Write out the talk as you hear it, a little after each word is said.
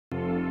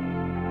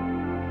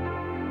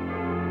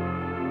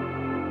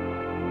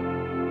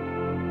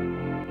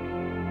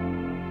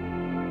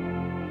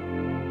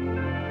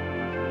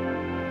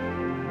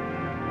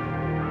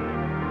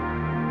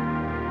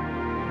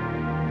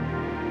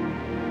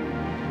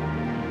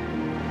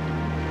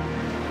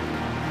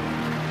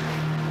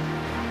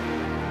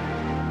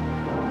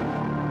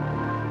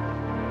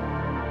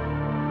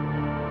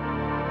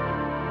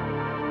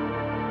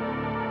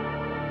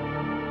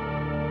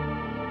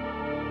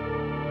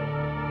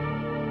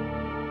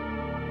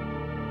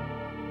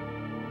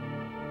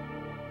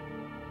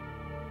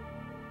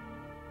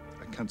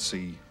can't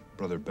see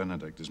Brother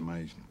Benedict as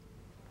my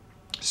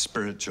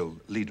spiritual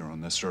leader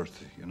on this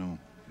earth, you know.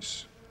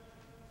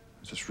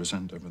 I just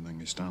resent everything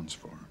he stands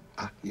for.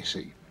 Ah, you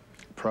see,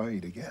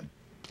 pride again.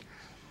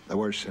 The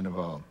worst sin of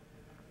all.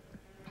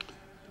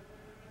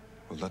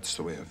 Well, that's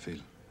the way I feel.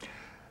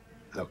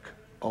 Look,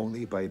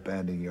 only by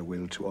bending your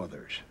will to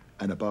others,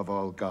 and above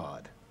all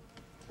God,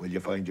 will you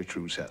find your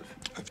true self.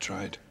 I've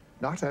tried.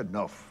 Not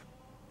enough.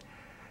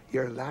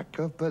 Your lack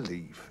of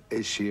belief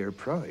is sheer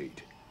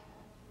pride.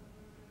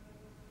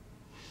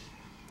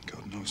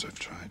 God knows I've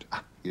tried.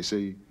 Ah, you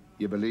see,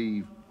 you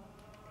believe.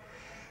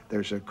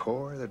 There's a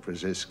core that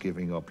resists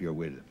giving up your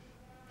will.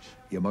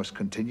 You must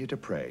continue to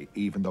pray,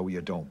 even though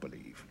you don't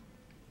believe.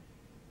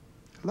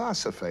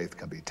 Loss of faith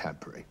can be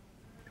temporary.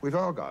 We've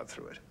all gone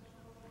through it.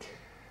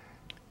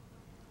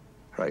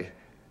 Right.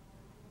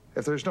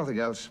 If there's nothing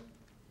else,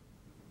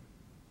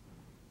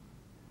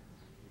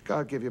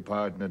 God give you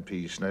pardon and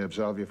peace, and I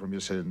absolve you from your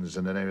sins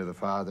in the name of the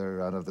Father,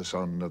 and of the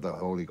Son, and of the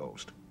Holy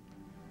Ghost.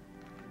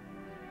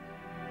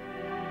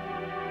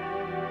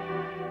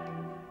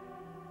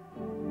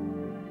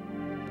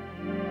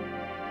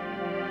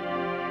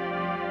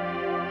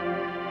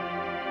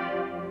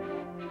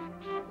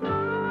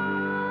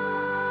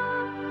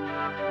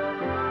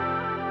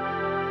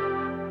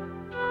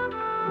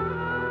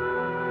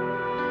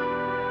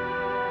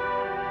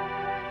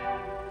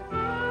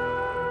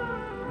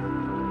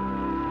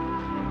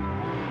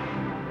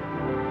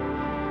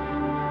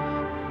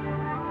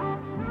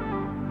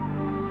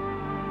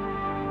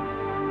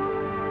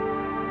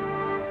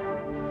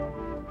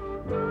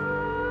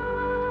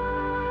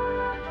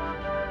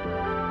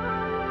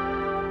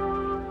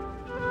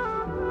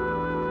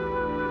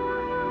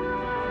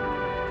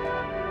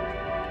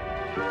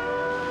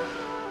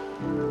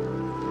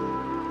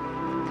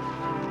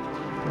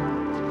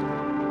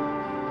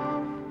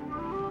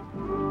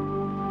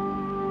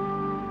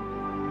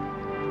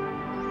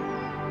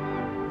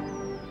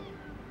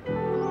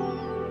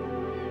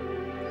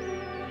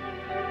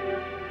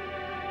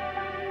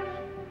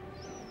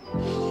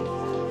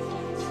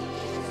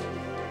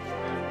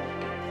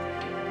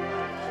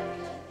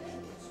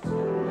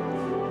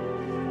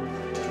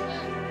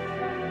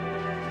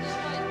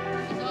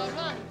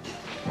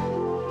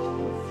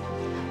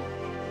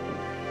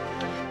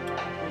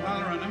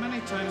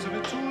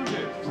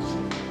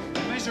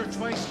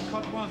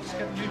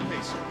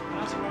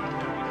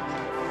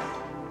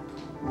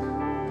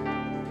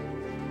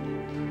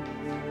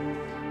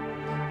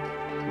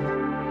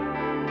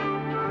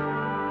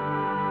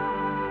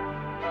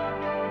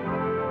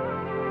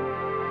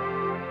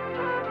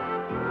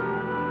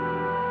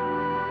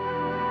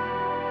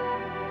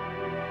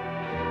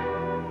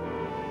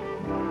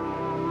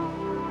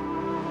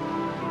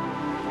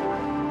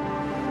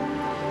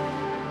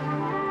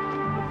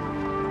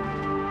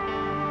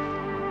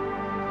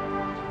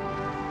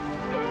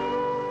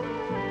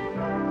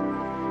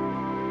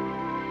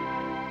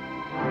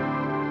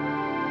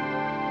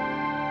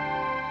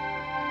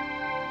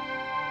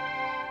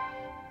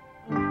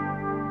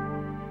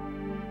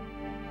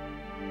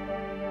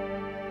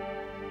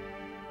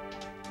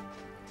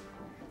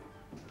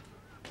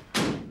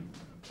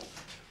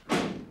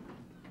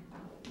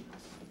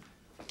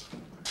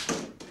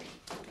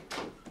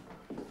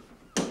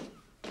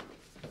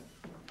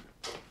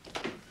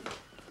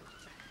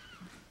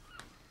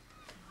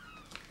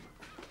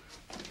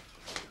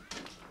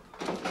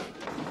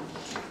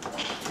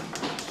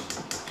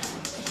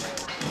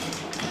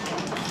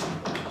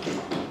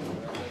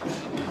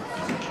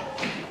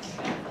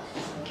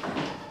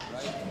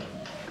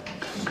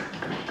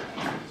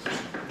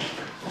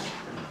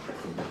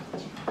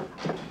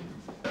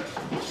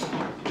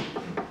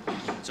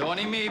 It's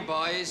only me,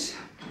 boys.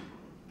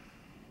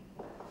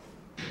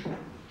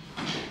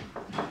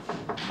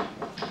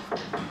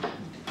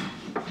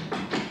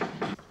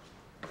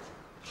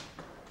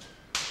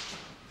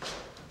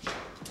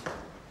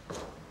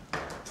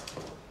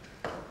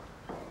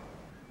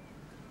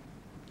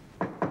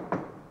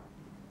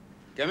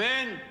 Come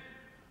in.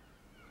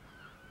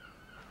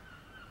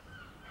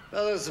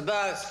 Brother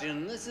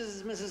Sebastian, this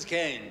is Mrs.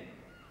 Kane.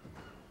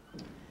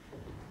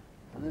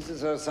 And this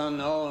is her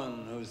son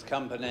Owen, whose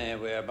company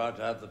we're about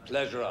to have the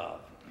pleasure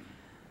of.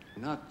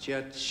 Not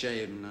yet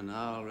shaven and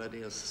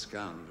already a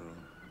scoundrel.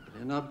 But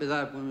he'll not be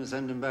that when we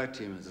send him back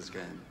to you, Mrs.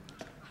 Kane.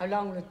 How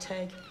long will it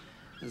take?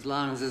 As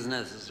long as is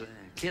necessary.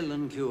 Kill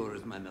and cure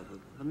is my method.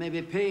 There may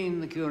be pain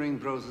in the curing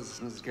process,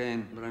 Mrs.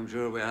 Kane, but I'm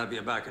sure we'll have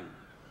you backing.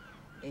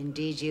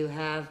 Indeed you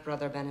have,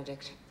 Brother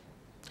Benedict.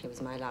 He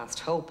was my last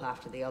hope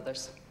after the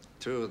others.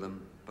 Two of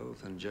them,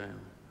 both in jail.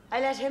 I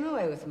let him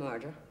away with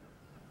murder.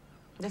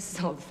 This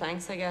is all the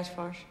thanks I get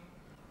for it.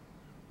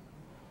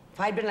 If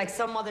I'd been like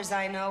some others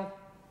I know...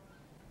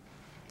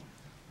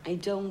 I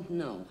don't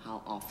know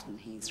how often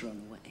he's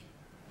run away.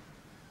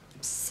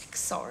 I'm sick,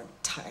 sore, and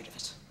tired of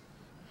it.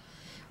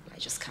 Well, I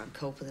just can't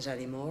cope with it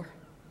anymore.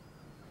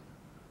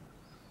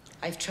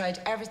 I've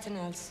tried everything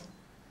else.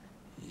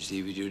 You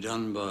see what you've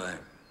done, boy.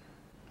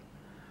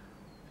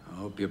 I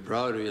hope you're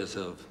proud of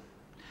yourself.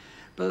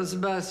 Brother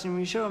Sebastian,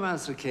 we show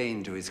Master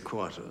Kane to his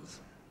quarters.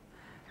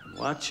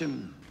 Watch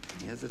him.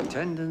 He has a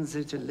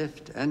tendency to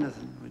lift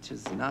anything which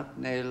is not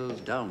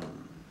nailed down.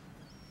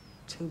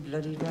 Too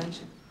bloody right.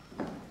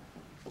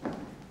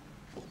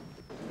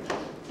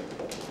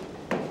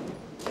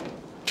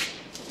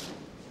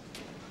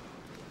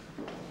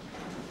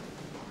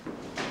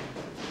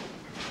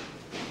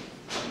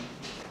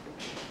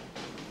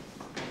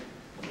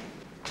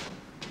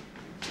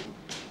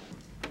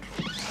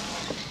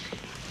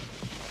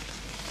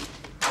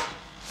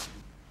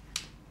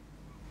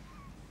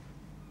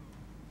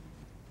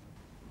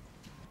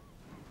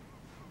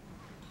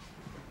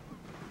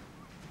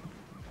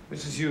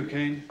 This is Hugh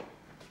O'Conor.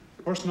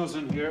 Personal's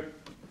in here.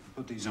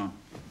 Put these on.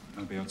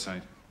 I'll be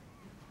outside.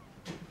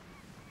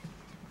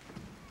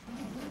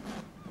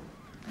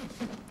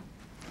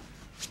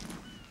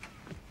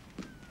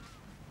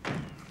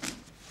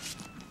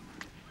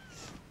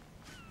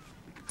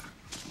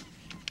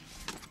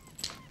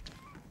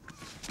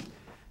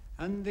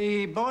 And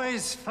the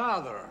boy's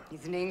father?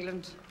 He's in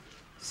England.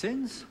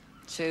 Since?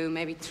 2,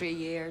 maybe 3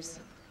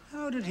 years.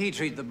 How did he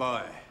treat the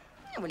boy?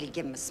 Yeah, well, he'd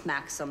give him a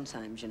smack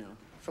sometimes, you know,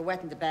 for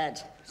wetting the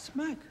bed.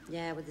 Smack?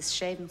 Yeah, with his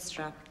shaving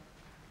strap.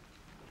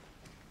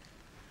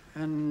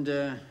 And,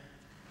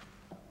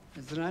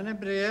 is there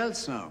anybody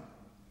else now?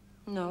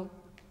 No.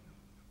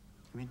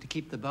 I mean, to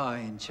keep the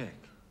boy in check?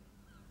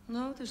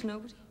 No, there's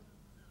nobody.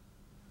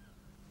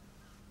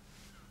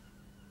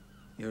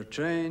 Your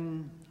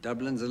train,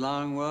 Dublin's a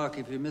long walk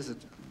if you miss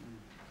it.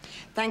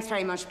 Thanks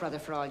very much, brother,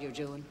 for all you're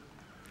doing.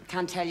 I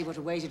can't tell you what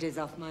a weight it is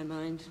off my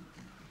mind.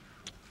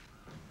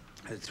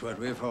 It's what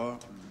we're for.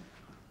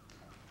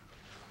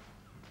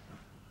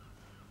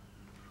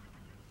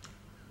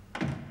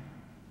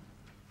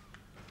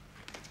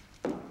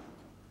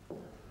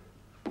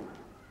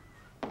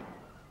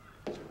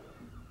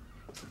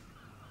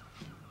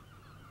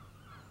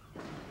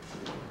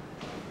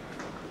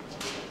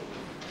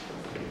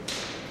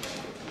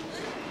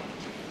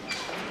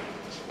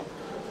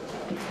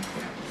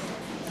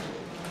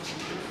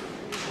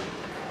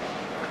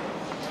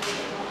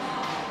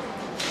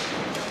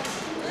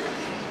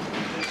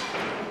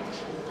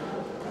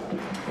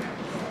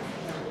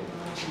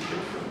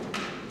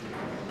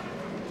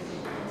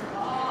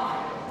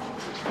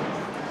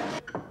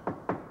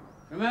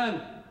 Come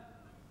in.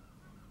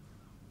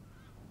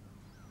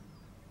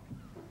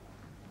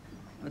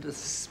 A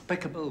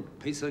despicable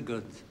piece of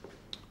goods.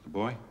 The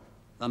boy?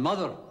 The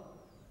mother.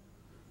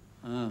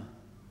 Ah,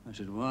 I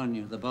should warn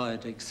you, the boy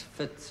takes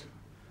fits.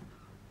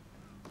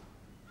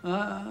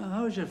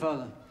 How's your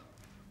father?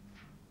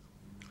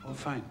 Oh,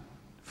 fine.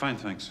 Fine,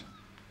 thanks.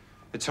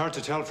 It's hard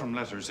to tell from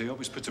letters. He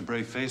always puts a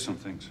brave face on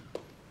things.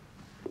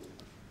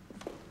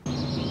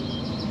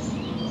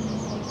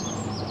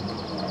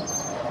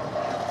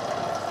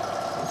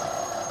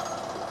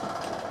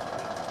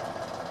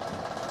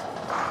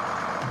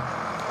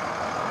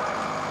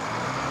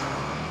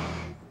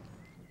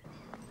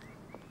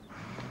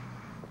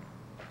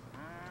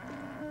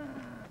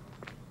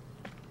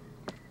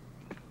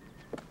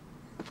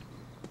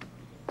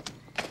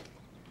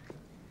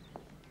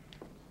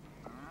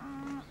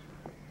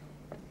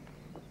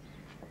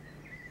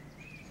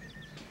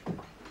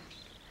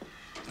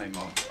 Hey,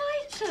 Mom.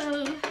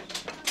 Michael!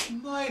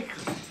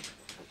 Michael!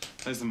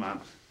 There's the man.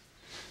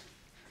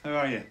 How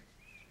are you?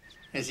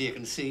 As you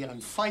can see, I'm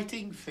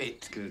fighting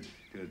fit. Good,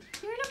 good.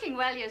 You're looking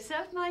well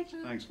yourself,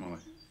 Michael. Thanks, Molly.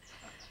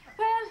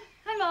 Well,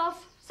 I'm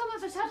off. Some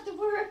of us have to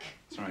work.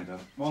 It's all right, Dad.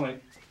 Molly.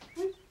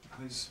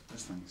 How's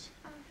things?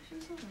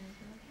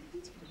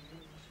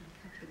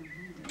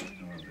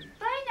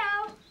 Bye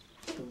now.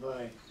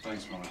 Goodbye.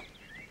 Thanks, Molly.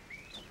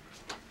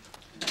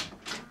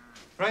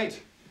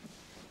 Right.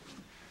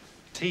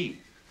 Tea.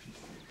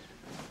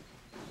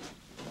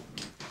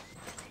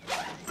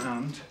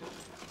 And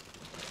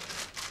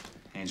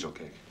angel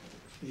cake.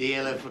 The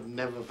elephant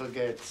never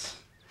forgets.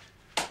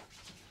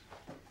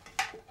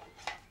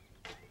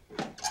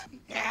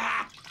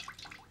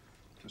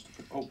 Just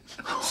oh,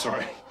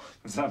 sorry.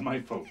 Was that my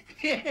fault?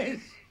 Yes.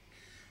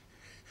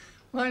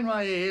 Mind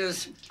my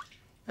ears.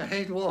 I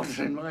hate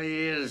water in my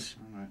ears.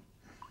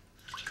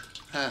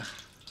 All right.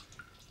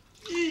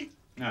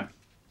 Now.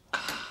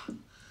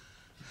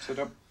 Sit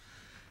up.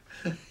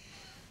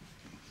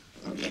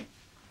 Okay.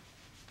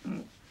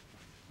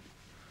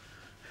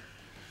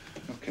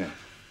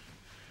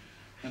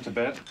 Into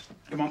bed.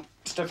 Come on.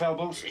 Stiff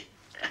elbows.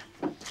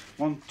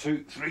 1,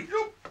 2, 3.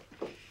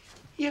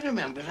 You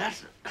remember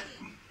that?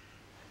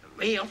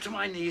 Me up to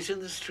my knees in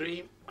the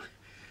stream,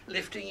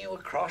 lifting you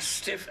across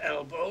stiff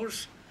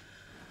elbows.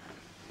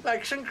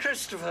 Like St.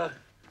 Christopher.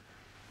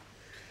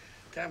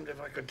 Damned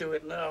if I could do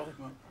it now.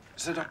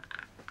 Sit up.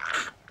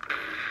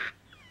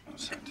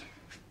 That's it.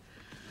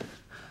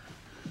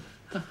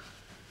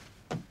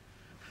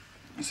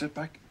 Sit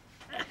back.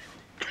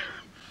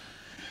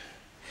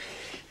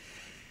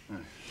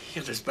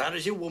 You're as bad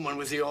as your woman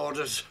with the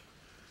orders.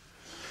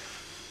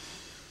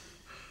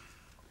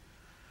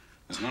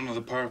 Has none of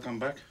the power come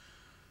back?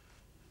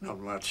 Not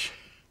much.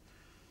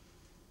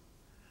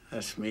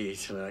 That's me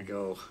till I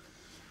go.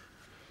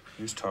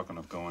 Who's talking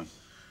of going?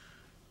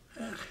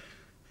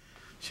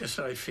 It's just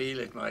I feel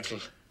it, Michael.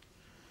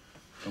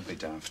 Don't be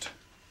daft.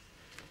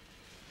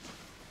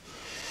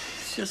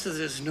 It's just that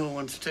there's no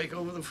one to take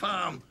over the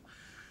farm.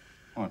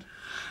 What?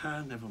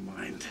 Ah, never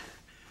mind.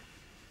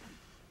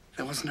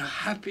 There wasn't a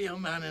happier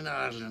man in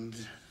Ireland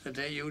the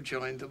day you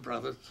joined the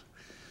brothers.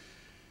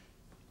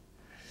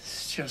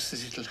 It's just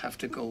that it'll have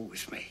to go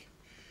with me.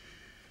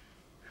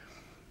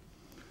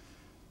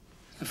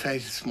 The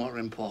faith is more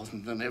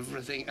important than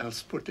everything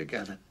else put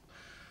together.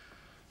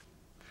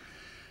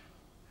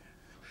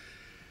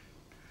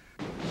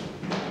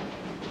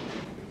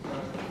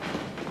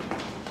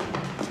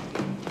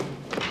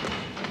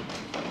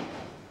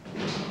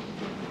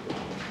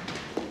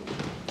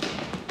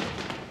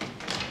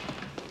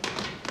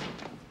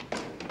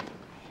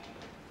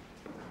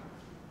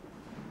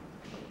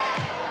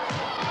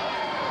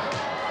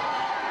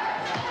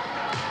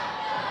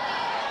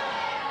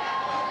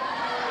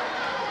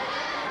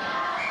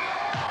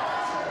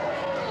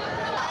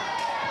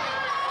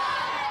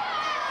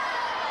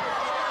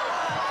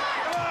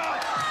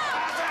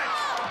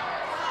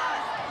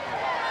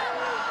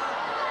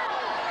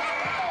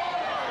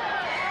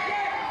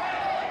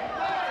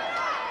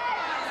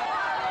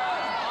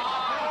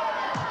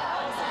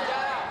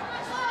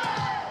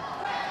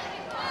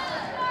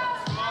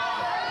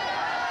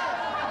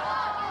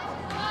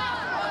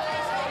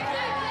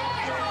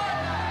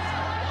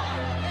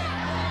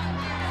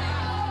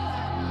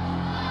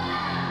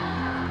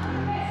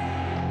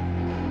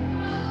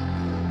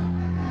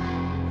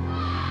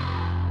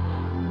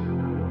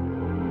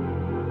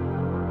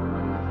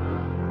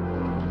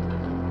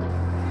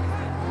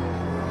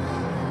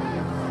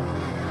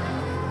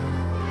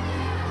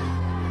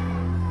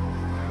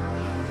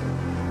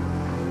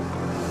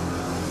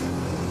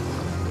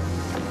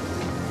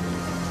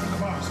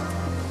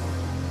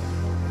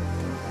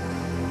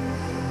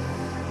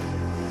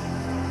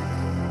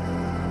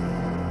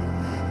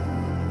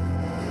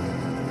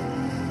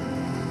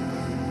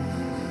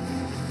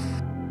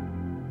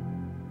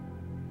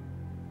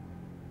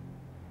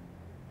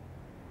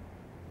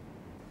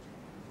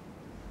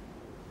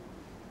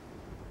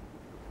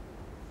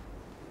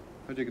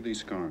 Where'd you get these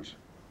scars?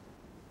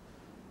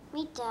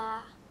 Me da.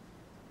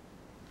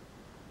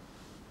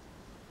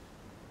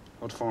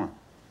 What for?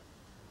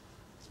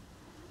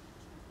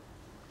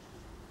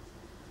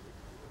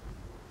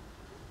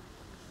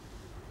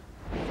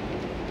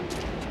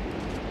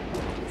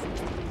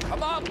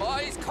 Come on,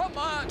 boys, come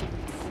on!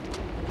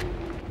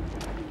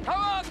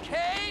 Come on,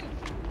 Kane!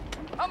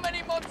 How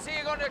many months are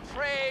you gonna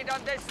trade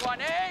on this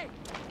one, eh?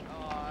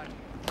 Come on.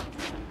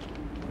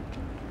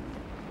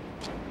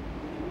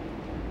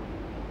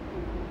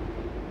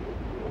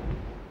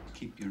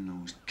 Keep your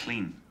nose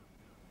clean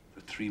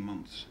for 3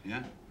 months,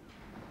 yeah?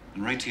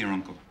 And write to your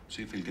uncle.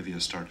 See if he'll give you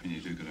a start when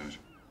you do get out.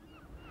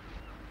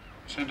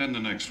 Send in the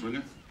next, will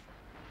you?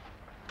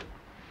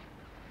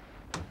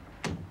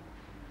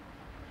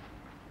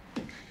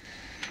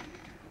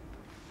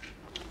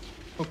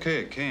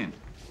 Okay, Kane.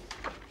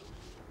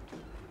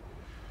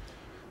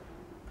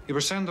 You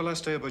were saying the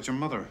last day about your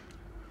mother.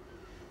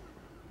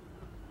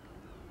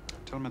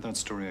 Tell me that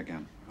story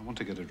again. I want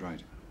to get it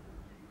right.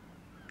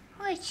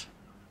 Which?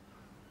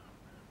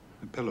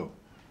 The pillow.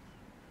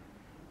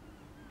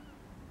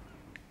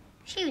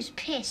 She was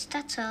pissed,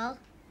 that's all.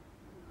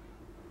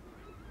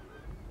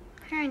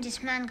 Her and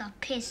this man got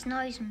pissed and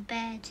I was in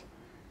bed.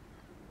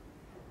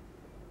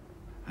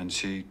 And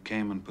she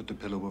came and put the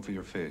pillow over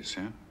your face,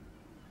 yeah?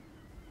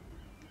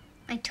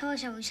 I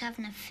thought I was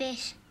having a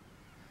fit.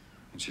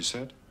 And she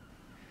said?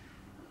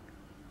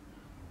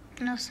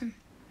 Nothing.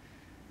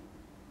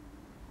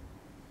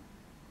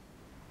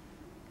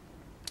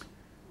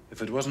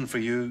 If it wasn't for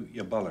you,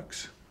 you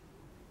bollocks.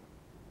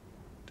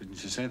 Didn't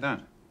she say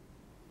that?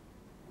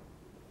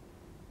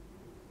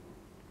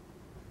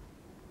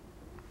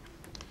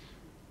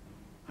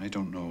 I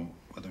don't know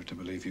whether to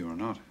believe you or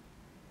not.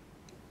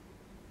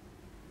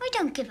 I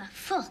don't give a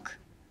fuck.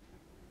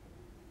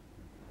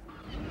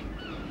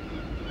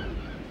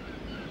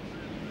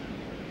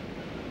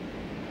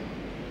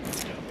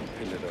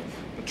 Peel it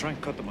off. But try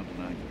and cut them at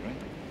an angle, right?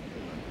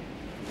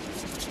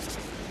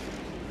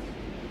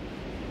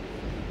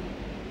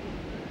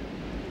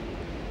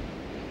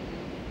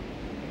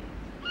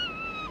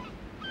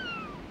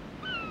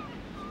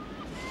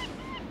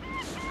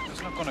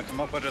 It's not going to come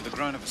up out of the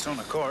ground of its own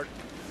accord.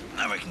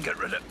 Now I can get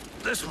rid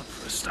of this one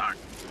for a start.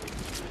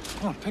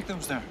 Come on, pick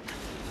those there.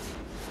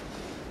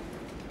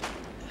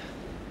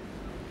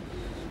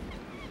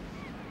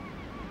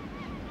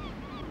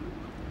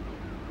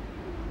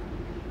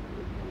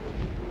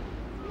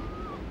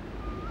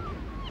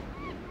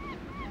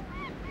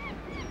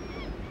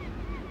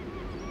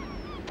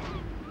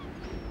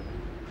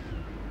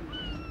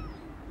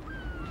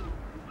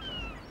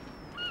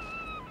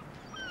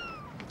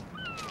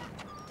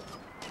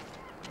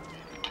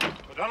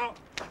 O'Donnell.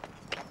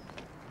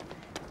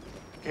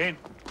 Kane.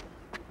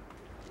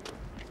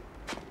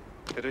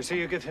 Did I see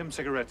you give him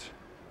cigarettes?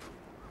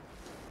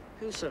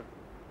 Who, sir?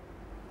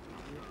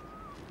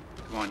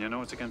 Come on, you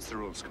know it's against the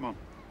rules. Come on.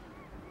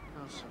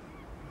 No, sir.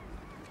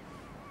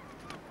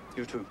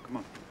 You too, come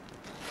on.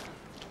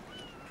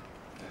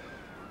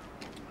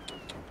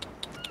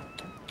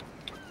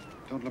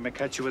 Don't let me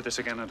catch you with this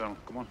again, O'Donnell.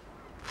 Come on.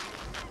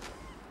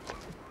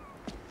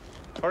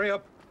 Hurry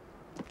up.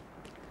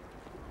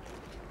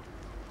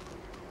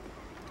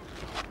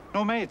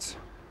 No maids.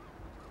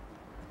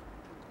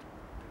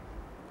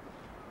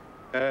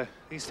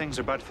 These things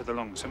are bad for the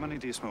lungs. How many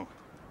do you smoke?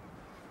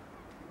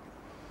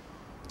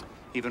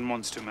 Even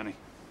one's too many.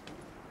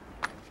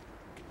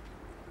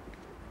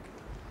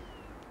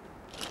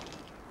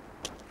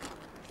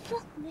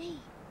 Fuck me.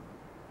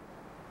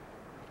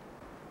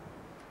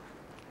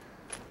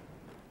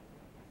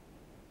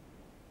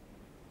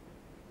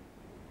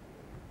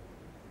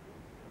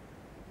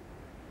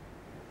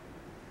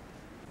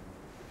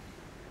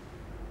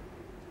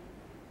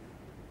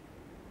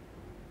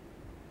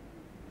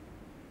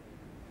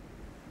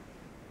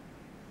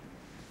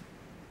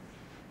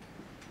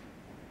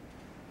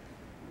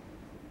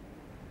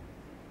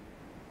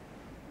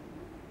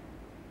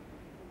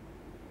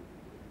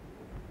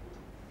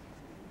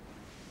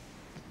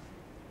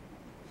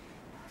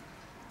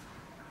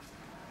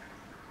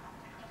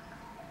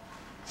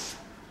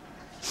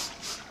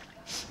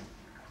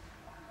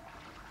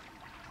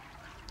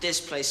 This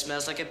place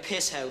smells like a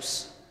piss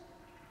house.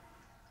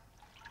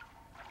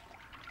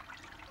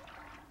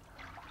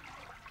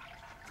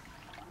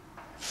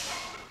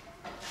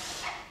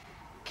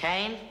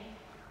 Kane?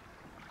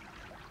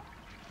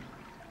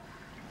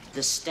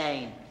 The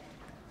stain.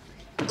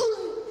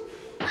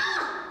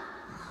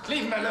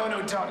 Leave him alone,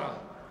 O'Donnell.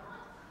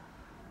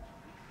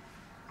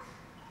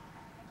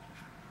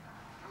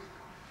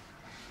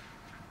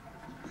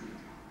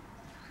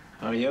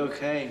 Are you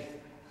okay?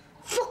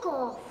 Fuck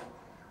off.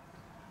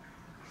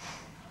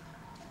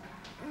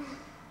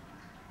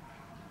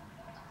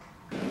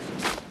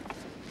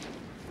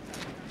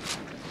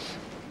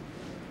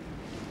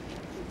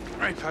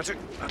 Right, Patrick,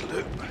 that'll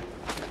do.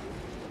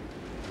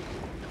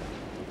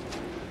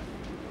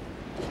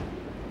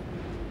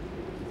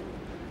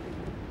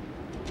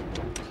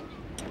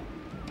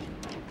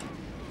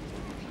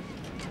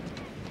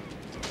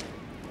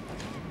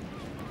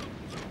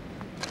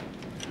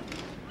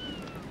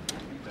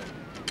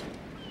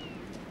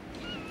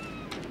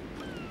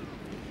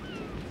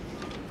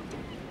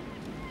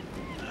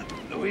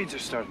 The weeds are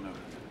starting out.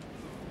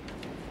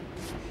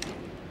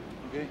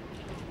 Okay?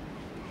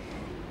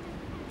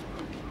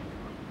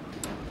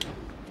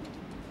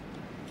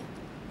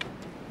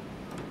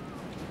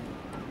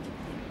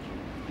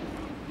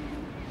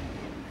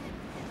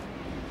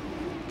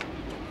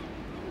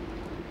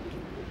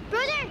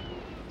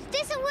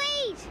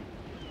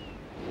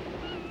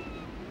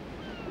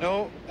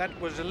 No, that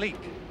was a leak.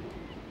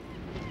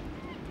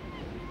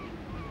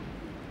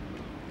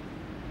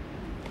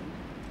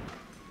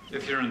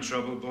 If you're in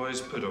trouble, boys,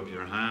 put up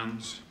your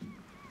hands.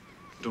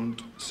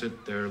 Don't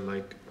sit there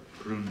like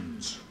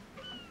prunes.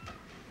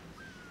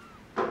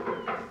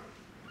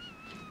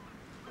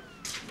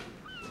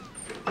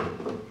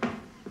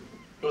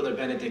 Brother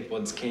Benedict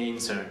wants Kane,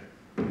 sir.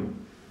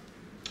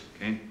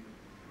 Okay.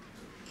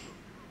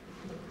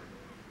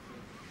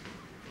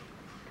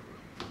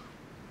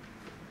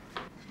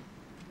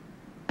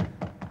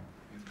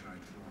 You've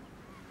tried 4.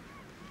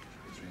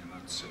 3 and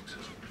that's 6, is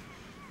it?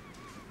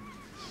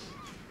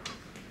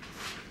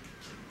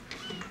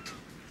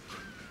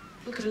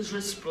 Look at his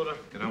wrists, brother.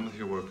 Get on with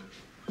your work.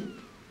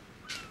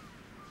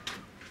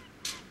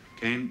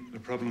 Kane, the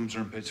problems are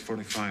on page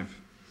 45.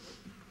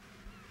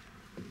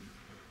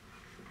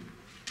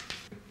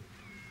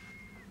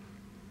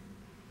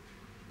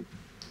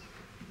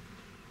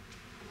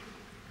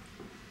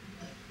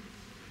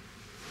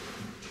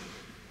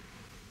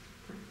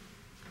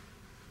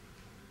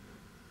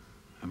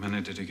 How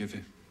many did he give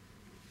you?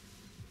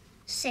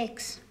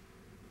 6.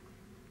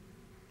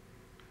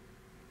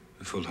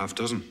 A full half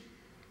dozen.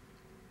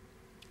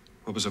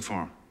 What was it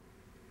for?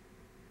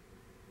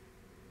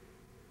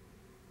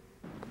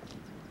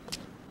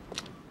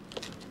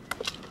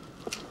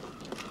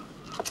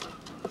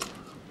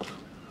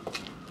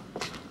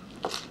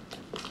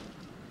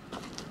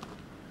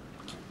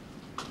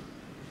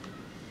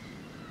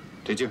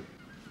 Did you?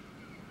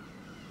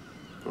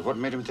 But what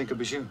made him think it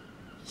was you?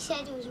 He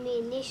said it was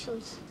my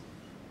initials.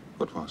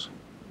 What was?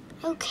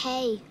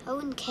 Okay,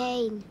 Owen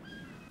Kane.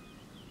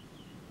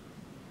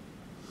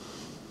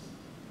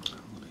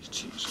 Holy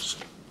Jesus.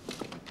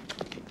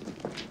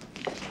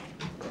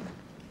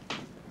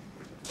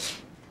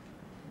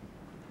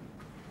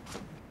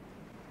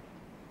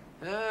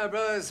 Ah,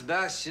 Brother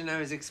Sebastian, I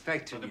was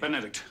expecting Brother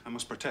Benedict, I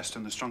must protest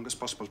in the strongest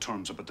possible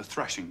terms about the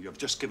thrashing you have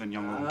just given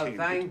young Owen Kane.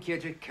 Thank you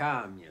to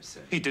calm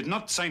yourself. He did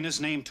not sign his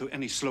name to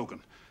any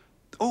slogan.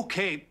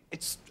 Okay,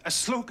 it's a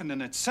slogan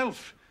in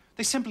itself.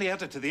 They simply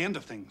add it to the end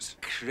of things.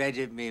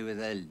 Credit me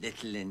with a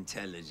little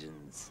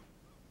intelligence.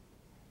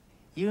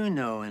 You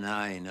know and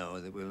I know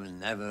that we will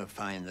never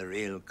find the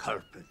real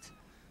culprit.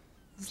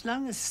 As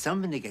long as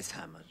somebody gets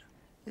hammered.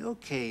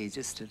 Okay,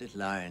 just a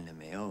little iron of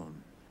my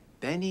own.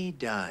 Benny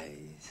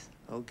dies.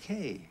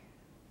 Okay.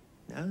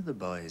 Now the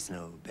boys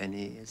know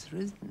Benny is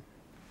risen.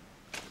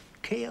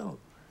 KO.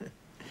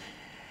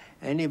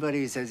 Anybody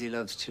who says he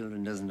loves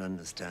children doesn't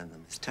understand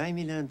them. It's time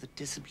he learned that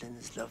discipline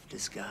is love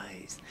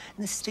disguised.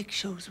 And the stick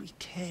shows we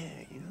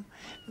care, you know?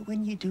 But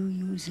when you do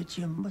use it,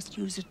 you must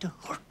use it to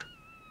hurt.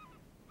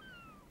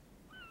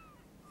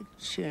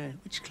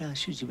 Which class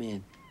should you be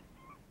in?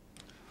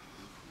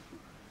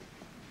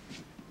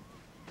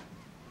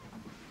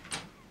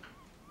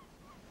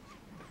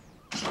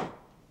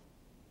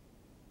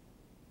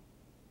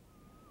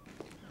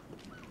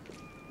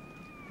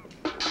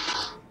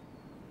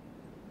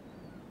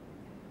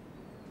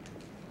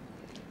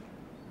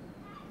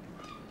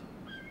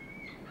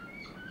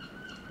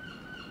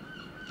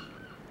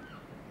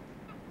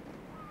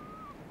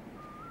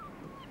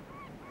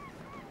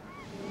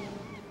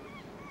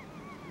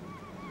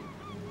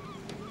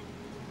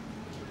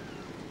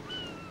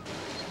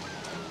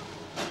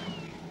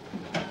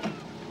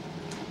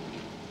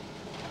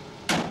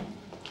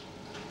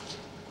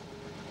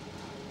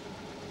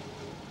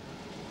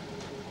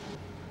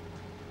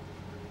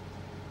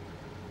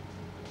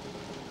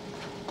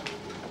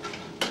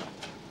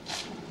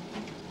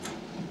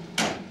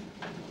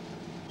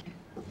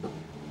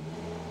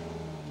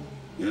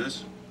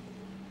 Yes?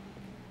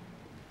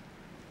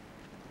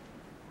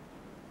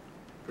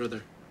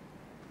 Brother.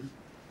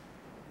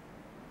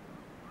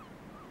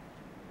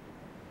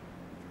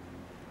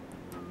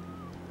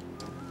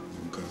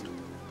 God.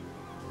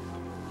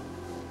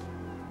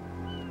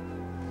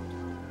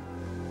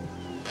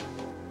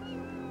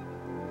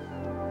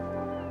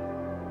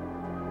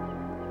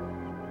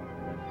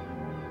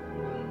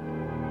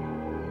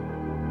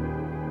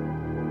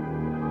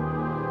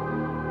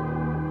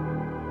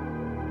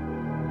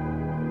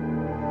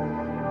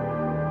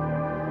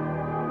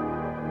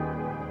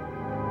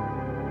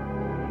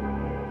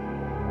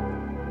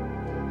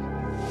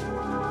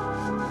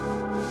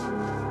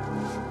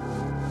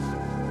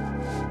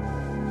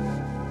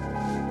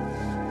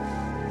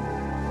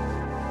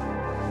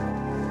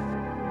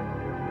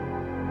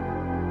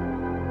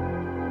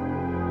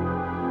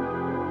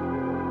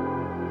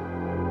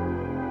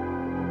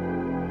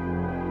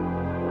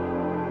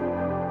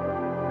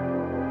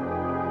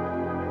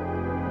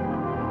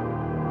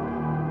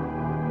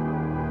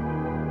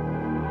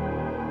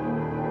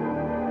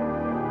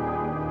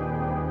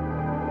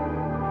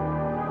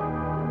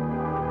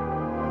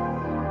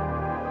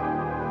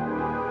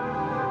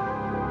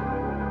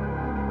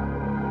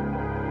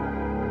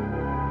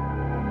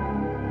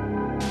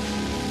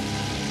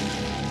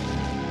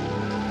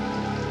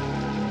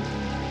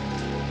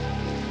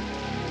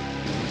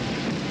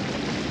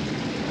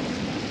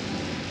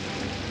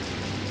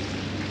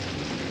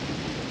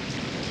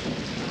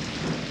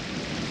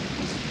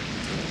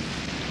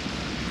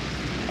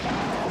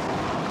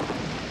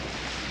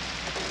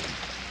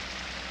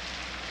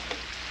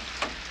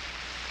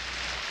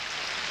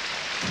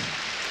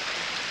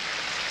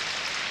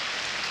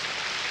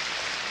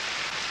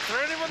 Is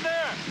there anyone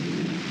there?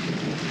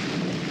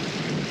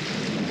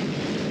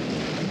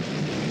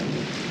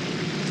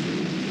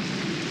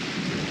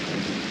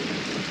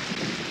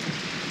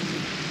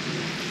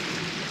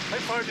 How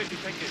far did you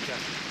think you'd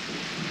get?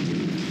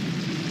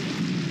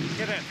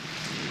 Get in.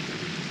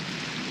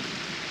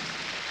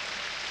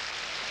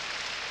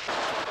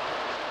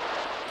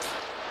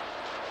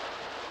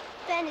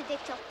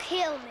 Benedict will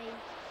kill me.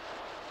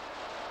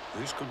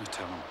 Who's going to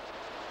tell him?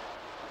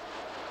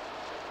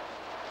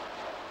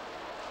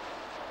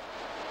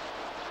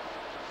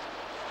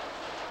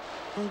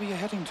 Where were you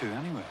heading to,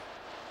 anyway?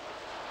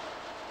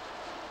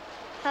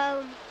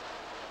 Home.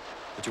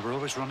 But you were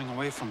always running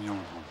away from your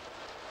home.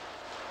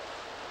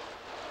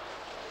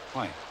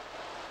 Why?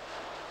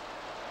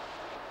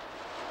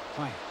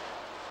 Why?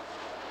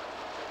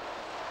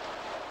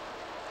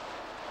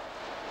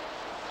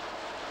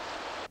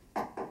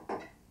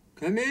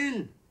 Come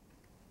in.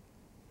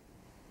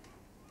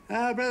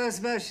 Brother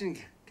Sebastian,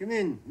 come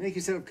in. Make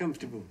yourself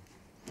comfortable.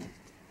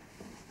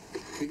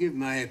 Forgive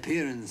my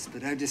appearance,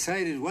 but I've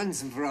decided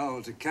once and for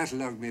all to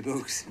catalogue my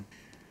books.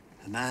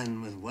 A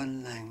man with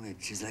one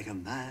language is like a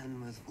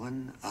man with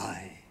one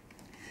eye.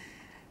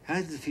 How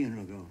did the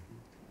funeral go?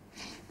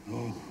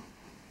 Oh.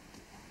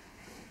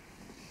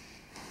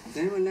 Has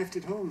anyone left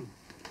at home?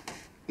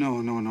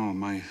 No.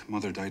 My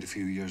mother died a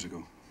few years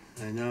ago.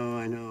 I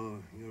know.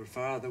 Your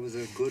father was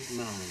a good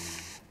man.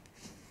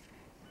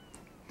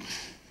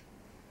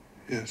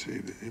 Yes, he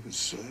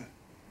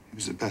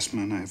was the best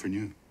man I ever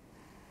knew.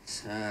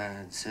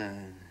 Sad.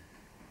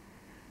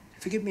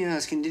 Forgive me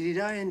asking, did he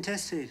die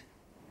intestate?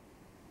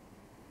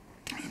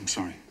 I'm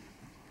sorry.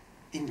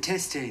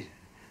 Intestate?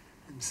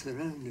 I'm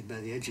surrounded by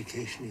the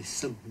education is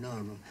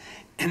subnormal.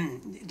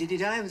 Did he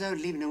die without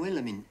leaving a will,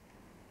 I mean?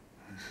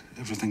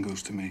 Everything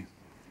goes to me.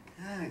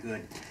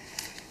 Good.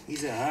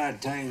 These are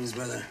hard times,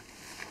 brother.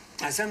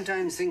 I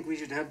sometimes think we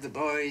should have the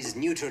boys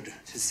neutered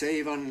to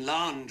save on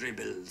laundry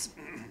bills.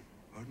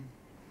 Pardon?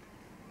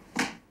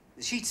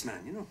 The sheets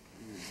man, you know.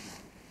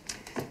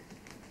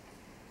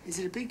 Is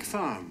it a big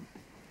farm?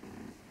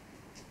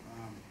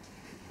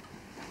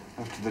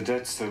 After the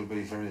debts, there'll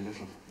be very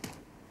little.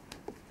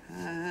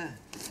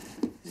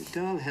 It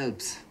all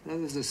helps.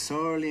 Brothers are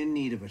sorely in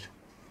need of it.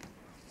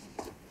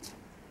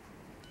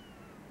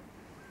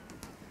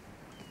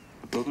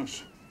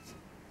 brothers.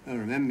 Well,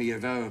 remember your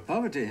vow of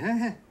poverty,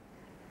 huh?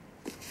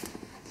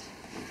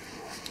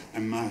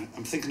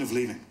 I'm thinking of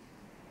leaving.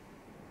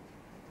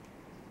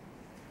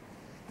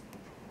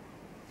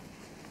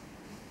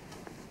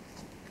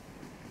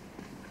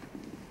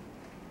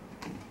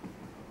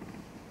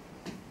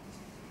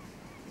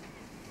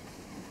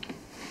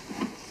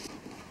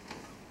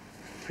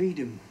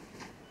 Freedom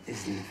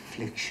is an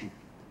affliction.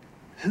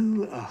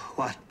 Who or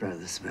what,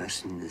 Brother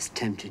Sebastian, is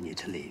tempting you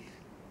to leave?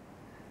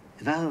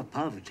 The vow of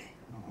poverty?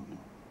 No.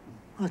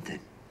 What then?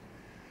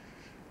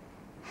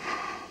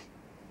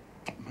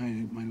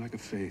 My lack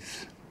of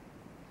faith.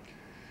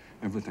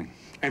 Everything.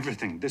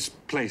 Everything. This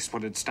place,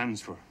 what it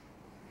stands for.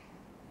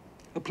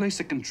 A place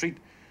that can treat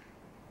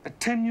a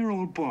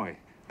 10-year-old boy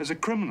as a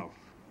criminal.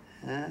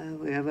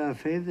 We have our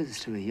favours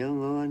to a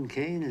young Owen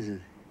Kane, is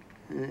it?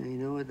 You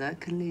know what that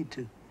can lead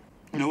to?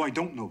 No, I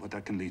don't know what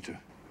that can lead to.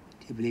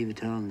 Do you believe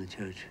at all in the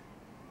church?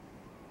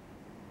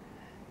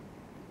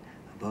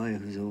 A boy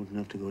who's old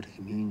enough to go to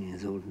communion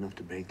is old enough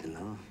to break the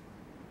law.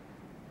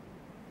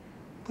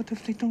 But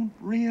if they don't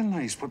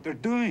realise what they're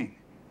doing?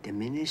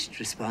 Diminished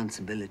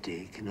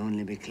responsibility can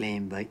only be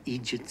claimed by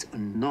idiots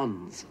and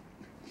nuns.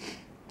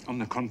 On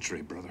the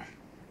contrary, brother.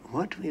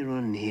 What we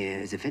run here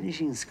is a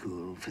finishing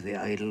school for the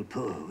idle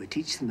poor. We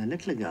teach them a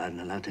little of God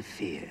and a lot of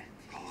fear.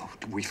 Oh,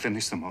 we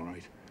finish them all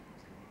right.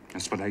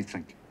 That's what I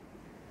think.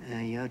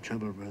 Your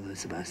trouble, Brother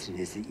Sebastian,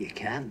 is that you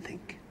can't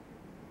think.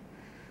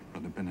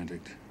 Brother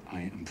Benedict,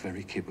 I am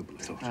very capable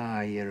of thought.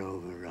 Ah, you're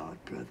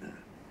overwrought, brother.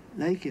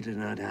 Like it or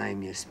not,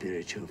 I'm your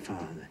spiritual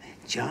father.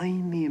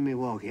 Join me in my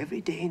walk every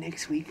day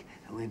next week,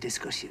 and we'll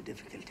discuss your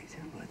difficulties.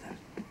 How about that?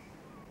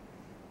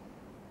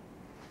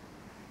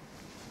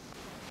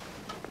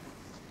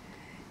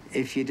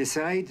 If you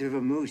decide to have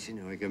a moose, you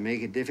know, I can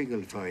make it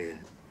difficult for you.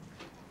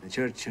 The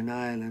church in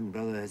Ireland,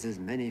 brother, has as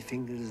many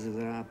fingers as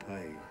there are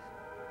pies.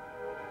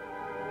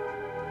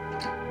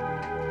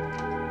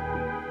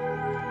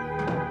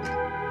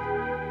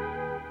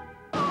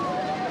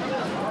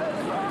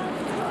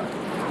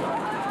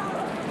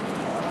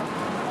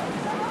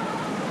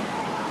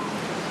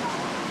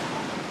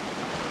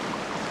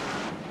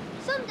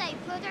 Someday,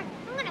 brother,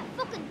 I'm gonna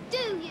fucking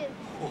do you.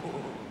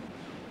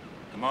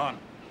 Come on.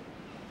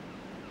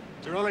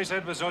 Sir, all I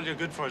said was all you're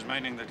good for is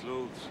minding the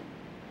clothes.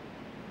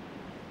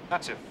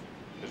 That's if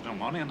there's no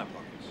money in the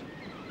pockets.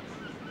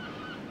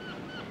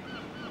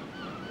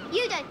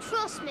 You don't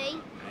trust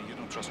me. Yeah, you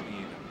don't trust me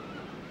either.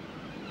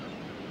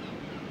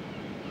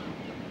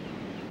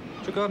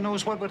 So God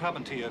knows what would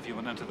happen to you if you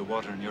went into the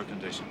water in your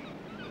condition.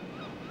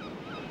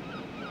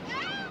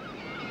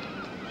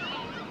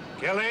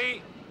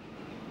 Kelly!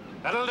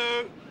 That'll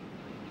do!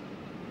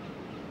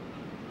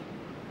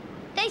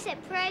 They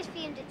said prayers for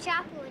you in the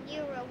chapel when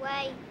you were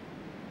away.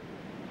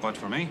 What,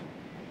 for me?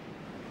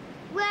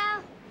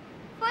 Well,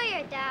 for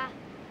your dad.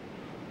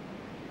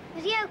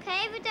 Was he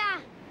okay with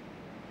that?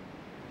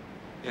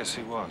 Yes,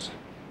 he was.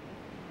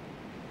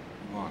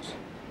 He was.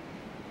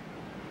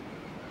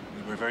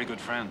 We were very good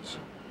friends.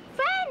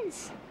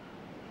 Friends?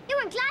 You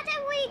were glad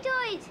that we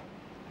died.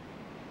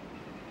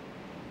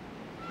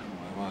 No,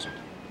 I wasn't.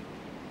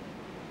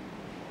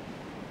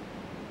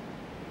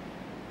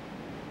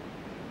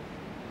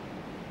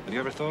 Have you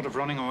ever thought of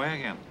running away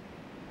again?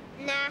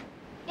 Nah,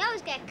 you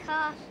always get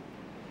caught.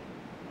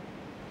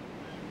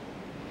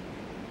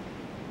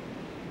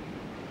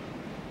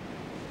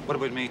 What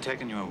about me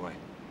taking you away?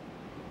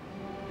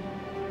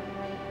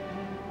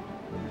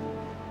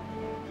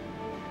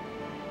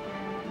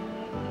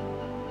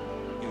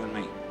 You and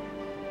me.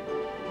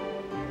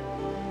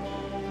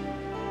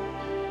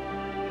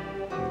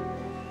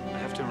 I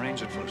have to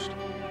arrange it first.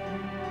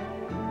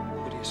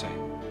 What do you say?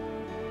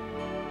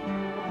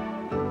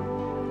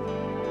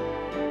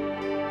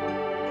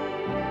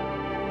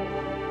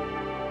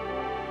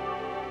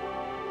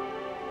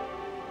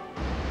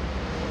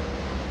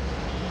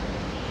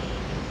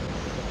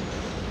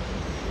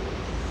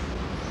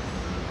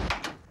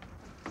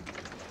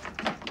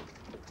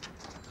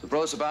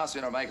 Brother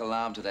Sebastian or Michael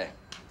Lamb today?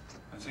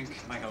 I think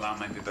Michael Lamb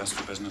might be best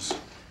for business.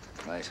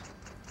 Right.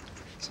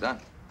 Sit down.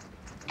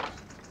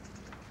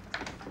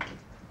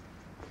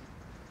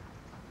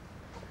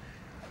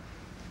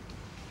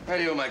 How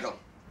do you, Michael?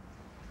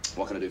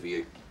 What can I do for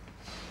you?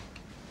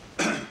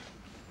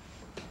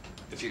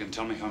 If you can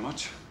tell me how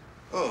much.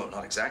 Oh,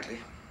 not exactly.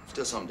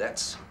 Still some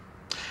debts.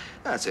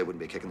 I'd say I wouldn't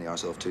be kicking the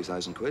arse off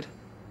 2,000 quid.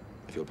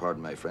 If you'll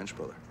pardon my French,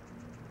 brother.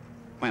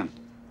 When?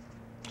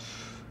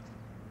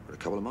 For a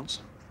couple of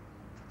months.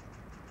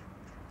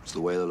 It's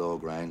the way the law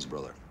grinds,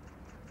 brother.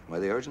 Why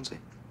the urgency?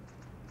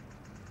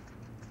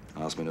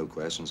 Ask me no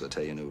questions, I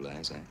tell you no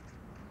lies, eh?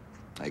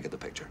 I get the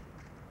picture.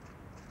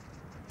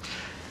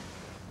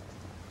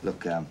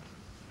 Look, I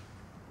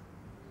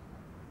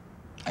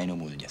know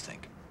more than you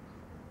think.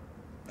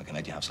 I can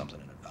let you have something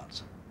in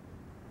advance.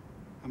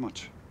 How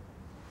much?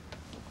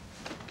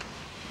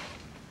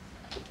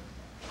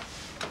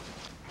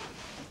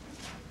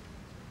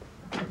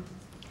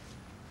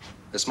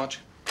 This much?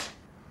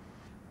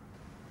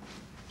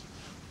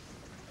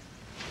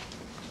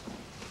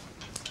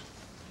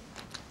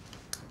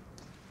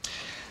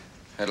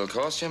 It'll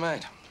cost you,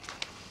 mate.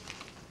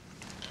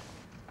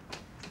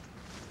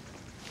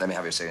 Let me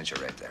have your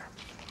signature right there.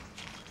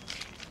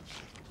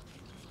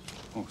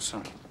 Oh,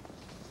 sorry.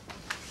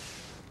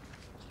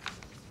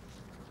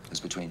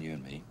 It's between you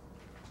and me.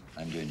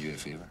 I'm doing you a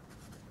favor.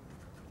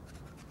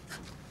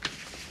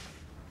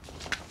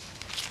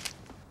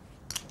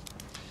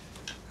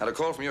 Had a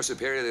call from your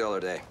superior the other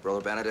day,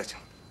 Brother Benedict.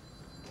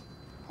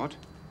 What?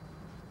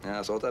 Yeah,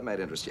 I thought that might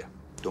interest you.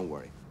 Don't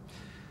worry.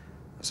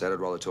 I said I'd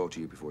rather talk to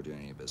you before doing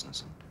any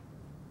business.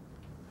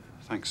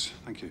 Thanks.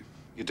 Thank you.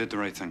 You did the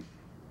right thing.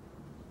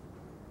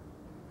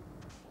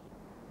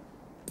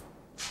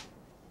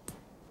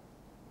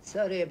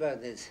 Sorry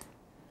about this.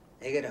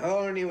 They get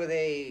horny with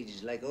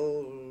age, like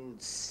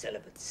old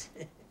celibates.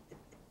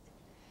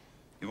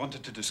 You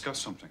wanted to discuss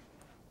something?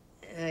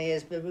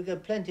 Yes, but we've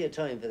got plenty of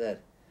time for that.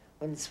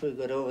 Once we've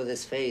got over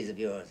this phase of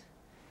yours.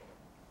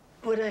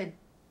 What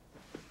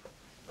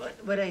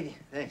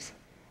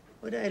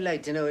I'd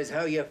like to know is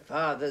how your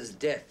father's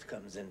death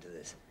comes into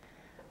this.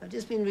 I've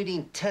just been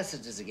reading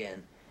Tacitus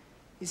again.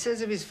 He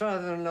says of his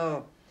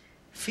father-in-law,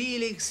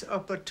 Felix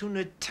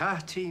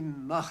opportunitati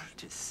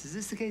mortis. Is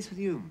this the case with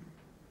you?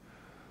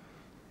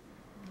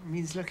 It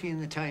means lucky in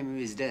the time of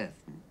his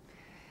death.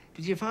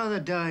 Did your father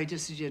die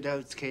just as your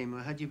doubts came,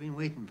 or had you been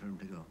waiting for him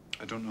to go?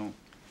 I don't know.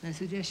 I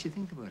suggest you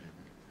think about it.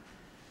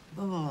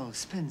 Above all,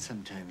 spend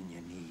some time on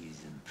your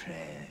knees in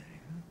prayer, you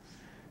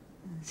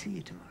know? And see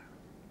you tomorrow.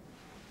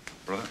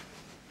 Brother?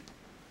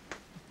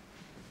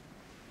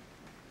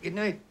 Good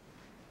night.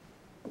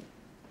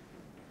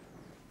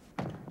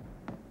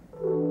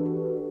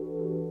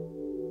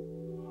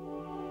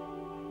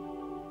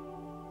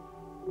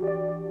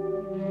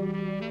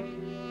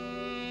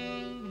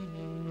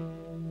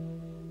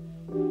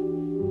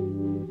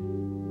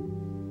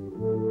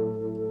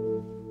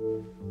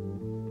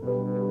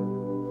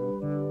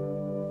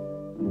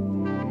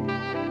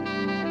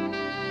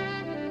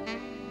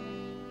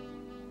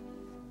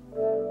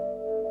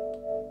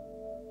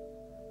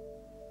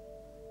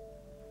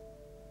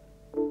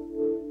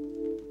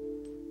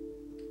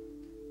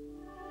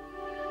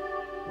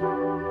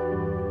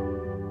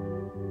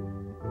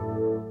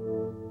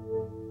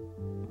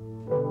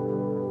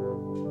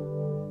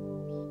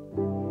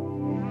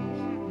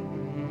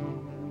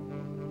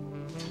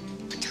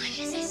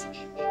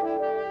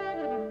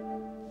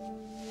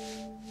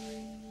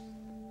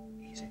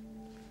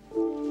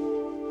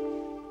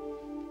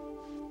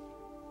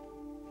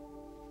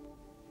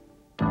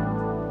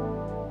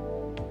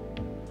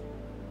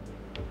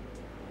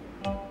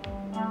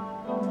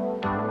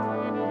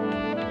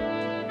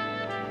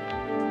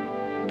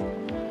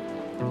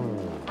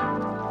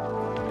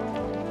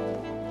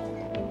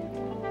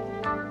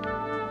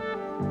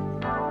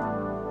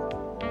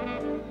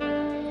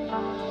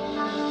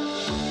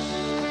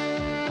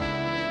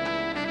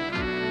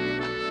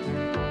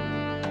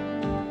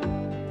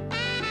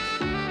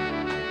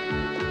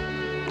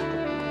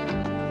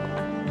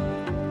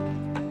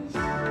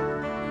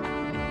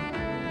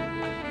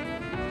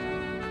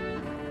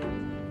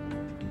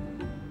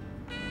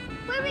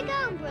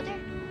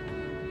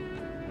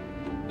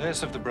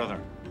 Less of the brother.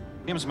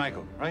 Name's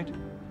Michael, right?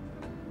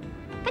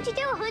 But you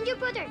do 100,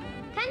 brother,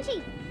 can't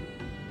you?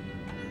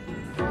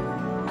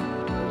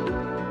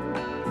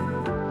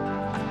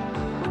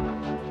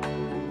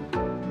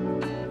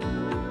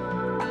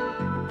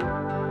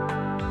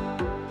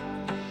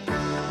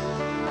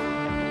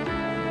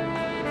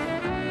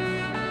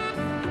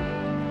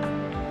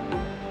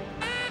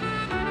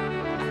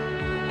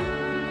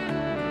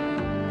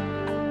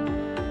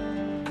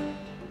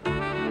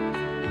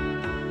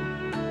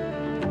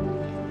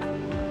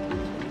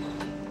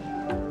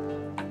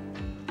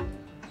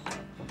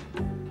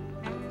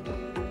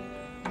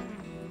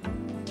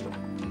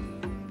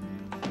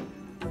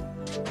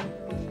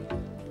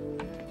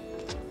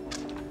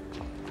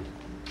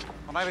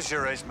 When I was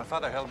your age, my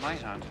father held my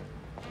hand.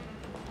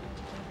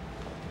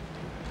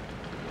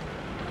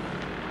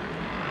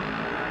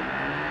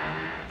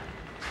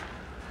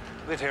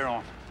 Wait here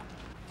on.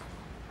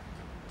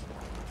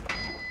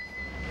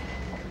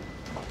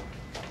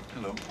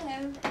 Hello.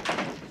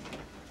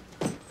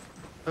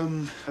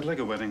 Hello. I'd like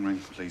a wedding ring,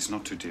 please.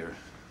 Not too dear.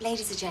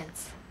 Ladies or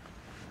gents?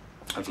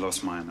 I've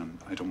lost mine, and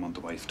I don't want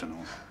the wife to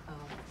know. Oh.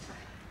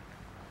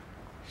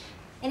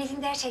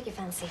 Anything there take your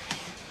fancy?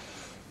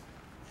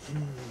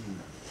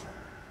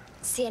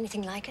 See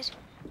anything like it?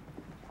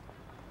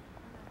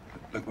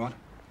 Like what?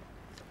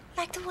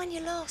 Like the one you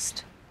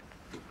lost.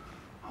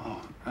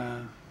 Oh,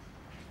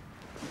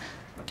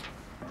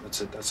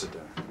 that's it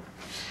there.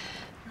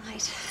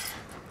 Right.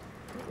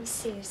 Let me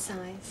see your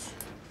size.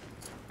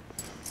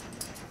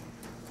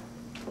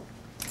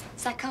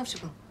 Is that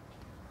comfortable?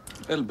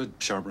 A little bit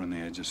sharper on the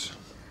edges.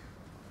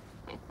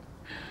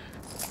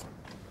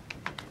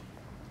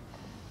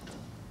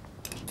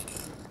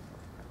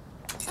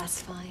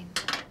 That's fine.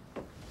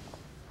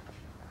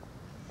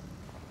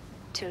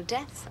 Till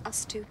death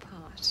us do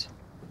part.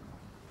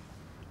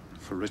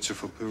 For rich or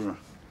for poor.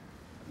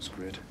 That's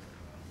great.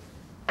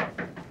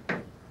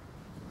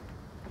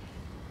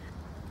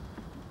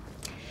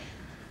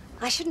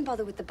 I shouldn't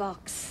bother with the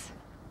box.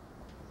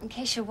 In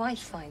case your wife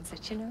finds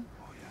it, you know.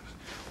 Oh, yes.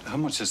 How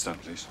much is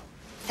that, please?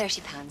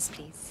 £30,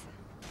 please.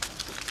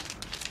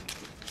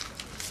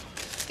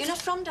 You're not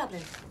from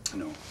Dublin?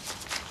 No.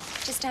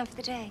 Just down for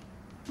the day?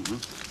 Mm-hmm.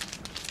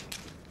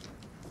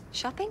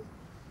 Shopping?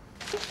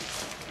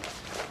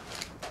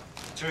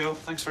 Cheerio.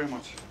 Thanks very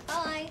much.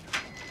 Bye.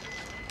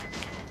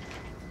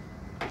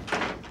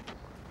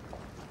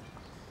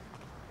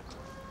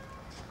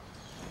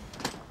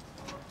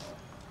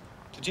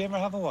 Did you ever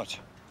have a watch?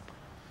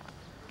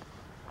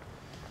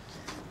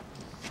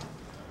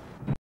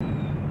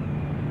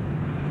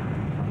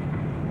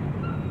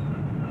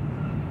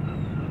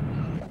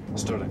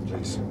 Sterling,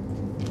 please.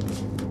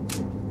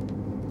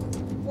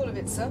 All of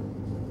it, sir.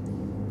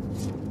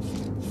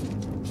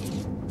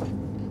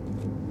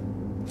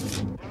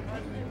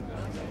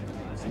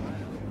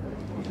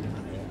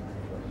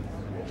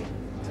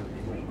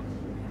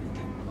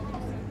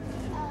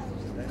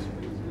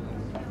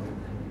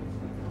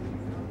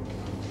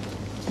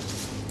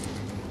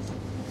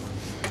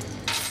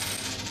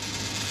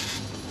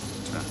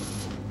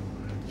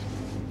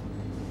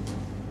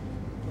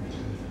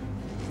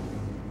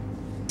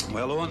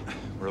 Well, Owen,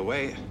 we're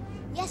away.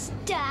 Yes,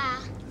 Da.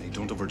 Hey,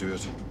 don't overdo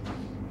it.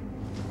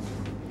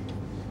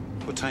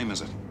 What time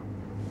is it?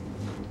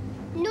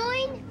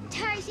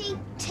 9:32.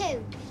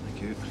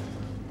 Thank you.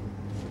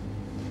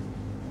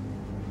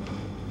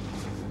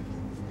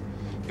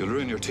 You'll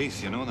ruin your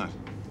teeth, you know that.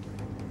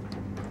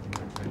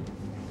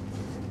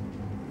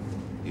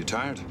 You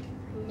tired?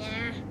 Nah.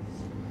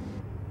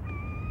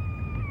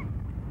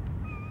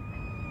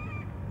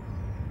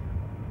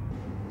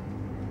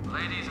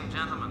 Ladies and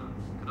gentlemen,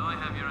 could I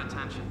have your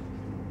attention?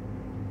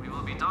 We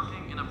will be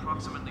docking in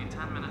approximately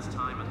 10 minutes'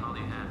 time at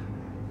Holyhead.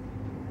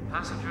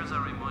 Passengers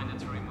are reminded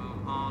to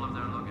remove all of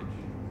their luggage.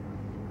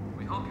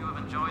 We hope you have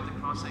enjoyed the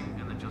crossing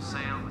and that you'll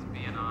sail with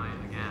B&I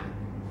again.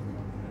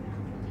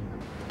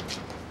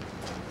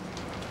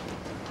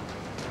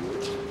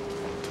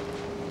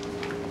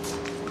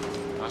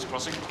 Nice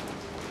crossing?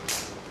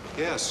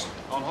 Yes.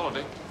 On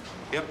holiday?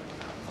 Yep.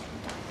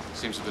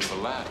 Seems a bit of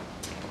a lad.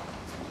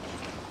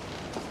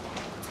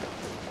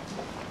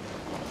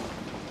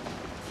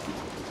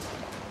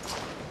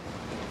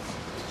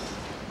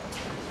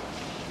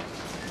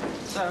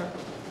 Sir,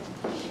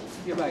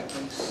 your bag,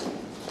 please.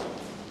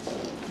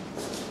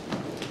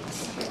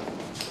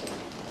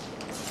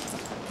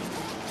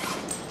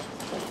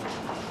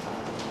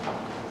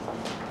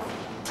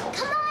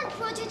 Come on,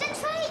 Roger, the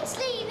train's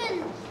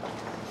leaving.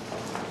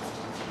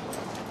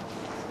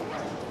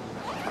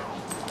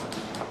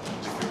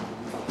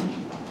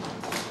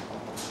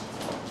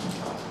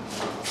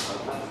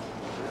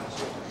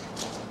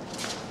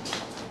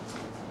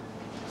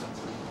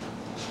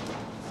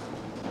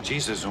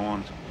 Jesus,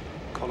 Owen.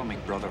 Call him my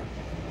brother.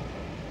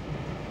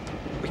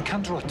 We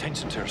can't draw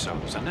attention to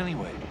ourselves in any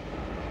way.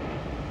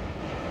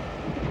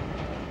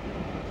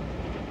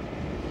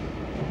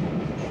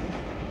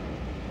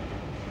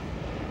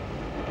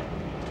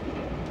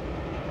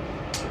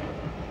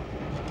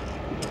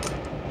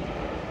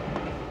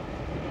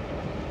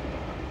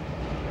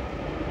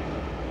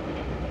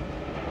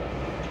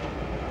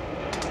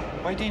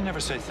 Why do you never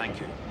say thank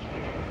you?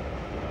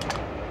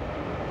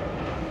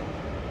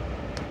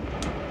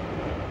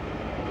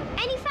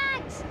 Any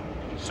fags?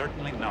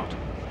 Certainly not.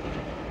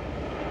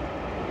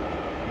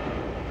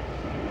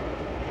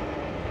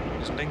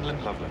 Isn't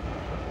England lovely?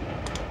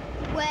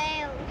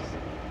 Wales.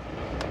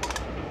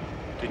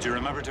 Did you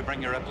remember to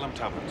bring your epileptic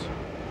tablets?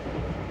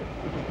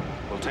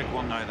 We'll take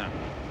one now then.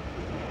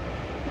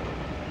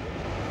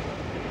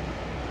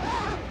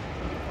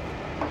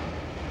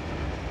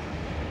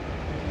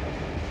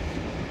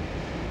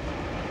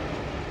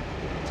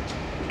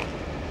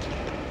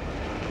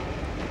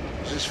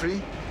 Is this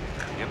free?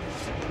 Yep.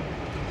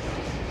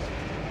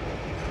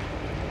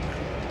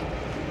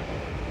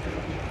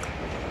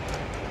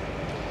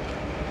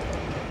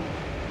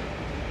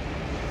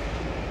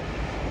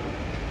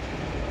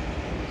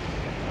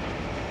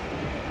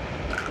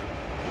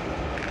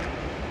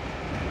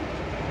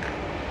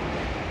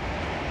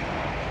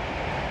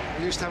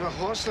 We used to have a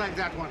horse like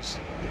that once.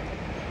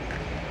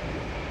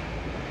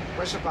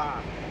 Where's the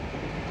bar?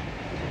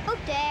 Up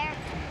there.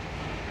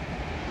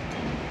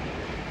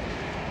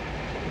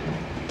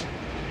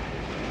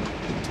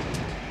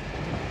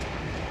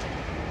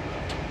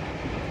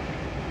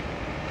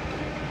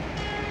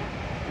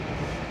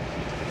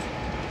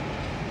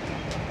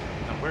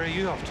 And where are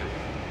you off to?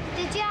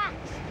 The Jacks.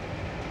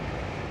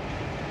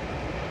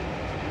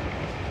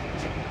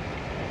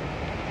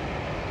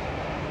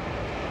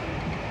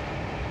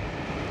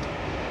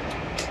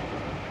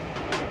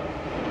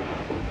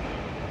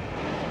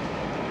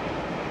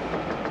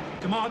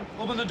 Come on,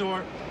 open the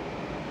door.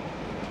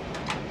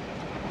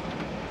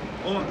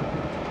 Owen.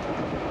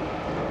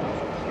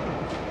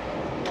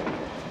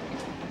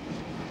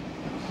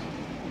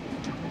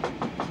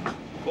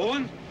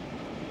 Owen?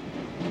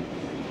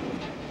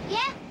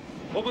 Yeah?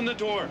 Open the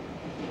door.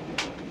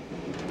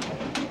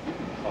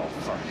 Oh,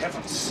 for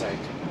heaven's sake.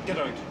 Get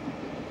out.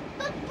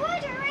 But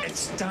brother.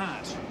 It's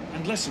Dad.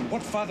 And listen,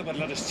 what father would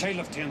let his child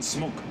off tea and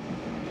smoke?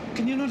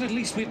 Can you not at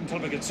least wait until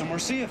we get somewhere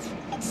safe?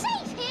 It's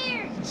safe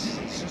here.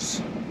 Jesus.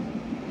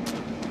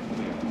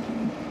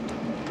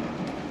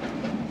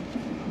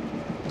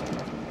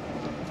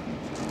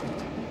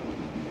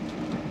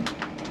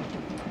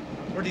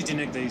 Where did you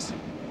nick these?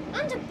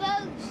 On the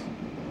boat.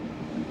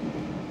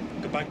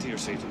 Go back to your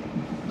seat.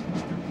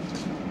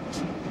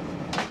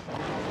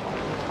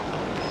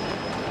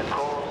 The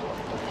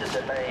cause of the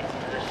delay in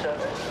the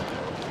service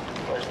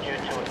was due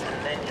to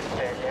an engine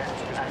failure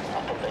and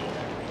upper beam.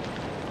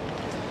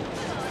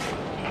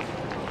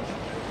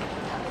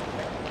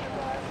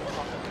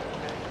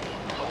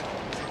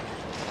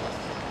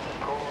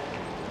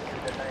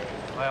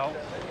 Well,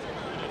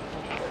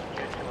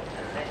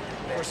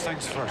 first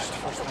things first.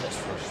 First things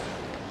first.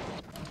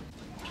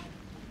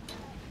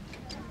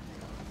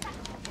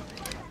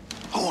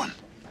 Owen,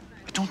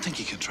 I don't think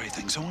you can try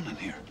things on in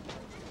here.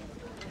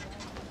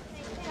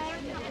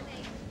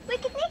 We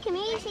could make him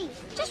easy.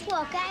 Just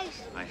walk out.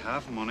 I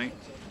have money,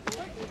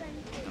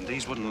 and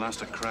these wouldn't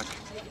last a crack.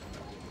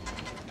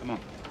 Come on.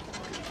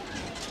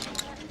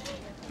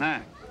 Nah,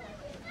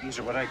 these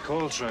are what I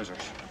call trousers.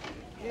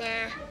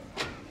 Nah.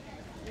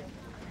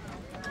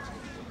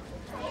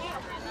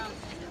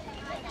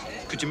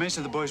 Could you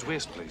measure the boy's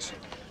waist, please?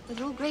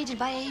 They're all graded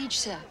by age,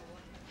 sir.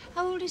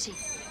 How old is he?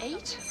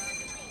 8?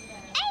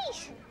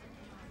 8?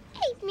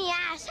 8 me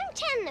ass. I'm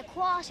 10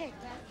 1/4.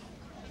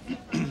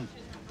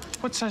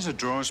 What size of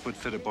drawers would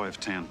fit a boy of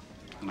 10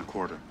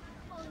 1/4?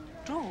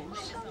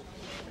 Drawers?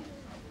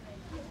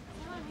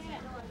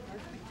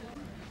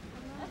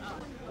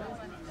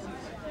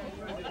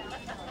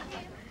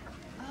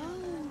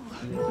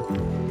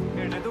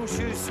 Here, now those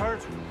shoes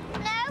hurt.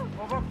 No.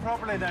 Well, work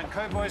properly then.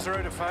 Cowboys are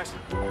out of fashion.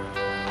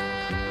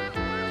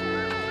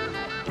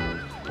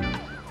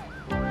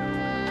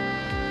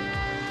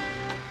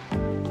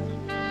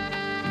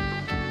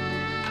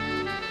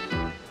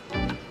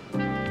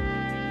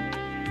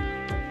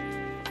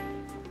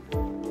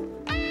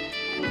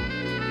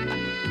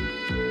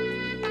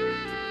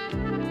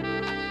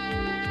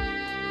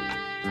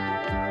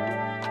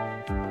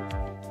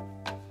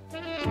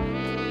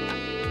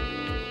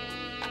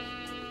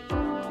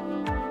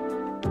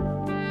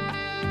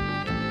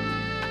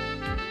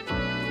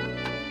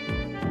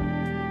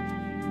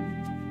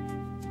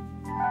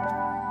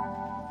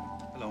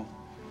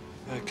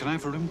 Can I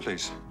have a room,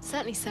 please?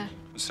 Certainly, sir.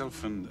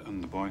 Myself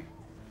and the boy.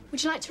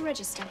 Would you like to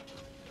register?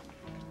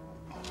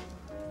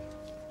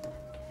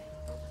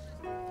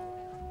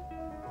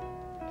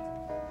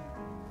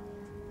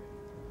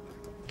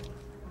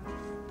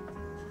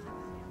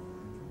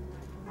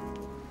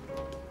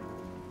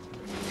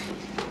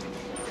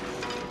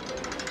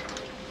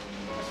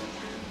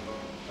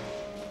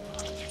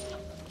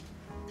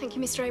 Thank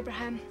you, Mr.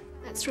 Abraham.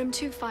 That's room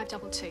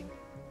 2522.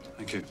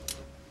 Thank you.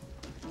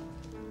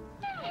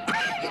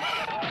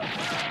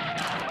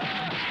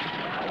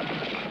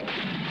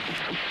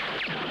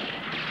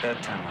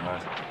 Bedtime, all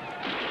right.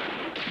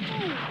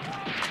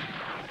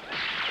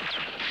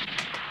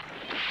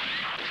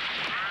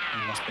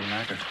 You must be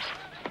knackered.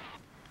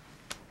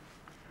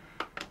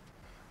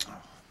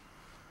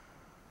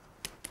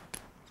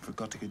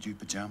 Forgot to get you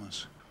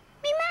pajamas.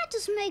 Me ma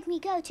doesn't make me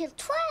go till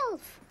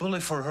 12. Bully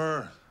for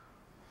her.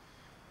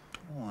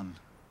 Go on.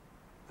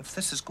 If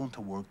this is going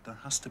to work, there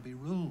has to be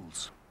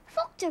rules.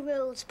 Fuck the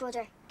rules,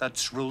 brother.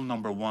 That's rule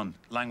number 1,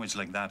 language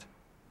like that.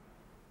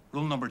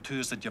 Rule number 2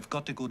 is that you've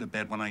got to go to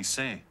bed when I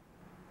say.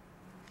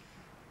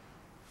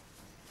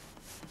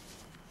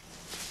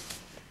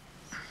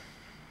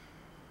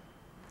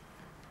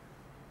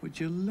 Would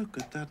you look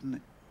at that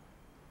and...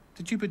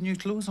 Did you put new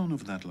clothes on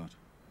over that lot?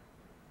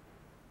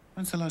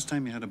 When's the last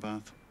time you had a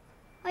bath?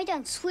 I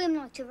don't swim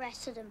like the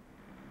rest of them.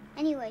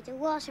 Anyway, the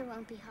water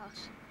won't be hot.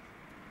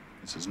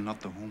 This is not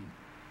the home.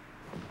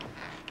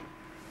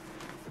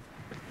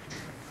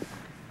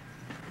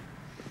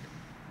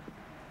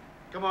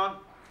 Come on.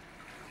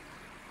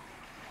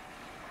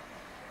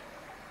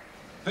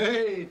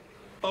 Hey!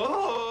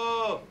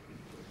 Oh!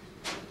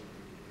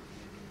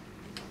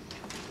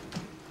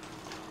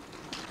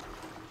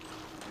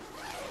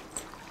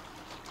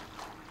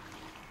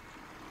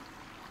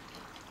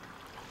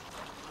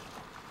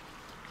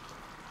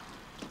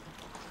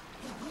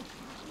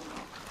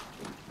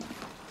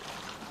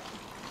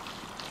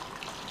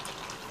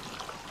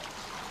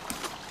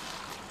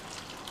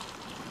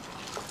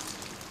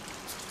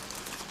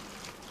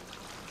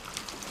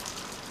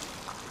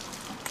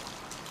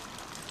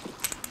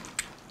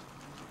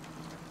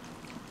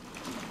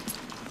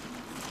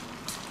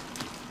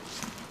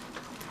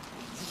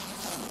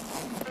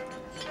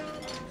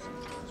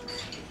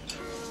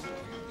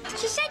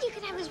 She said you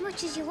could have as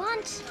much as you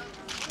want.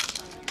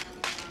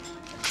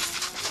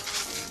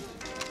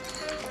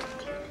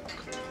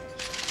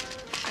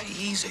 Hey,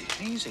 easy,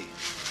 easy.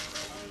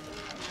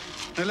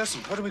 Now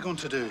listen, what are we going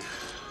to do?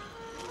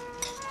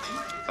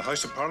 The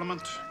House of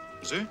Parliament?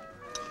 Zoo?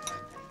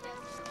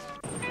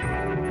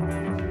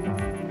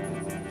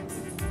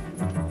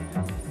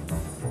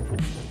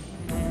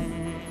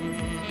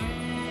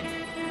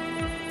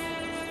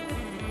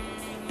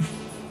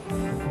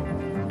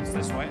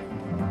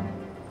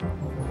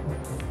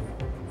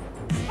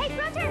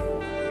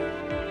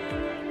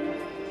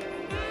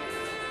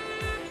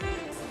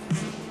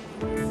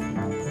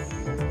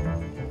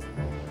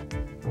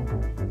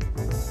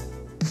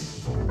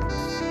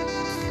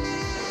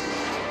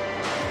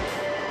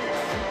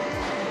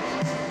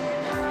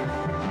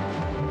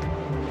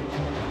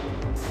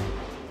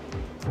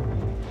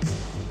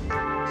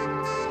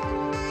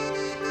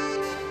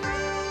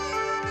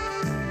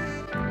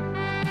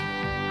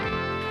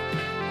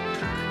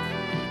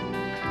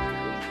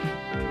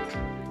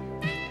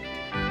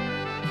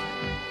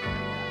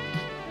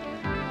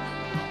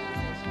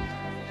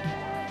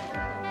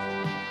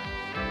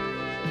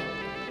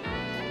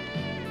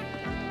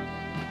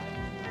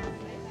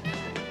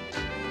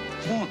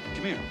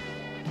 here.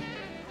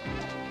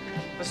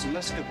 Listen,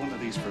 let's get one of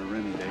these for a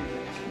rainy day.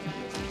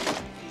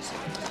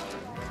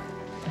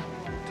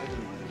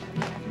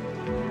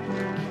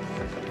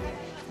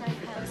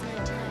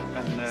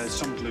 And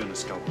some glue and a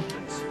scalpel,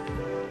 please.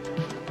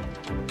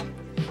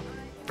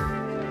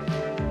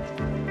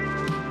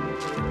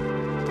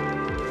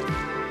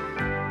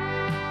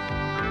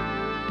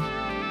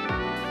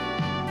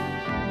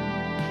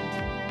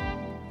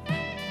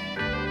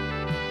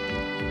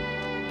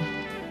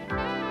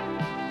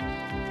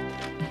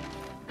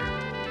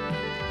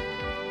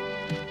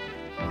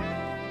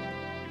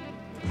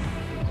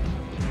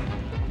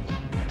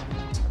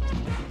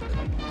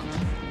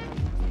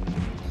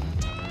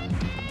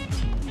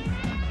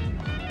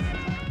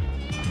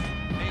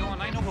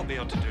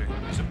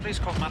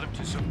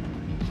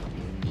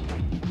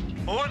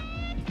 Owen!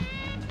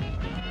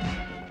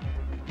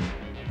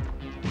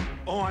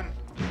 Owen!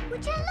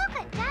 Would you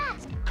look at that?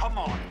 Come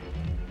on!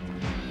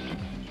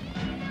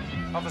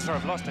 Officer,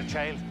 I've lost a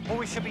child. Oh,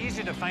 we should be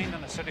easy to find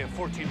in a city of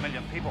 14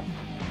 million people.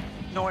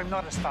 No, I'm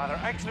not his father.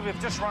 Actually, we've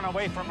just run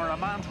away from a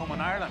remand home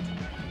in Ireland.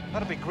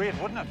 That'd be great,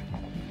 wouldn't it?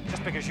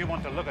 Just because you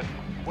want to look at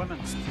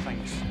women's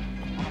things.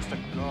 Honest to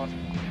God.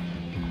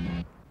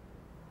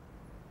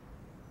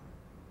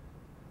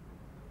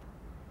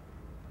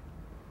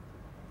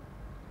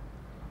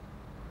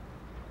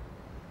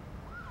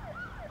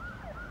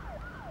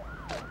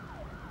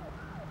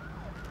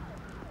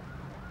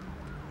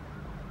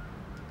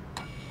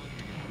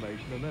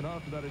 And then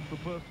after that, it's the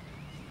first.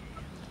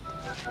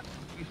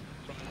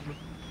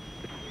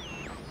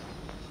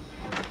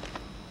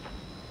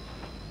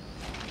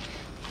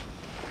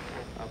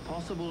 A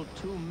possible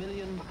 £2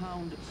 million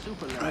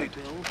super level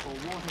bill for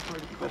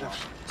Waterford Co-op.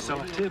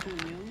 Sell it too.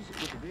 News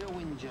with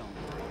Veerwin Jones.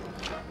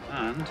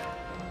 And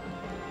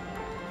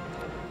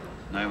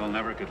now we'll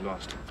never get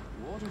lost.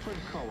 Waterford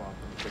Co-op,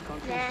 the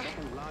country's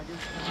second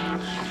largest.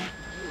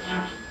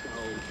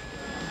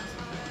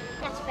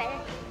 That's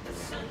better.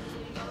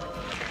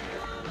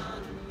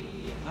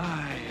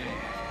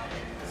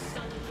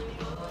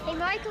 Hey,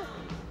 Michael.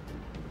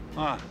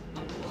 What?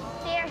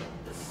 Here.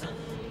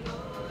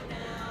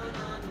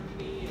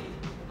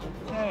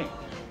 Hey.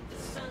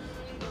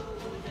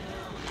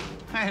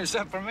 Hey, is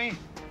that for me?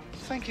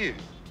 Thank you.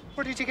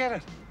 Where did you get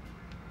it?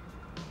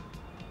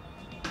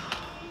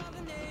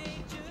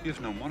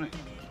 You've no money.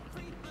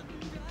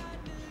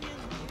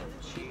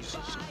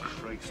 Jesus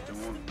Christ,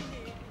 Owen.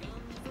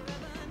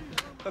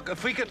 Look,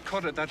 if we get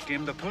caught at that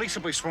game, the police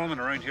will be swarming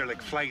around here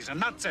like flies,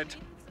 and that's it.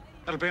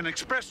 It'll be an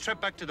express trip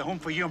back to the home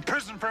for you and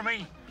prison for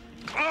me.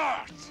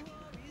 God!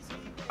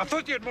 I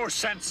thought you had more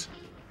sense.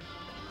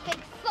 Big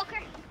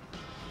fucker.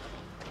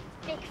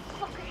 Big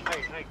fucker.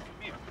 Hey, come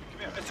here, come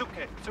here. It's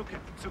okay, it's okay,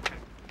 it's okay.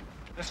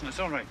 Listen, it's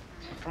all right.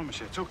 I promise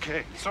you, it's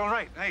okay. It's all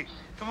right. Hey,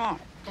 come on,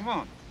 come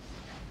on.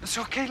 It's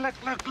okay. Look,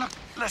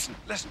 listen.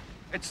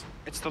 It's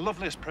the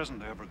loveliest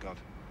present I ever got.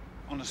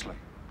 Honestly.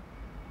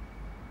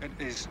 It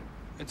is.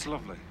 It's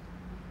lovely.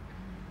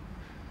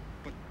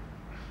 But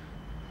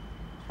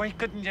why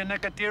couldn't you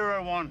nick a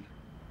dearer one?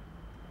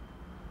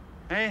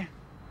 Eh?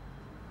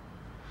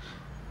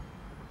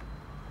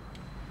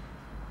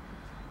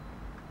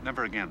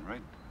 Never again,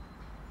 right?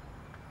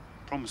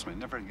 Promise me,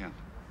 never again.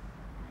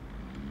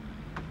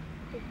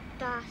 Big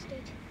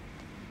bastard.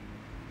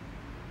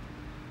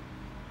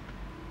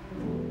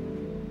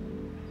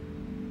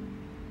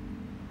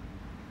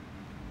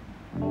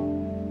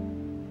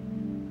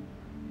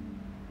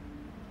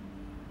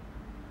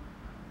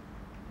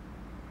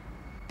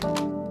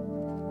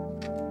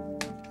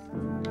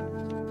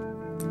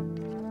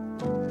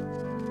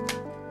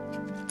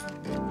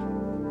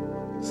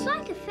 It's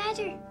like a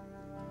feather.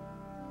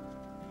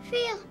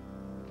 Feel.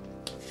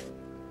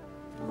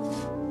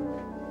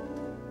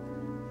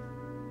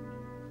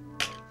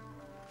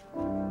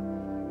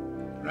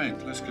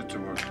 Right, let's get to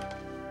work.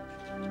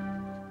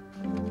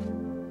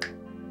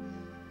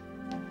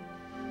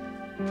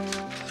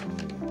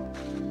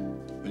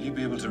 Will you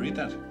be able to read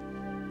that?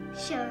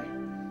 Sure.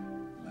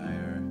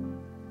 Liar.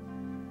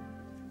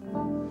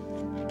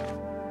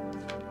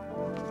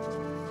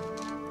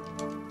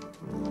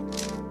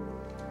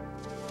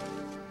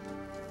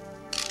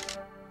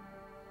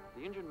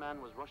 The injured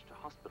man was rushed to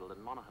hospital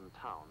in Monaghan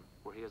town,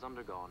 where he has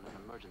undergone an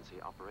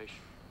emergency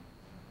operation.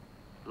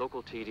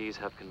 Local TDs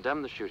have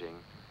condemned the shooting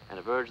and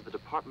have urged the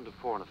Department of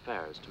Foreign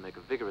Affairs to make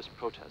a vigorous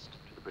protest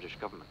to the British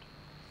government.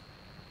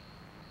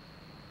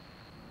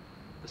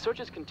 The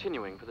search is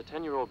continuing for the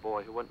 10-year-old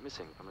boy who went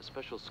missing from a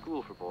special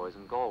school for boys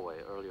in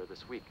Galway earlier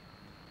this week.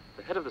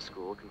 The head of the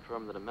school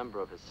confirmed that a member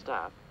of his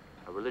staff,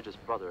 a religious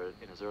brother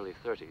in his early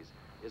 30s,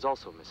 is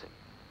also missing.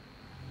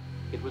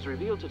 It was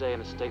revealed today in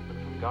a statement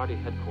from Gardaí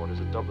headquarters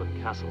at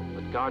Dublin Castle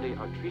that Gardaí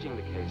are treating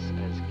the case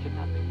as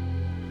kidnapping.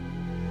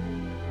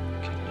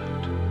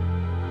 Kidnapped.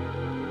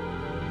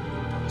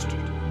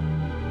 Bastard.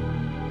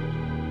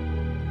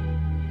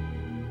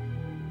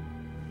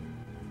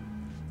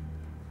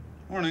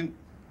 Morning.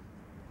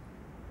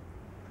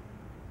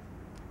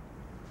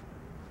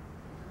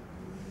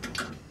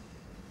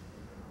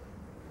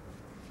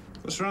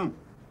 What's wrong?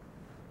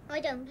 I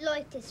don't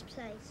like this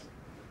place.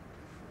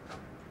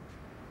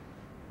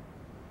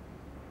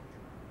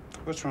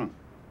 What's wrong?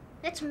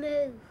 Let's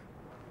move.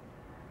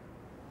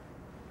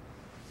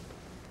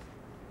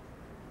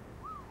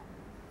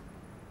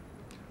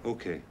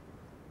 Okay.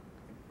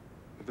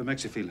 If it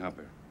makes you feel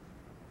happier.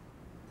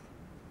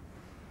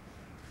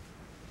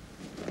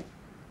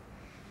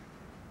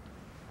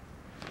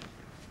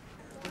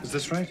 Is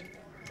this right?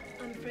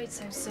 I'm afraid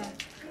so, sir.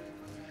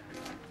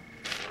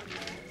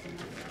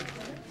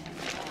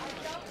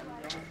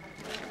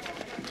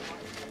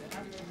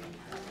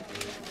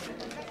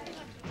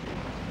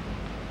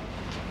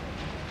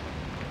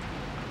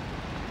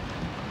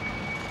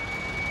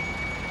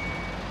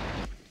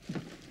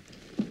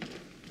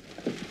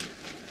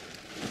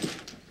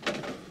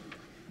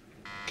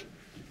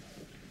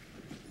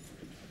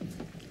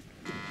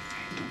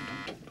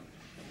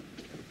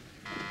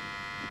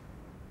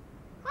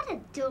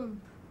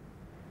 Dump.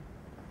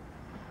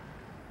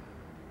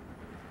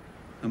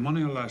 The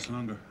money will last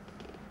longer.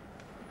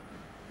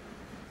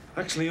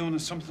 Actually, Owen,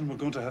 it's something we're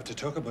going to have to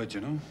talk about,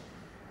 you know?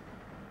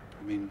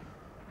 I mean,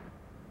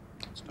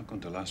 it's not going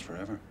to last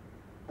forever.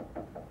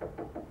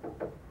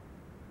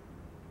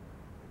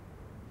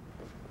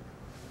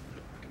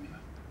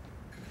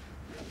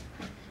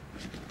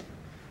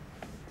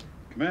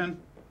 Come in.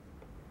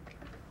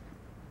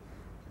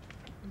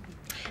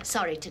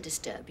 Sorry to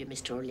disturb you,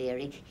 Mr.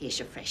 O'Leary. Here's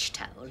your fresh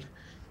towel.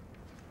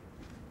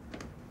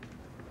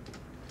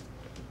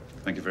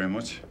 Thank you very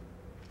much.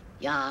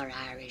 You're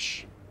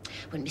Irish.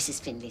 When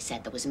Mrs. Finlay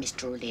said there was a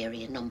Mr.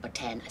 O'Leary in number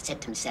 10, I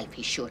said to myself,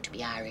 he's sure to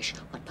be Irish.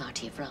 What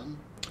part are you from?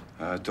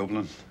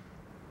 Dublin.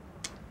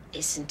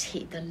 Isn't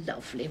he the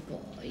lovely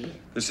boy?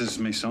 This is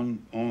my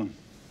son, Owen.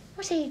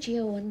 What age are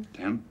you, Owen?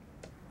 10.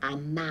 A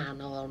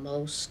man,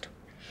 almost.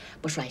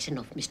 But right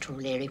enough, Mr.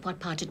 O'Leary. What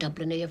part of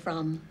Dublin are you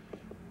from?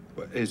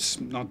 Well, it's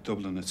not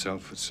Dublin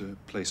itself. It's a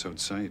place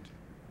outside.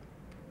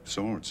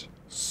 Swords.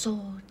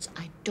 Swords?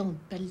 I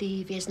don't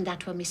believe. Isn't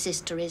that where my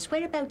sister is?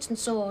 Whereabouts in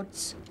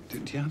Swords? Do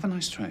you have a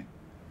nice tray?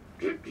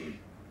 Do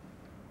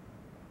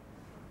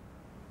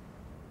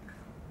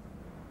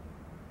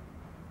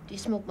you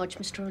smoke much,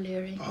 Mr.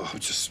 O'Leary? Oh,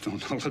 just on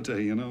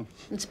holiday, you know.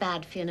 It's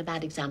bad for you and a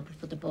bad example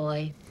for the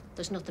boy.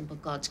 There's nothing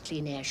but God's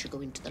clean air should go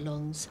into the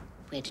lungs.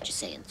 Where did you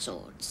say in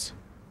Swords?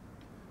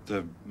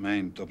 The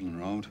main Dublin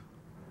road.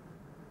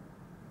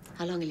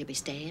 How long will you be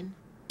staying?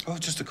 Oh,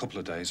 just a couple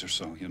of days or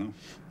so, you know.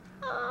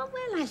 Oh,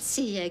 well, I'll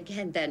see you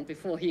again then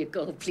before you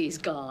go, please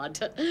God.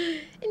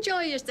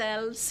 Enjoy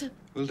yourselves.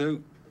 Will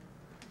do.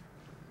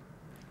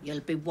 You'll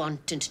be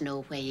wanting to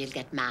know where you'll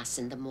get Mass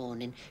in the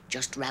morning,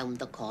 just round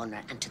the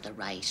corner and to the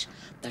right.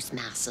 There's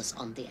Masses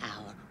on the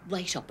hour,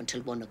 right up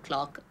until 1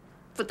 o'clock,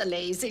 for the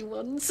lazy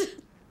ones.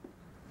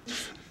 Do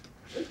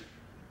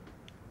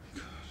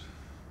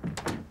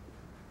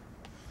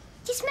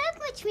you smoke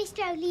much,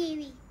 Mr.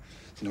 O'Leary?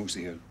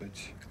 Nosy old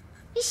bitch.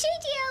 Is she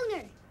the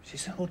owner?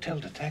 She's a hotel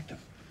detective.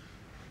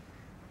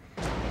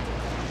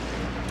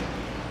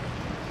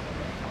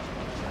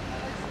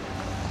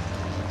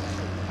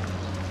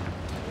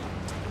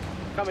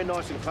 Come in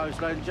nice and close,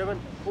 ladies and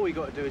gentlemen. All you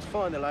got to do is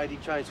find the lady,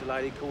 change the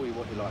lady, call you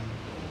what you like.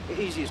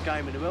 The easiest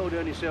game in the world,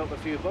 earn yourself a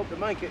few bob. To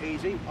make it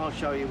easy, I'll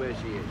show you where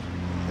she is.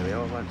 There we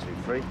are, 1, 2,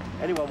 3.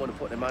 Anyone want to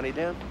put their money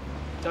down?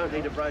 Don't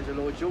need the brains of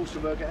Lloyd George to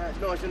work it out.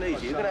 It's nice and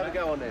easy. You can have a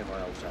go on there,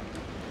 my old son.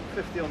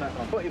 50 on that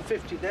one. Putting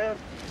 50 down,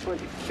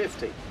 20,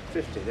 50.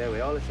 50, there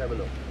we are, let's have a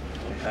look.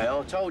 Hey,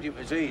 I told you it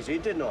was easy,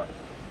 didn't I?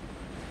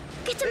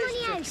 Get the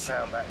money out.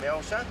 £50 back, my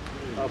old son.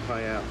 I'll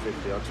pay out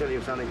 50. I'll tell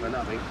you something for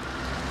nothing.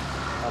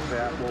 I'll pay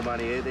out more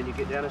money here than you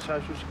get down to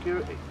Social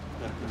Security.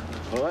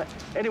 All right?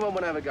 Anyone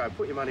want to have a go?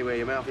 Put your money where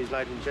your mouth is,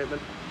 ladies and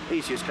gentlemen.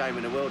 Easiest game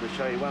in the world. I'll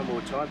show you one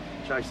more time.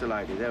 Chase the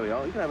lady. There we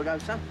are. You can have a go,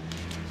 son.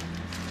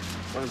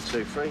 1,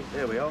 2, 3.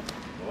 There we are. All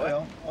right.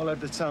 Well, I'll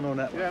have the ton on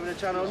that one. You're having a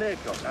ton on there,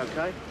 Cock.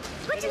 OK.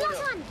 What's the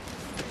last one?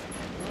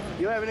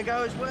 You're having a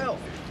go as well.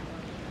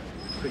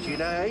 Because you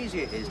know how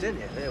easy it is,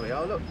 didn't you? There we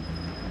are, look.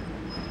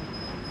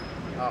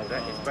 Oh,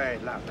 that is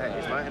bad luck, that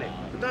is, mate, isn't it?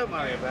 But don't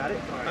worry about it.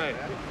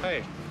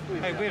 Hey,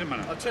 wait a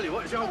minute. I'll tell you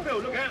what, it's your old Bill,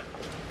 look out.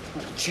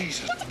 Oh,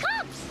 Jesus. Get the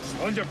cops!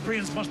 All your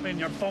brains must be in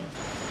your bum.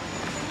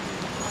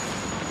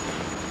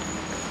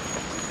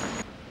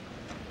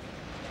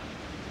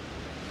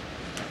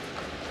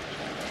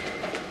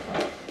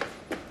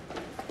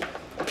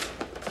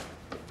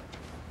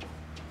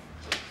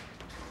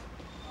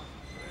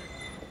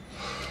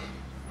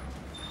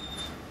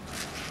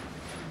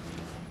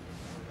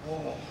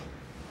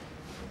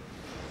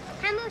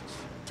 How much?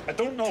 I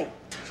don't know.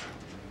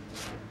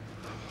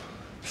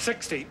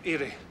 60,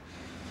 80.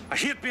 I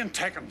hate being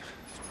taken.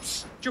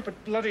 Stupid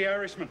bloody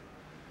Irishman.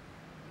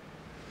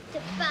 The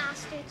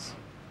bastards.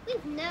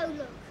 We've no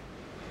luck.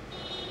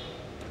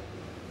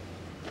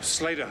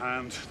 Sleight of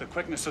hand. The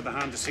quickness of the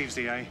hand deceives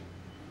the eye.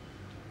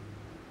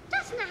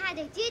 That's not how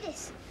they did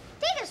it.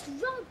 They just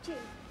robbed you.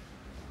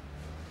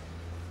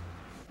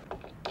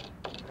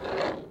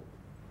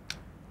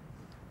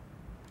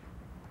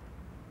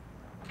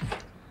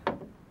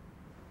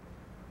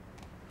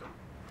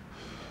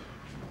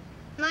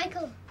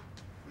 Michael.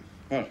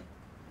 What?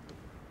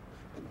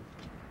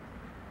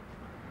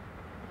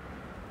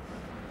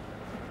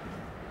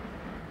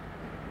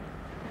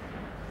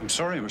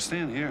 sorry, we're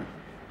staying here.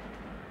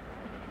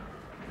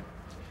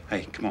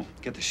 Hey, come on,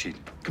 get the sheet.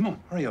 Come on,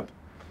 hurry up.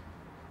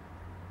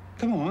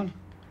 Come on.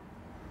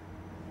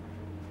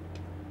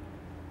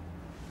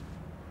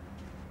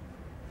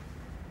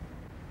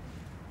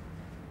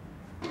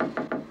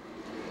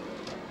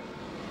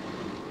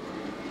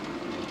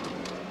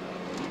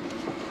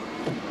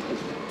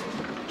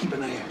 Keep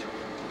an eye out.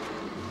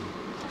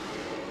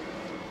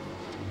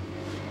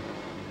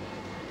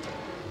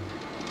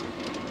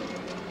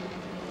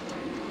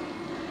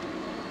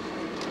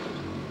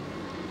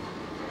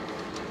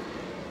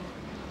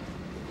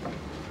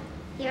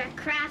 You're a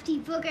crafty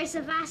bugger,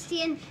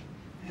 Sebastian.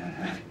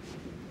 Yeah.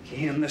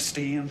 Kane the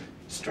stain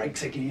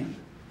strikes again.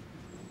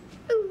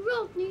 Oh,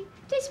 Rodney,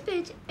 this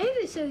bed's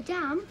ever so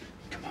damp.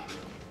 Come on.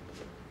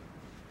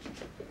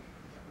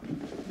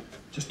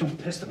 Just don't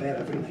piss the bed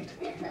every night.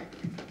 Hey,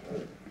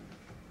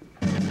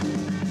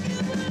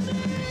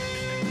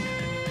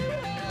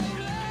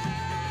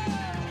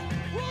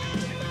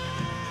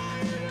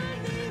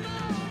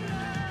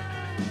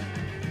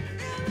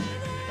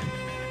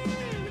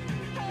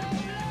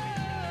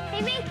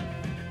 Mick.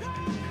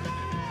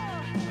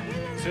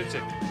 Sit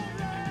it.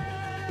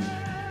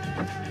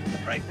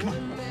 Right, come on.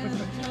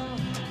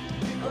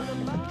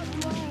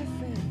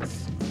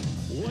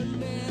 One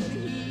man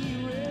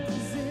he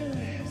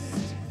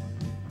resists.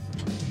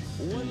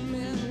 One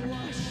man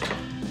washed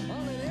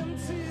on an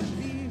empty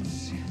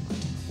beach.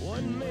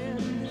 One man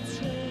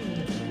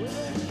betrayed with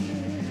a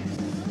kiss.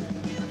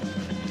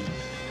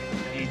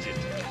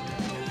 Egypt.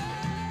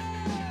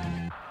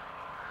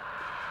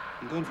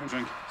 I'm going for a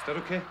drink. Is that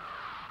okay?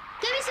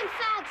 Give me some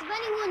fags. I've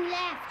only one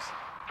left.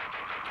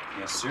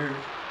 Yes, sir.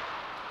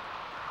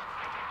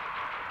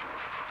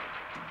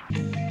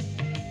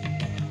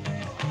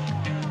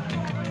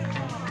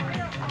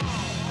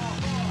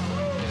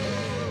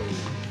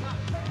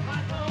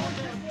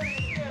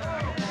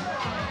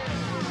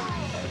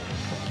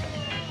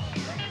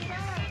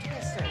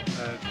 Yes, sir.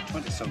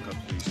 20 silk up,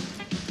 please.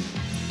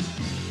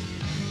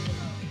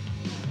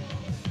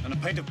 And a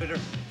pint of bitter.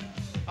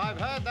 I've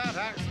heard that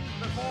accent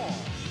before.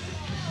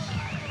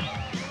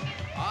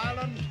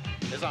 Ireland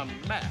is a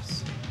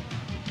mess.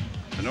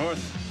 The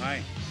north,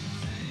 aye.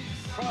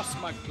 Cross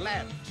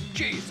McGlen.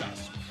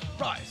 Jesus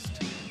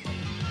Christ.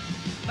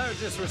 No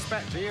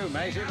disrespect to you,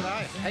 matey, but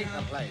I hate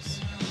the place.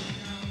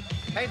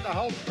 Hate the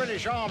whole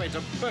British Army to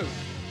boot.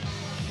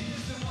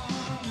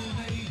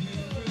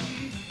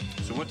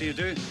 So what do you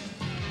do?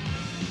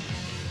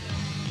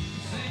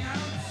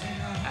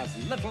 As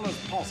little as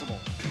possible.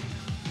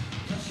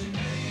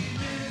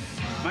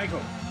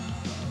 Michael.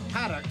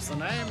 Haddock's the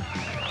name.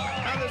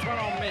 Hand this one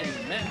on me,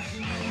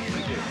 Mitch.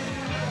 Thank you.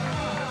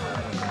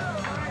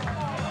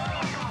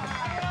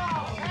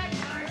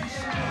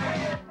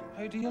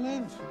 How do you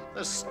live?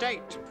 The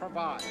state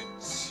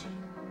provides.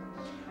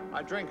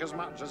 I drink as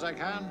much as I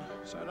can,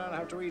 so I don't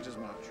have to eat as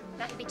much.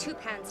 That'll be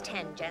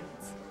 £2.10,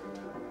 gents.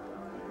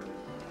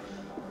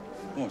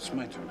 Oh, it's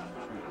my turn.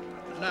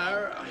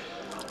 No,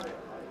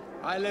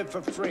 I live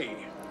for free.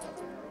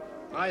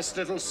 Nice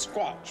little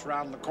squat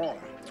round the corner.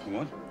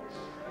 What?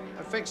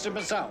 I fixed it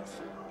myself.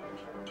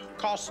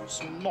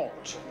 Costs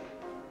naught.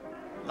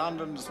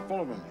 London's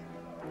full of them.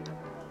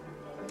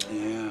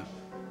 Yeah.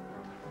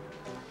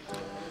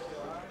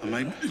 I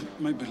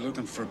might be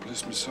looking for a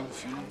place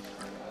myself, you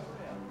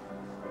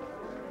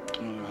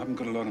know. I haven't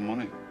got a lot of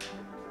money.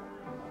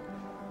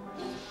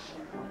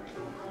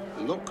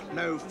 Look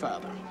no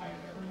further.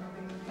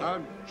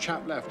 A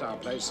chap left our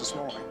place this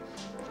morning.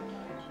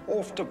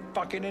 Off to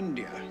fucking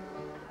India.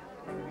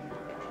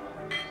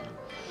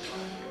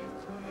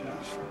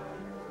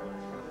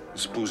 I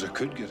suppose I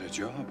could get a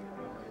job.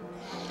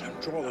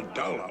 Don't draw the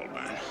dole, old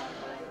man.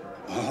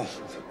 Oh,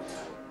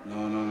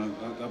 no,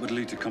 that would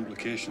lead to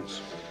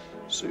complications.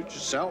 Suit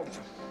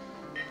yourself.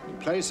 The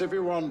place if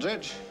you want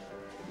it.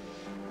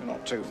 You're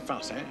not too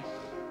fussy.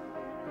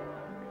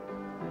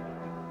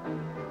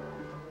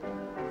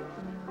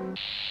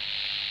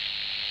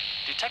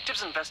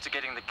 Detectives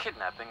investigating the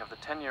kidnapping of the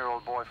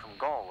 10-year-old boy from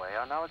Galway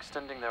are now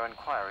extending their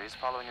inquiries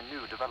following a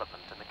new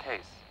development in the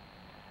case.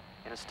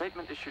 In a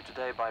statement issued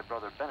today by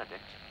Brother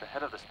Benedict, the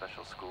head of the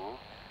special school,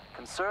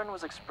 concern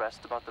was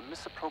expressed about the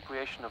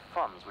misappropriation of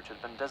funds which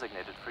had been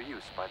designated for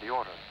use by the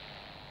order.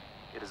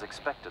 It is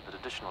expected that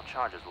additional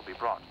charges will be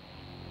brought.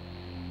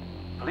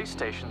 Police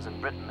stations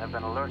in Britain have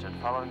been alerted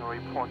following a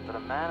report that a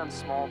man and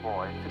small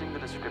boy fitting the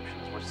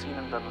descriptions were seen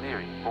in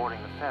Dunleary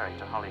boarding the ferry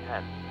to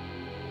Holyhead.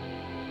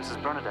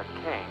 Mrs. Bernadette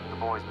Kane, the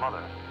boy's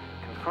mother,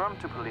 confirmed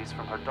to police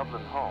from her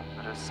Dublin home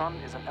that her son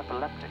is an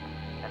epileptic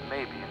and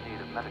may be in need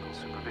of medical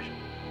supervision.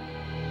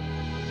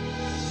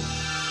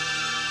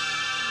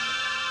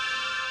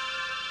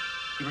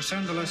 You were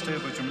saying the last day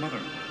about your mother.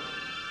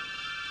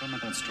 Tell me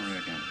that story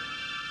again.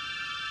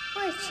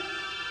 What?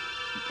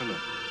 The pillow.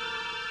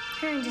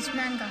 Her and this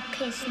man got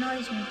kissed and I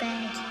was in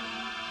bed.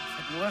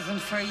 If it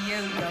wasn't for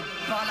you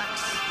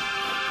bollocks.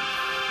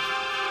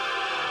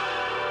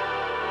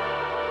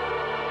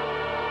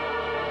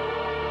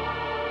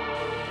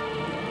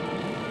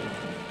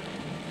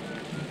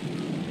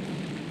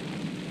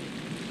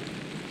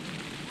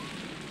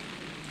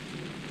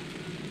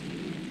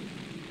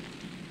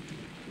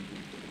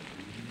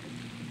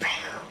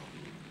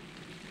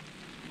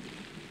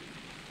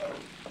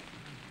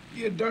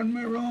 You done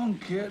me wrong,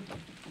 kid.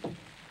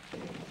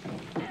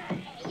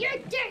 You're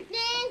dirt,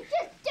 man.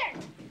 Just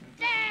dirt.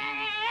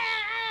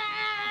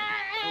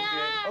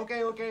 Okay.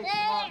 Come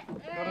on.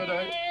 Cut it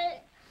out.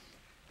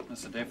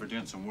 That's the day for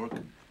doing some work.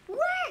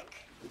 Work?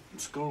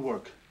 School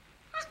work.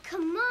 Oh,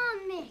 come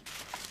on, Mick.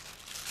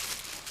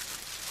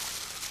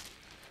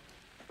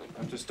 I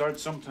have to start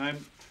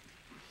sometime.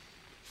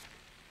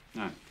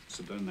 Now,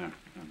 sit down there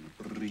and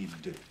read.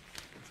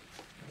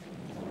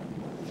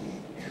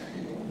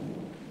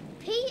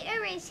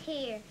 Peter is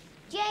here.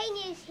 Jane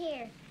is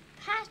here.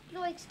 Pat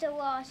likes the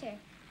water.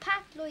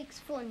 Pat likes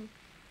fun.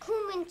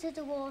 Come into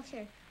the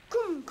water.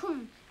 Come.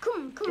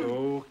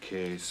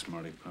 Okay,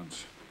 smarty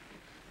pants.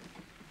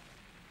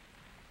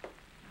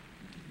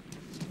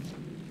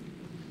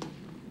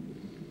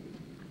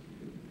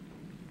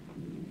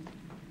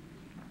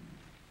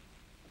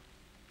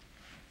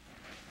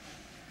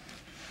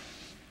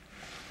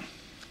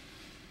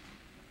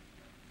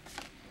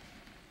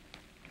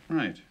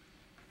 Right.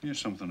 Here's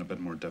something a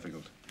bit more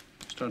difficult.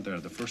 Start there.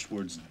 The first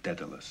word's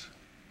Daedalus.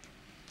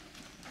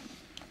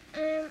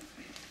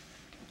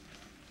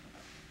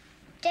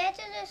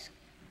 Daedalus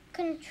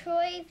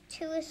contrived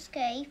to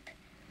escape,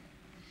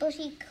 but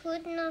he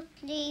could not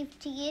leave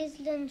the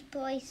island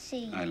by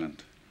sea.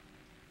 Island.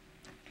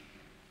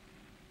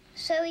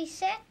 So he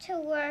set to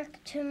work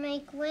to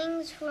make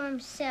wings for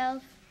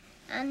himself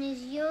and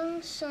his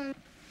young son,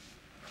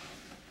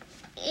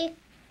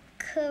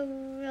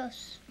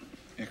 Icarus.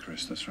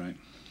 Icarus, that's right.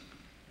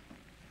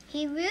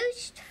 He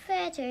rooched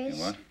feathers.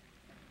 You what?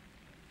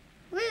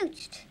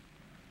 Rooched.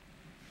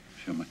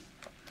 Show me.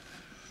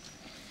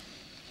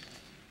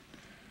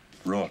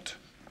 Wrought.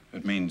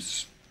 It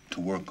means to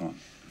work on,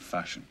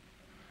 fashion.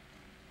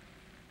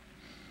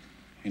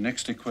 He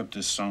next equipped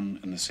his son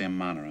in the same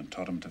manner and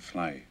taught him to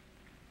fly.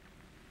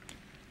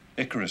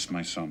 Icarus,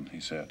 my son, he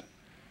said,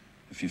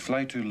 if you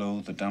fly too low,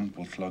 the damp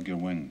will clog your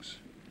wings,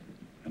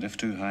 and if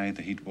too high,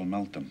 the heat will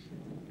melt them.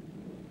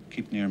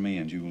 Keep near me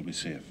and you will be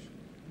safe.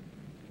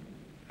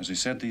 As he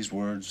said these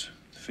words,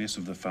 the face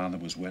of the father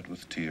was wet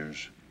with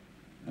tears,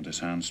 and his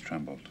hands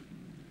trembled.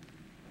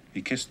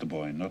 He kissed the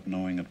boy, not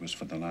knowing it was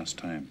for the last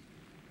time.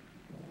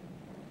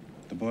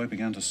 The boy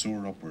began to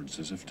soar upwards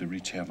as if to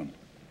reach heaven.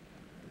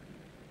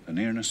 The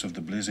nearness of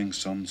the blazing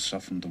sun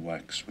softened the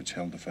wax which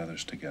held the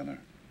feathers together.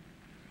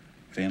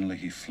 Vainly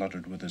he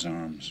fluttered with his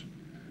arms.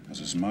 As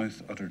his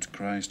mouth uttered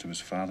cries to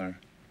his father,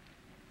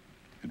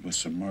 it was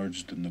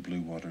submerged in the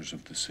blue waters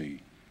of the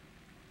sea.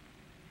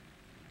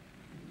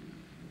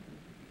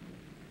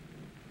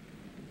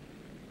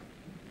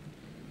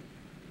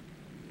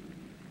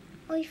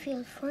 I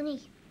feel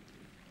funny.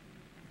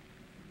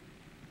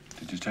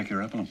 Did you take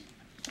your epilim?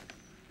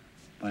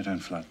 Lie down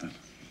flat then.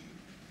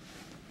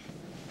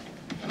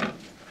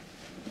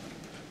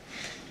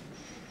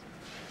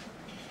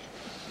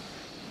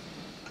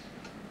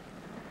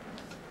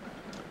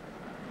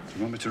 Do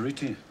you want me to read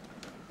to you?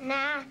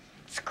 Nah,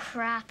 it's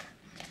crap.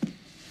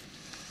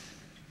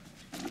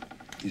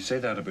 You say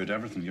that about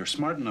everything. You're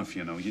smart enough,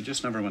 you know. You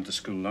just never went to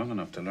school long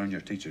enough to learn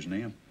your teacher's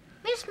name.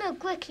 Miss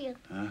McGuickle.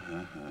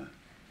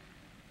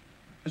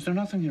 Is there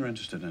nothing you're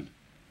interested in?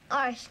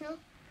 Arsenal.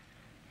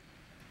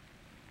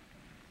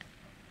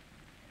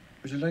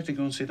 Would you like to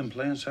go and see them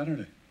play on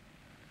Saturday?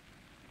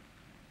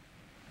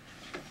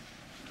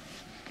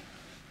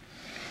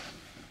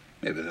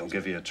 Maybe they'll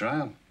give you a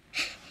trial.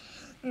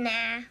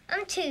 Nah,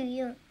 I'm too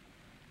young.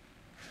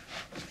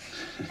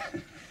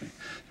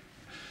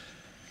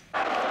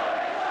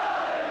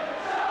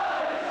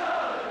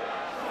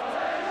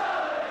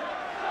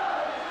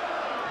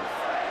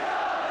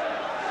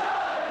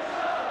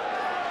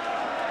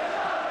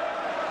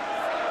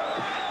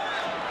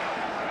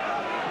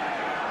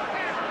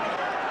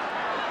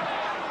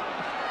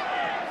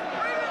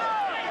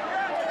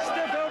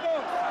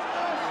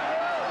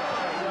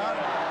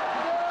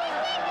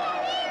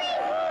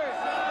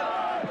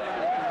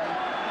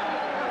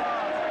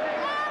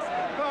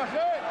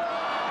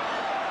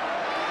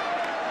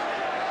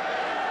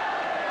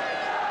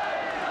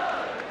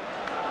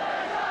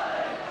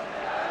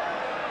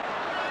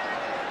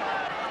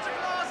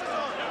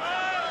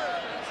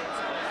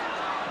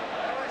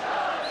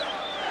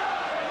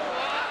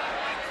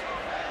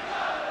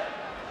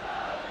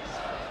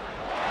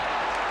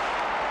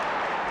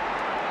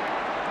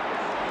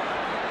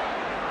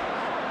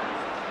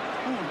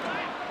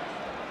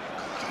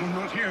 I'm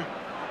not here.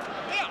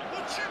 Yeah,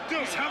 what you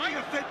doing? He's having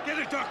a fit. Get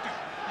a doctor.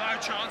 No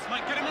chance,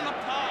 mate. Get him in the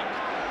park.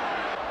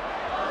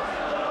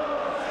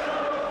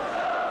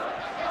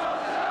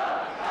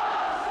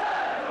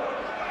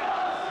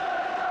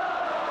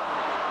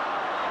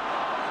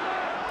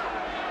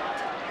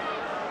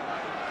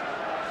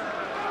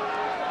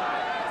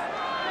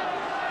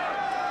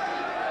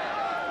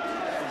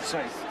 I'm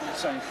safe. I'm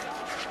safe.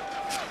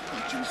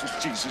 Oh,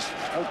 Jesus.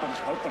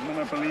 Help him, and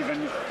I believe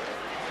in you.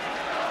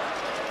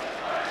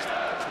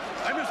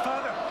 I'm his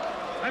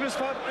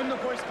father. I'm the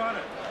boy's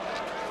father.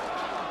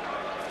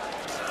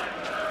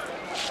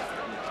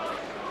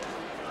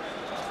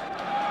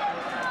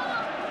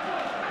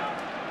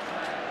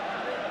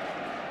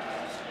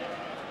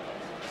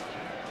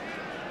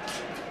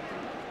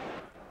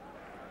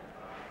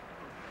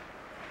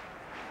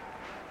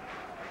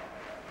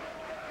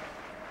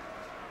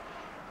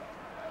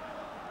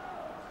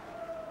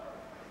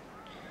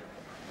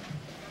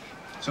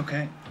 It's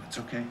okay. It's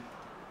okay.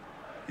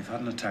 You've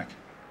had an attack.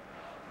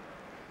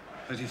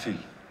 How do you feel?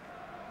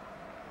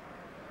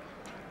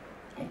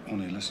 Oh,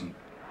 only listen.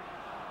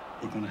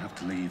 We're going to have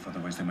to leave,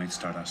 otherwise they might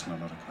start asking a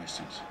lot of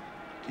questions.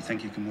 Do you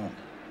think you can walk?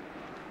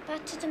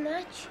 Back to the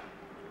match?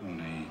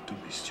 Only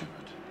don't be stupid.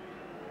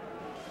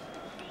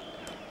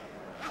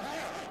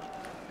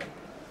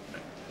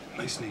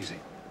 Nice and easy.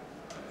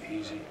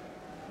 Easy.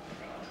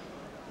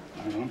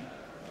 Hold on.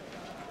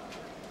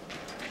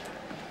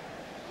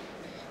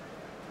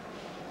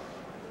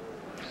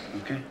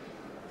 Okay?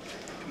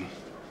 Come on.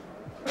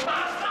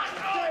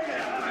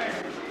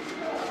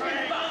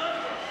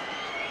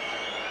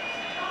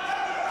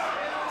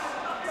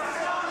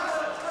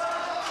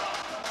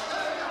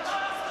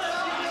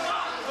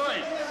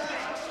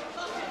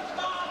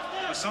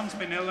 My son's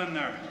been ill in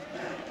there.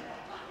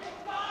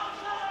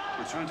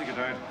 We're trying to get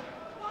out.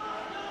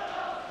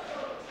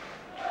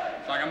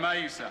 Like a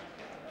maze, sir.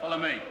 Follow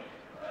me.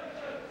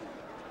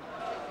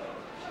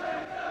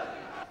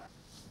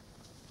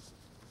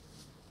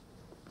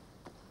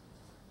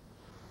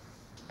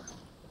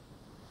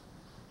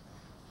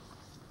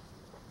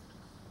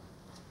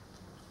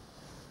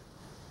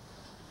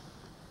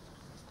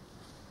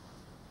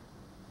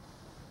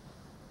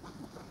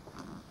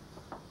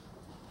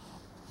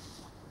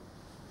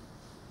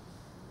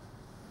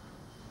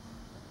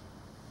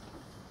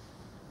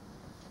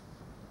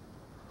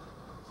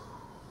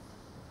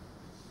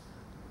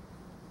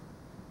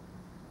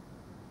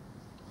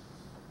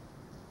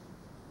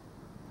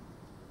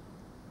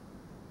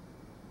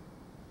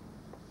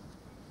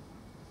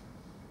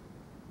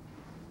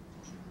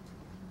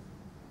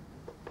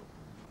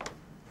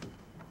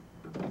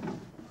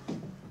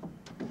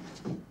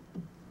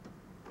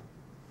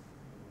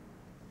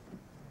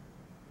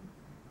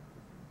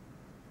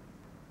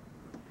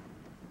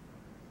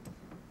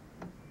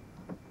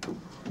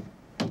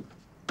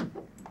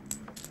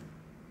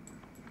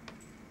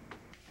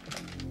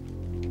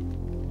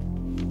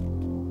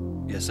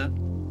 Yes, sir?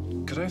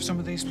 Could I have some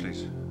of these,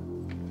 please?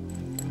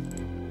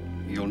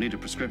 You'll need a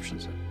prescription,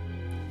 sir.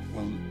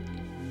 Well,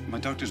 my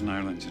doctor's in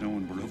Ireland, you know,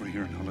 and we're over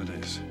here on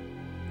holidays.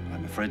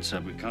 I'm afraid, sir,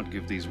 we can't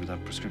give these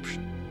without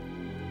prescription.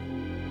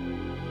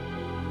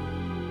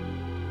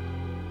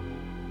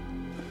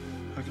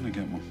 How can I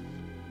get one?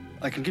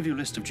 I can give you a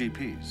list of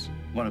GPs.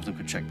 One of them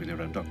could check with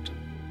your own doctor.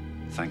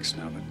 Thanks,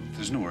 now, but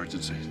there's no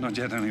urgency. Not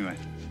yet, anyway.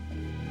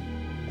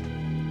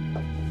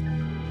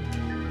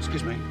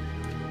 Excuse me.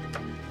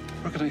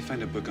 Where can I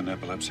find a book on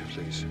epilepsy,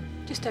 please?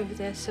 Just over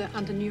there, sir,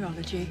 under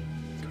neurology.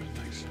 Good,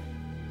 thanks.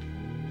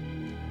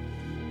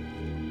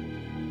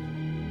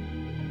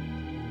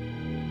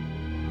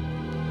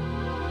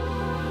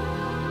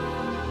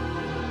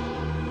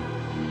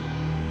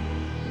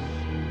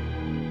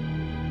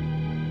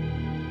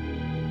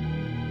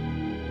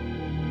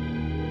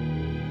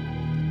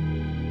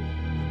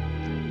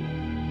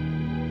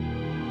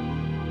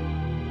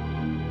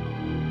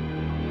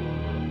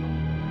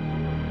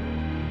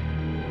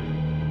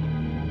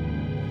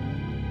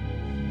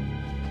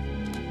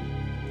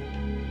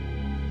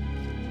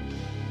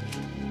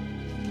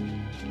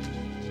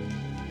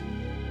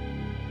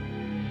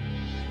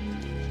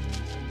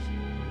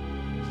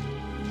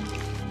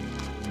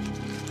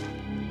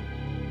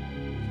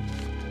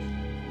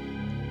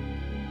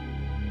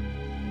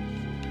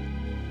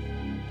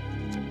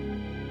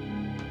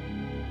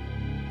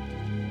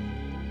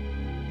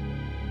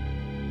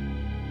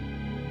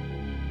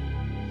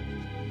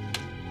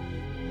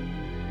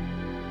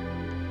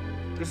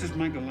 This is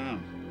Michael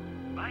Lamb.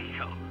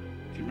 Michael?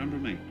 Do you remember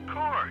me? Of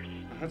course.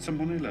 I had some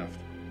money left.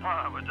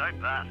 Oh, without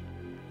that.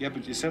 Yeah,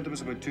 but you said there was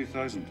about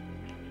 2,000.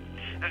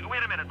 Wait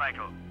a minute,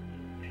 Michael.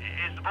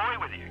 Is the boy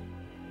with you?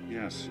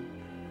 Yes.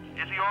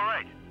 Is he all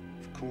right?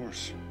 Of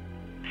course.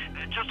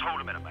 Just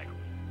hold a minute, Michael.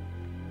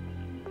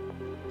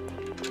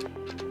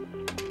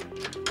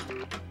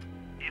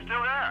 You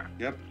still there?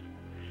 Yep.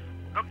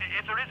 Look,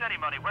 if there is any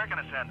money, where can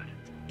I send it?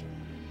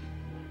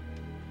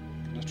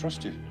 Can I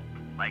trust you?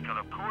 Michael,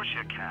 of course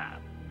you can.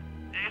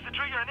 Is it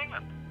true you're in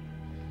England?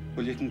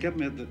 Well, you can get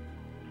me at the...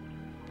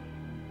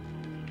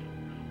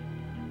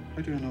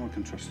 How do I know I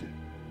can trust you?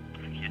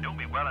 You know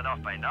me well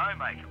enough by now,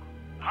 Michael.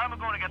 How am I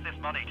going to get this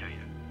money to you?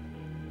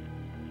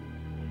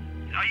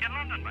 Are you in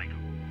London, Michael?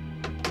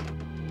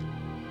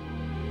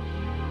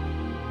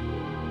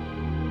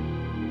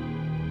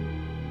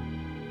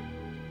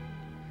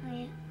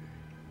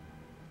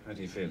 How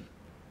do you feel?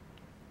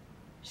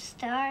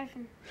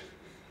 Starving.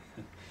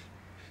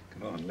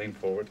 Come on, lean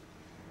forward.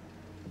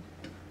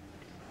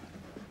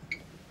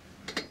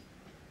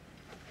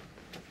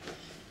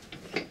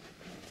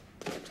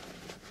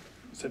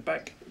 Sit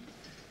back.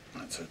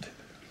 That's it.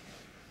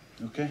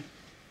 Okay?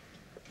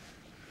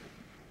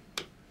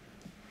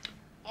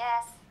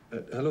 Yes.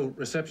 Hello,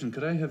 reception.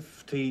 Could I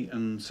have tea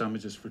and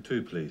sandwiches for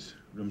 2, please?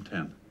 Room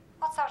 10.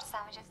 What sort of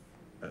sandwiches?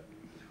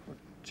 What,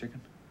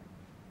 chicken?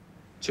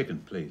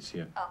 Chicken, please,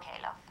 yeah.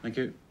 Okay, love. Thank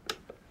you.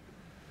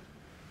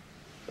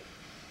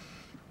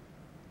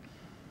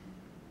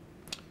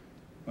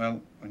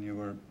 Well, when you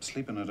were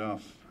sleeping it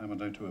off, I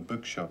went out to a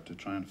bookshop to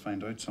try and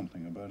find out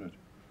something about it.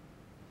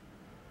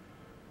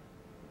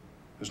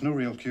 There's no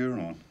real cure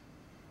on.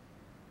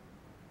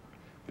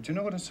 But you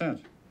know what it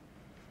said?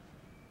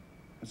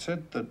 It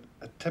said that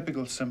a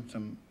typical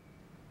symptom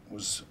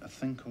was a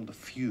thing called a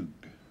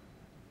fugue.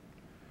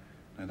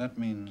 Now that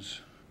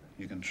means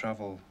you can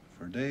travel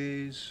for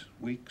days,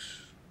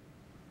 weeks,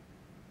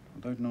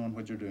 without knowing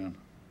what you're doing.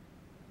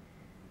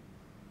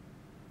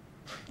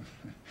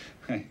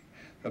 Hey,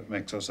 that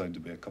makes us out to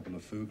be a couple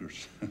of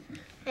fuguers.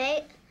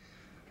 Hey,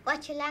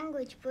 watch your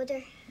language,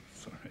 brother.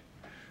 Sorry.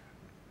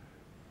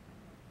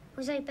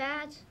 Was I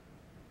bad?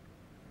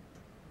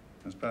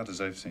 As bad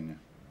as I've seen you.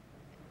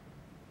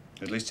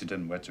 At least you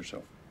didn't wet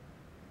yourself.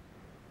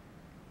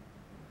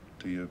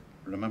 Do you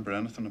remember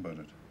anything about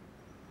it?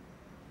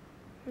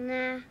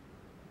 Nah.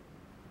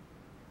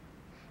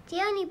 The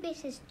only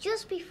bit is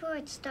just before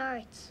it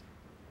starts.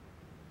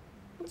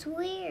 It's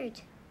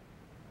weird.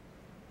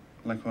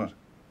 Like what?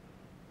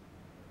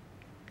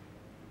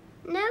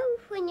 Now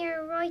when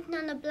you're writing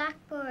on a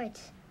blackboard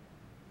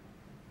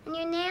and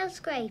your nail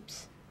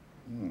scrapes.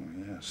 Oh,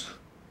 yes.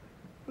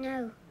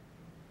 No.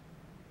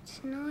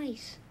 It's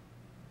nice.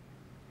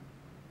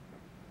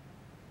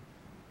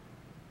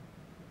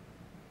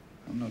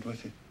 I'm not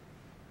with you.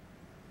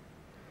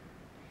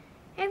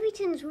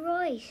 Everything's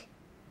right.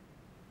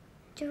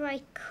 The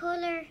right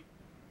colour,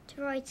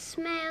 the right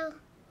smell.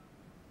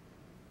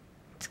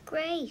 It's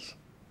great.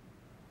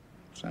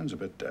 Sounds a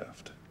bit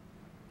daft.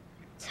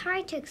 It's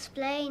hard to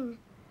explain.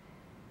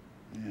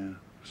 Yeah,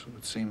 so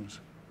it seems.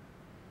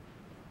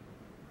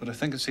 But I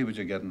think I see what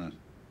you're getting at.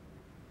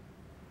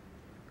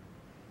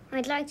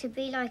 I'd like to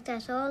be like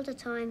that all the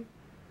time.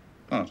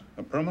 What,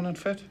 a permanent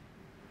fit?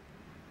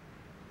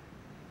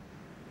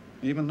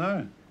 Even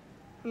now?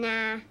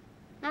 Nah,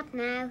 not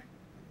now.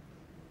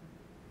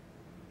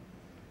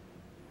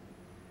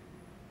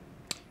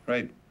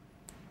 Right.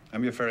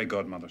 I'm your fairy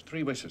godmother.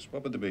 3 wishes.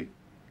 What would they be?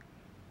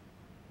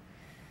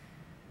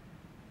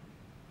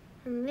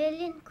 £1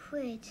 million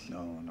quid.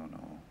 No.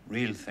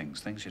 Real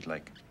things. Things you'd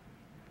like.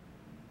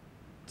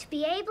 To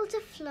be able to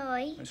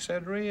fly. I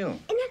said real.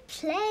 In a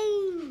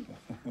plane.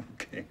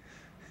 Okay.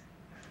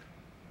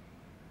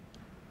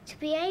 To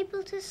be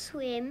able to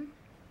swim.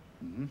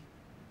 Mm-hmm.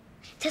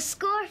 To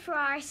score for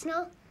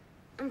Arsenal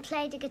and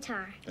play the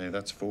guitar. Hey,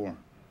 that's 4.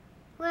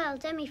 Well,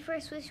 then my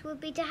first wish would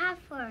be to have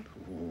 4.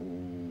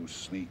 Oh,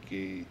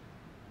 sneaky.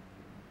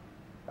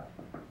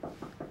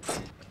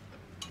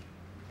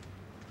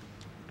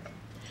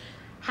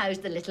 How's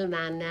the little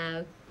man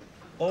now?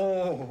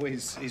 Oh,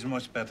 he's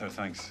much better,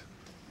 thanks.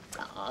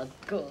 Oh,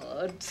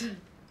 good.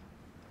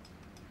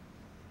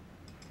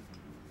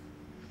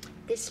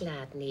 This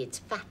lad needs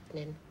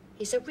fattening.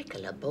 He's a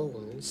rickle of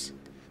bones.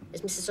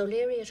 Is Mrs.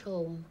 O'Leary at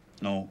home?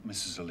 No,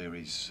 Mrs.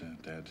 O'Leary's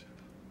dead.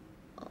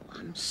 Oh,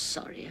 I'm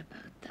sorry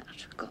about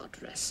that. God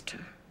rest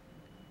her.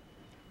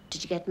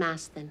 Did you get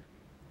Mass then?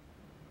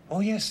 Oh,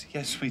 yes,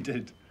 we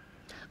did.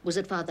 Was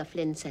it Father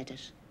Flynn said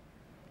it?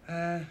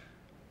 I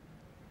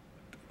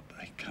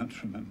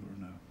can't remember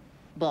now.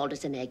 Bald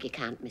as an egg, you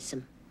can't miss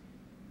him.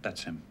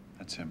 That's him.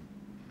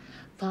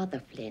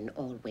 Father Flynn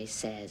always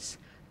says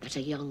that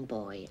a young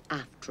boy,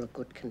 after a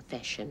good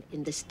confession,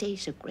 in the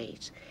state of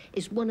grace,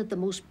 is one of the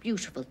most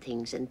beautiful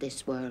things in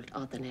this world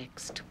or the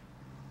next.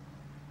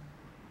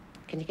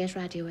 Can you get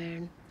radio,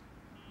 Aaron?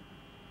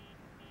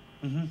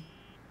 Mm-hmm.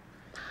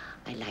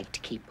 I like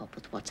to keep up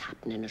with what's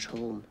happening at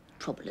home.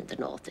 Trouble in the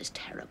north is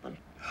terrible.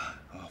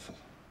 Awful.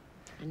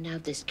 And now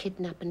this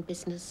kidnapping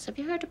business. Have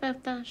you heard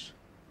about that?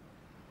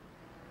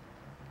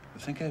 I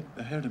think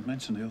I heard it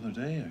mentioned the other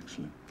day,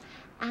 actually.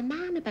 A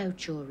man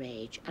about your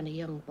age and a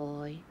young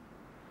boy.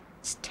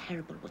 It's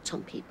terrible what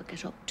some people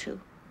get up to.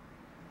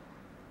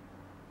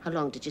 How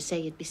long did you say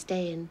you'd be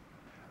staying?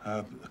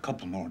 A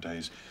couple more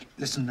days.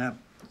 Listen,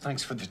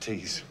 thanks for the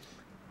teas.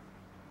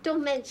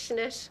 Don't mention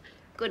it.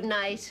 Good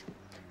night.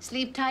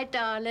 Sleep tight,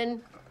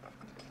 darling.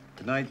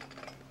 Good night.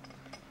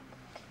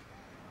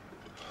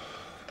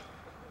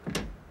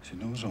 She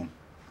knows on.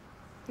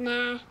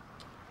 Nah.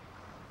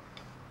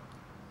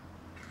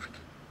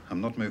 I'm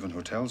not moving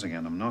hotels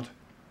again, I'm not.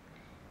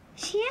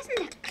 She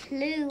hasn't a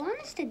clue,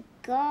 honest to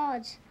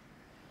God.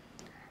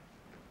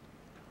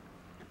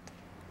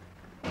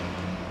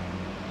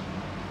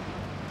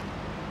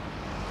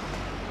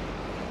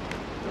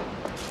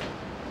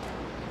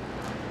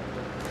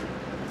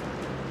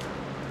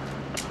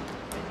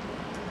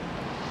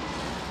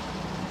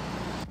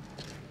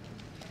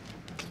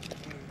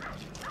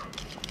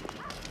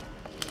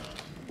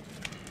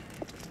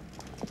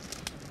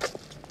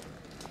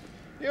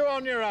 You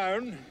on your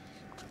own?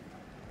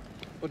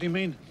 What do you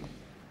mean?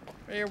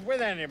 Are you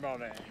with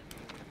anybody?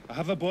 I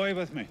have a boy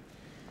with me.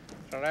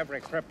 So every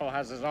cripple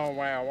has his own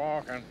way of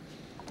walking.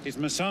 He's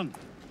my son.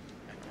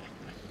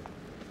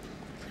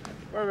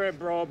 We're very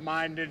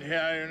broad-minded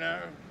here, you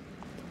know.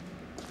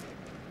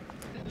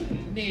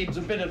 Needs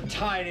a bit of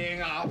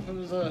tidying up.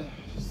 There's a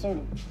sort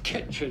of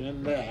kitchen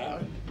in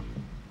there.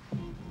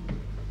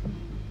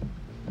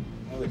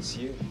 Oh, it's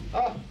you.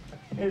 Oh,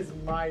 it's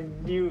my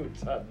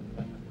Newton.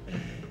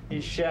 He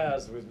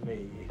shares with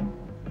me.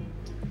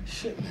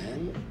 Shit,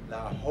 man.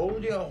 Now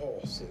hold your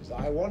horses.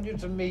 I want you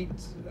to meet.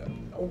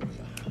 Oh,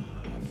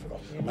 I've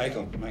forgotten your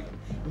Michael, name. Michael.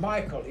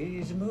 Michael,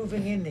 he's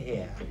moving in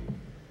here.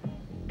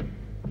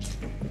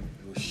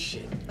 Oh,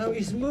 shit. No,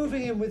 he's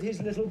moving in with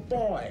his little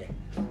boy.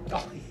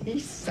 Oh,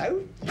 he's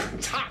so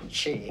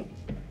touchy.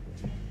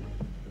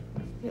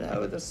 You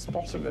know, with a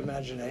spot of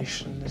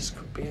imagination, this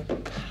could be a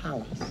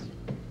palace.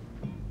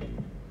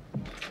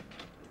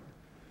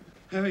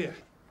 How are you?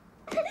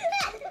 You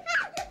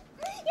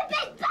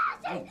big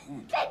bastard!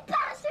 Big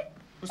bastard!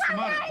 What's the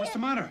matter? What's the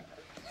matter?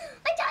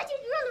 I thought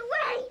you'd run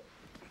away.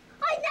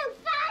 I know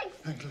facts.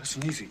 Hey,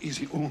 listen, easy,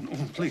 easy. Owen,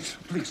 please,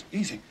 please,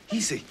 easy,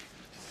 easy.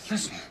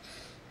 Listen,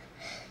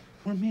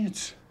 we're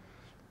mates.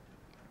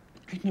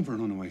 I'd never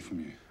run away from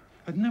you.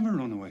 I'd never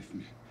run away from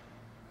you.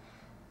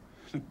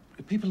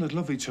 The people that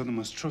love each other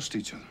must trust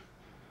each other.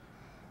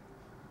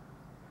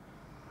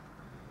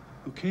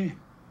 Okay?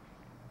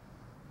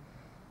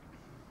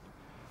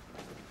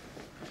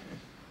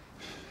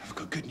 I've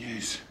got good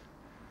news.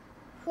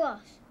 What?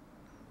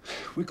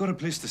 We've got a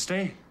place to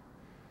stay.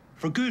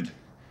 For good.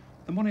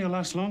 The money will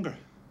last longer.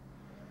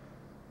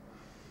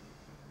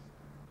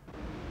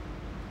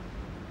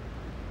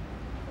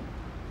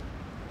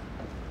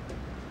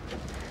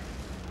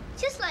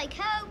 Just like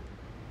home.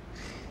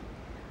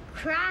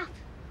 Crap.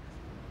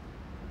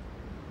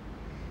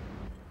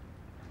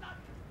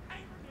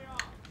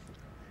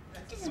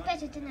 This is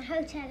better than a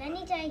hotel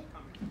any day.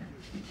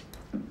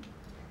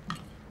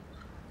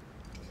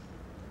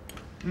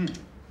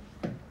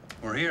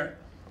 We're here.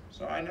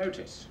 So I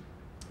notice.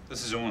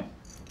 This is Owen.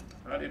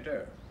 How do you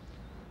do?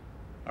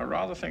 I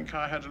rather think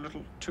I had a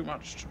little too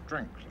much to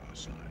drink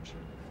last night.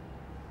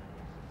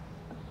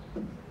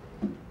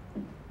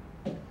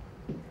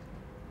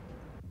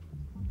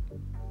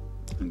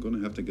 I'm going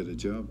to have to get a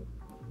job.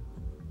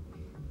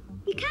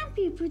 You can't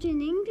be put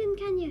in England,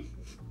 can you?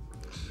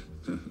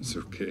 It's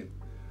okay.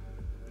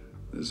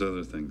 There's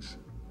other things.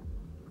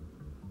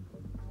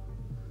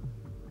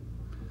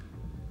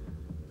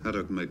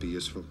 Haddock might be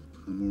useful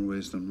in more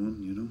ways than one,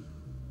 you know?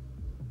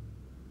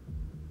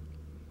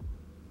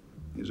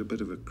 He's a bit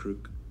of a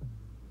crook.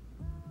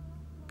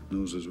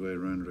 Knows his way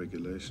around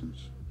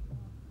regulations.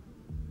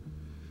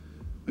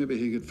 Maybe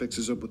he could fix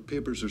us up with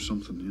papers or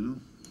something, you know?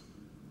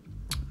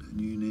 A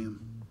new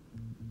name.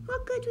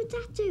 What good would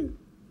that do?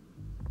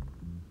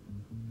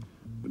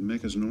 Would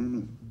make us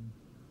normal.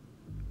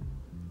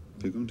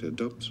 If you're going to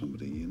adopt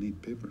somebody, you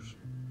need papers.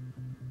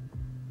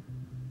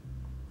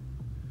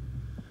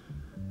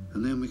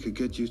 And then we could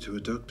get you to a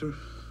doctor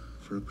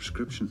for a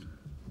prescription.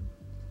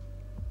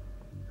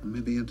 And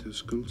maybe into a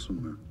school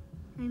somewhere.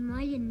 I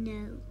mightn't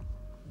know.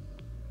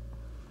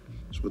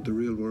 It's what the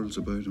real world's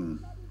about,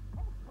 Owen.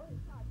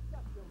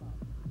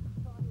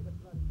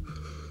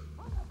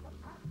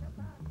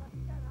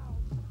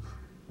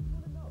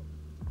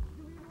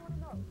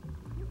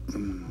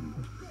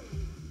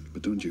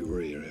 But don't you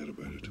worry your head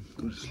about it.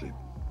 Go to sleep.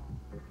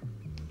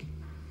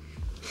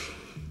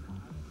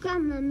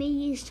 Grandma and me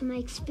used to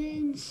make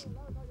spoons.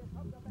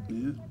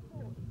 Yeah?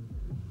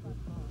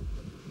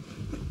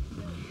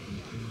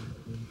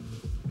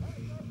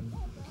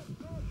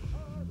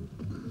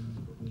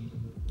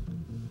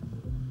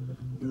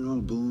 You're all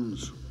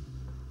bones.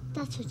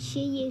 That's what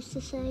she used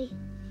to say.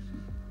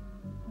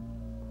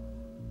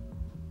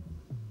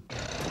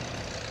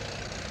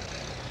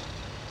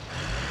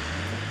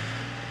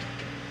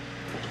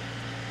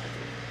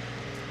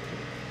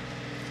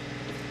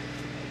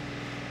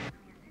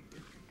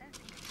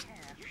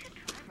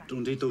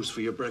 Don't eat those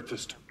for your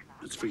breakfast.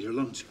 It's for your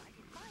lunch.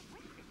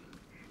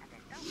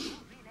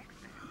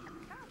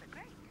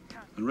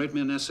 And write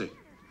me an essay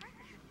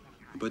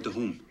about the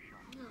home.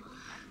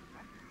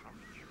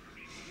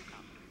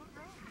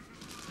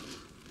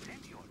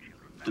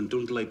 And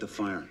don't light the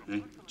fire, eh?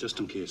 Just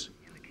in case.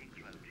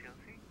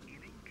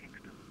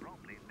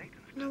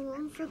 I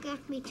won't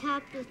forget me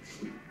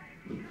tablets.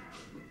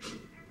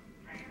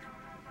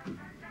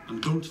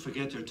 And don't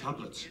forget your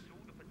tablets.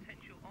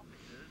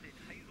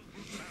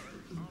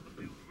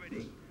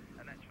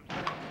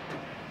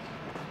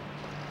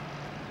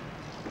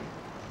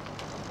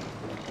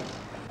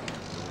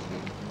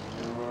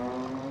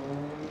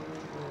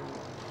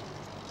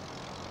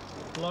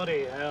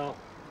 Bloody hell.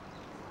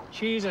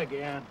 Cheese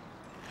again.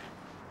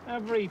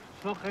 Every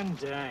fucking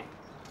day.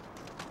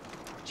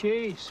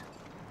 Cheese.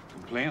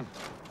 Complain.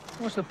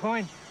 What's the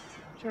point?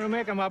 Should I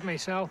make them up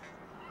myself?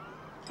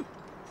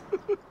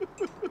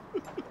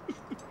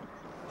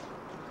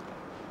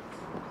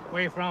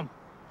 Where you from?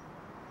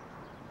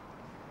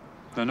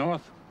 The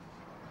north.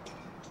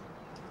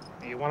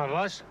 Are you one of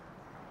us?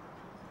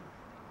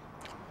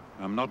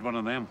 I'm not one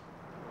of them.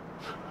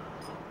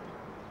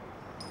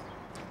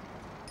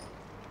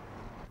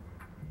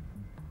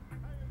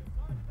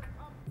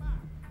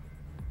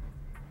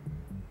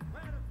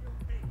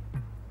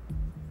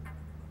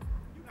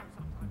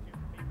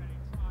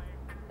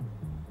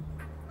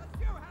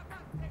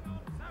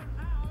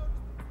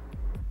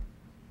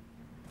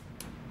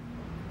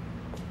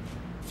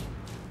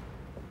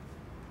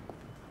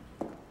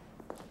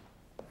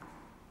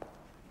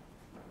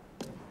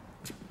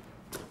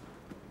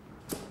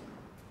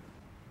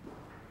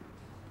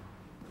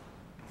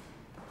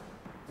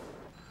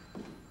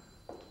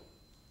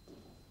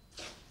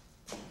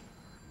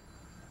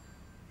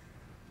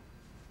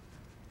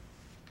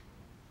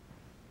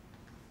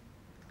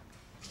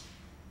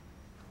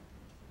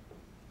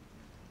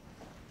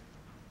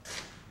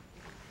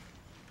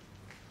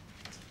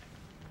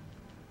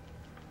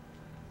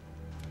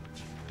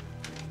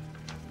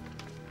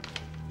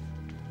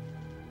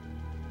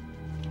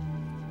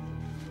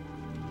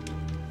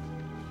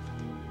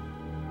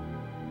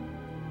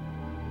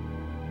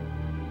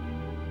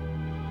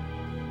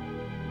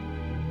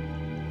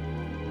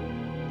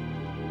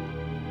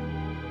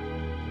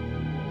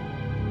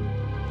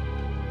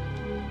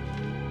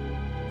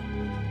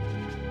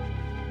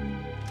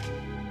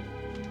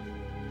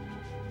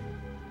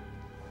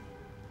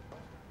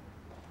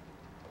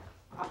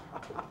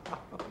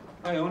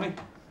 Hi, Oni.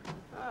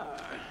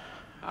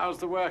 How's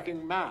the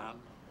working man?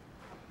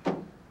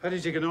 How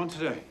did you get on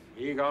today?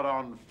 He got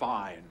on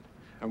fine.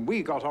 And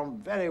we got on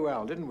very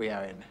well, didn't we,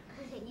 Owen?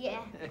 Yeah.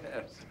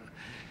 Yes.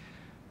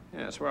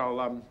 Yes,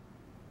 well,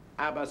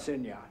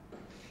 Abyssinia.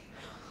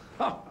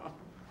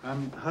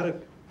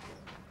 Haddock,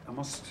 I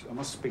must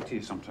speak to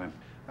you sometime.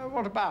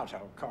 What about,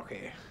 old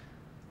cocky?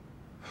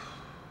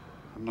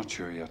 I'm not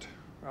sure yet.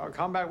 Well,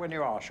 come back when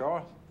you are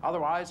sure.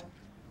 Otherwise,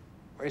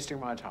 wasting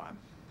my time.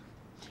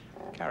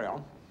 Carry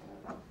on.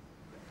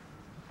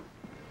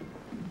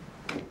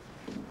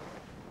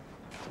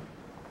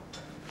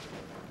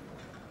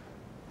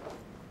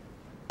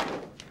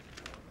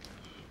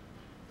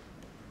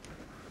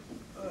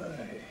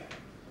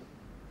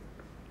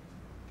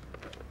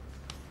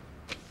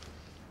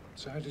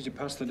 So how did you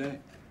pass the day?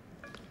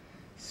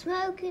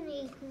 Smoking,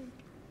 eating.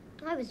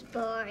 I was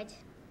bored.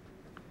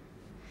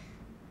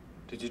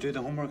 Did you do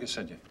the homework I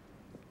sent you?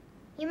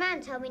 Your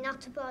man told me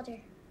not to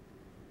bother.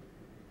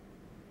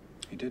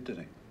 He did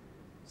he?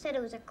 Said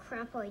it was a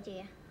crap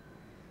idea.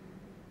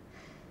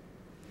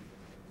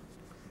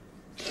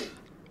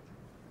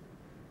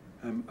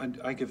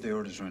 I give the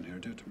orders around here.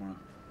 Do it tomorrow.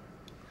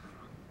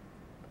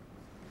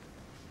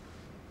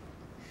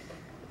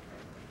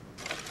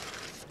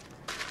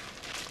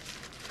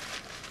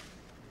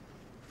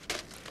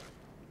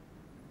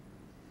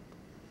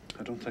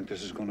 I don't think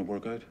this is going to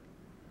work out.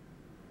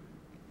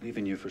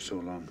 Leaving you for so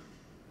long.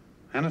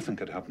 Anything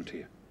could happen to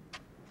you.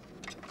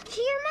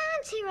 See, your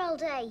man's here all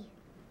day.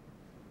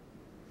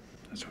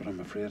 That's what I'm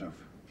afraid of.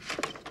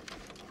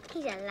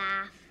 He's a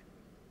laugh.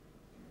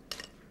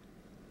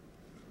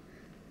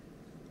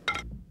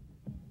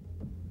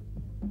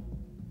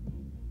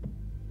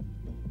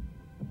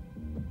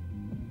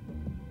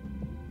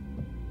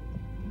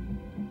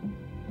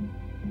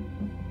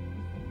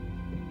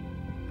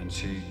 And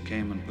she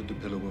came and put the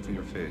pillow over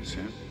your face,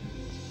 yeah?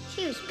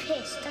 She was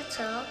pissed,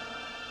 that's all.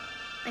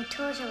 I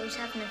thought I was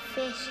having a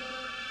fit.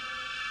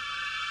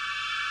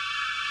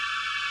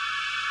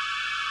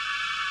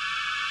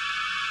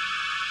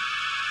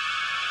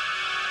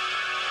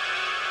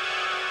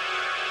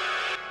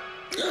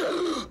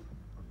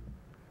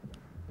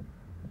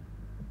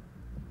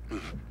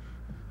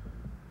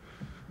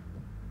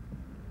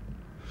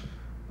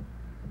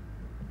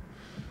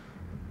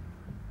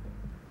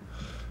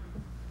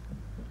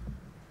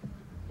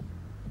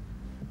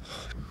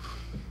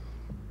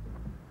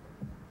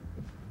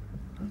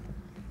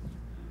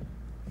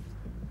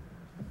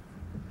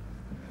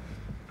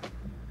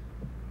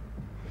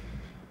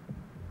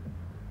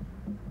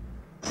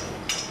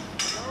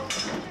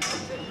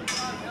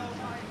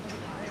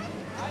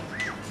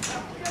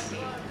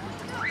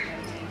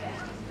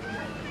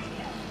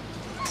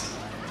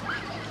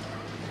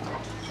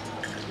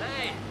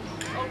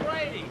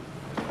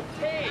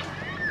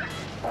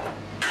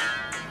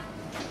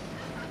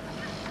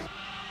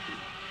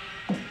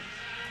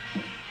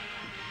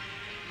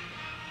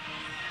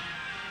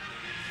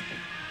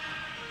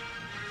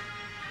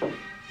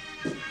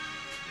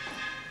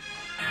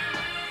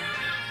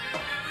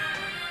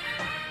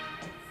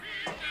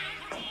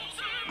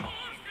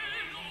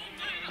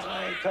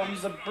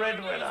 Comes the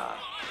breadwinner.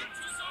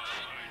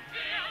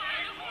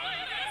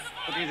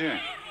 What are you doing?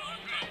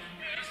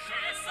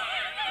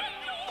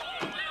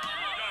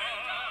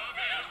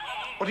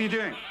 What are you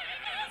doing?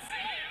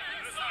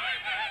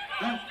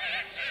 Huh?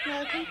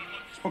 Smoking.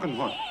 Smoking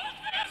what?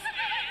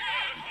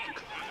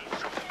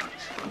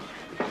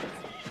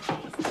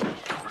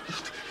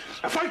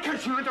 If I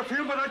catch you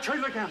interfering with that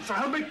child again, so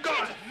help me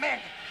God! Men!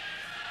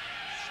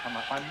 I'm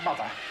like my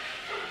mother.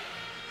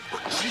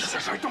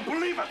 Jesus, I don't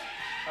believe it!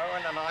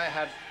 Owen and I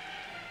had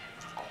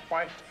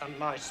quite a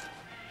nice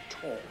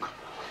talk,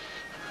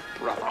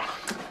 brother.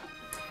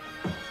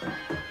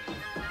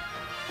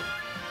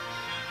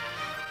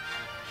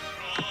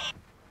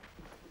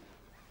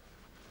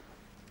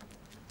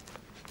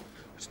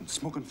 Listen,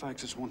 smoking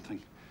fags is one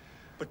thing,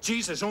 but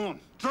Jesus, Owen,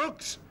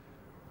 drugs!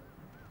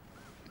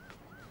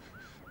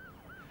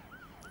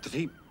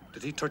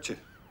 Did he touch you?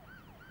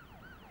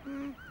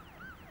 Mm.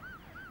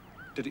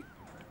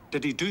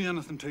 Did he do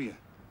anything to you?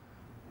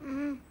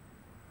 Mm.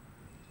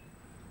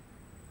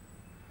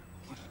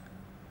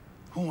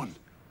 Owen,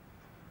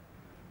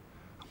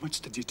 how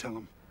much did you tell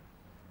him?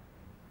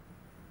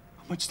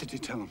 How much did you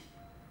tell him?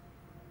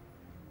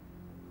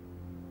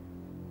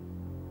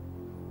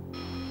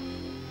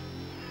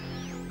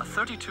 A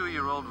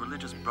 32-year-old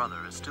religious brother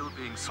is still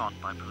being sought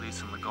by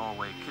police in the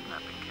Galway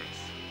kidnapping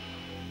case.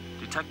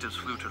 Detectives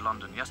flew to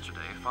London yesterday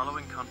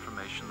following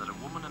confirmation that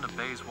a woman in a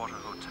Bayswater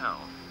hotel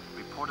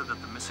reported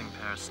that the missing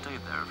pair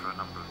stayed there for a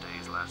number of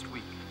days last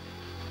week.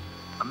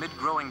 Amid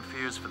growing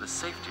fears for the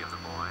safety of the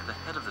boy, the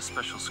head of the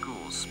special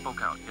schools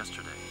spoke out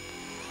yesterday.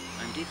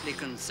 I'm deeply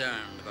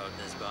concerned about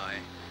this boy,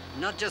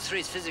 not just for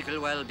his physical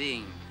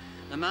well-being.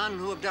 The man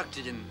who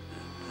abducted him,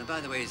 by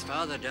the way, his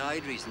father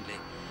died recently,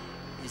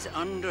 is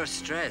under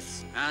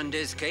stress and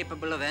is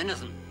capable of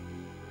anything.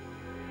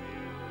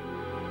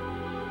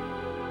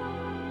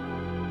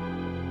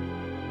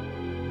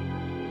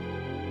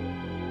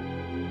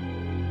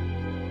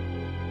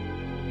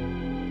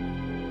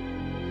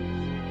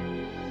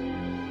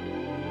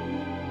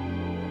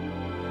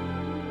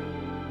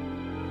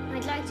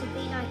 hard to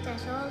be like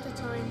that all the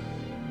time.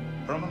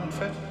 Permanent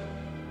fit?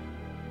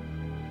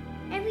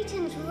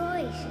 Everything's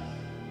right.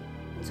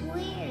 It's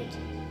weird.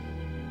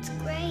 It's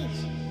great.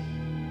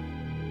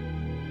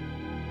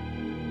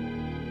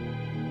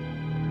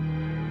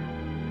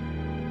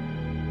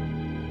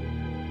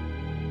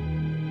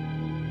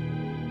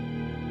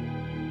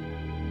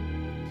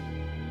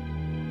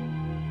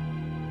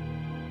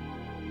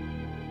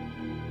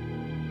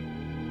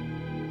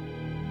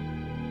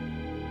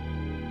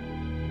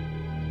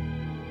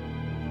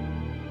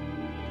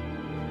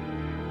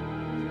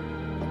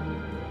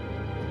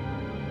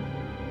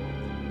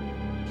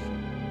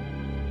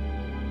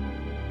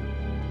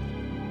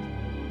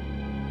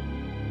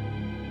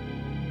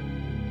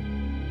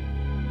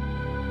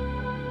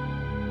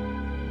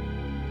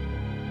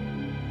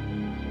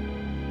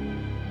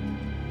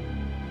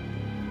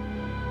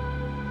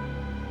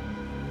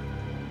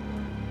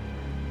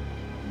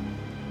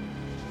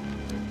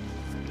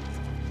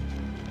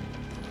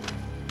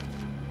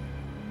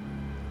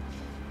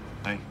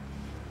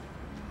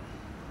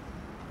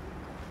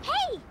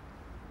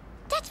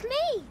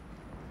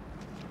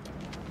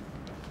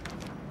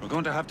 We're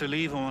going to have to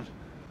leave, Owen.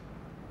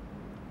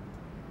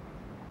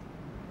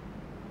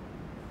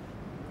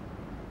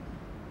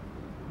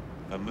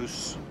 A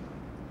moose.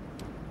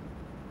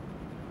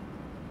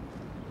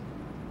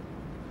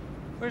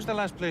 Where's the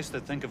last place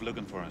they'd think of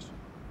looking for us?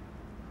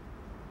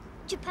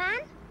 Japan?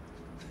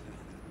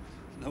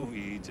 No,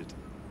 Egypt.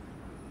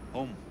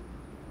 Home.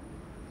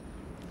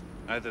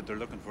 Either they're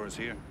looking for us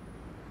here.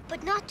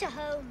 But not to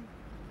home.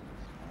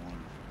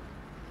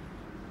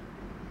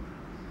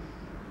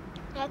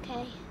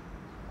 Okay.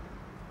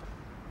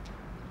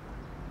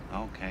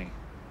 Okay.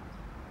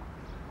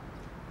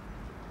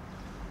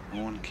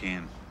 Owen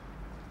Kane.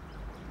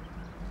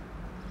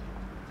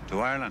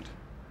 To Ireland.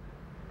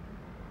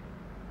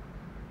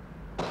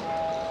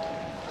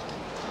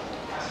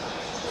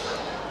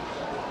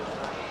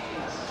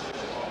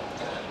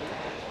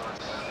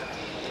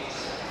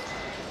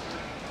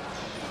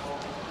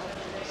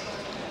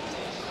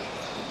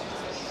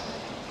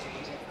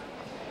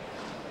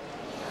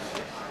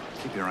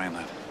 Keep your eye on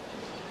that.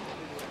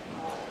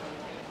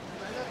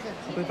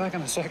 I'll be back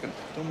in a second.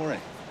 Don't worry.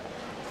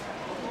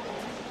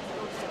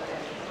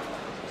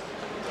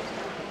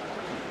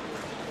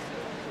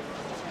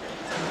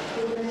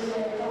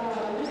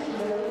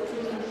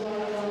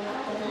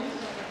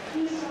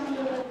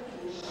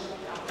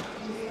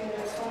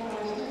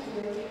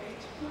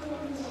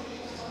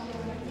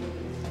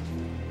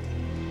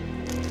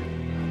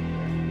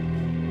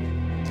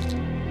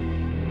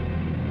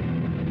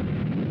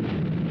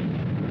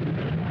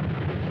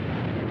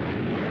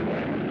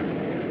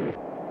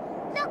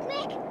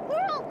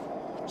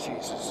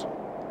 Jesus.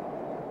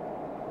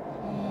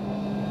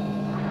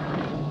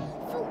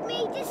 Fuck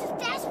me, this is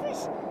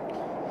desperate.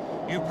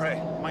 You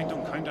pray. Mine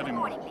don't count Good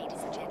anymore. morning,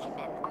 ladies and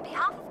gentlemen. On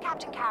behalf of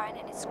Captain Carey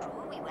and his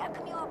crew, we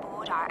welcome you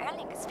aboard our Aer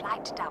Lingus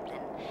flight to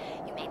Dublin.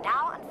 You may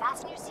now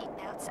unfasten your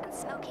seatbelts, and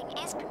smoking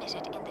is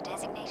permitted in the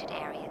designated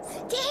areas.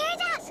 Do you hear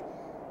that?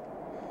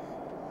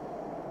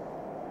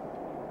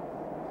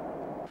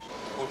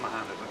 Hold my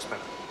hand, it looks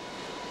better.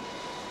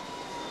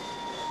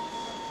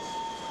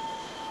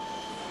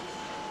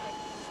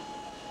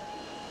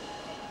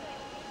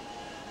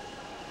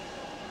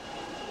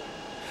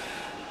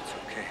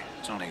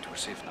 It's only 8, we're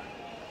safe now.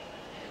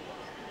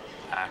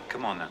 Ah,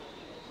 come on then.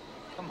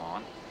 Come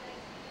on.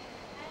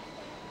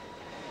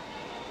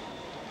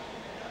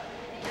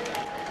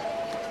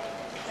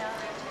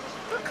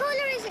 What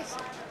colour is it?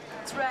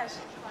 It's red.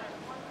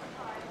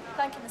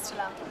 Thank you, Mr.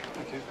 Lamb.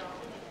 Thank you.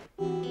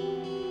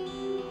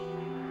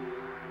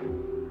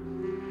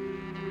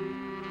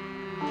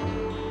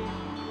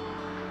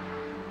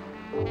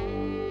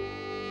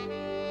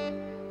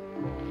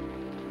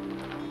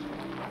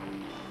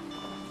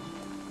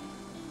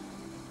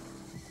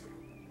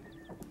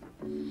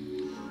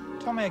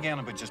 Tell me again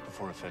about just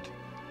before a fit.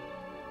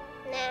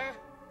 Nah.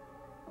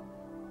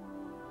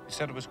 You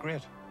said it was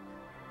great.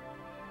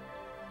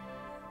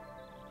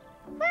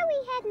 Where are we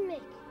heading,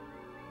 Mick?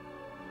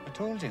 I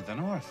told you, the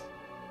north.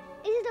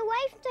 Is it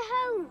away from the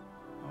home?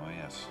 Oh,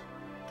 yes.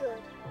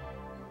 Good.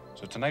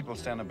 So tonight we'll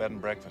stay in a bed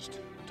and breakfast.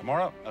 And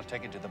tomorrow, I'll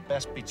take you to the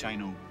best beach I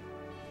know.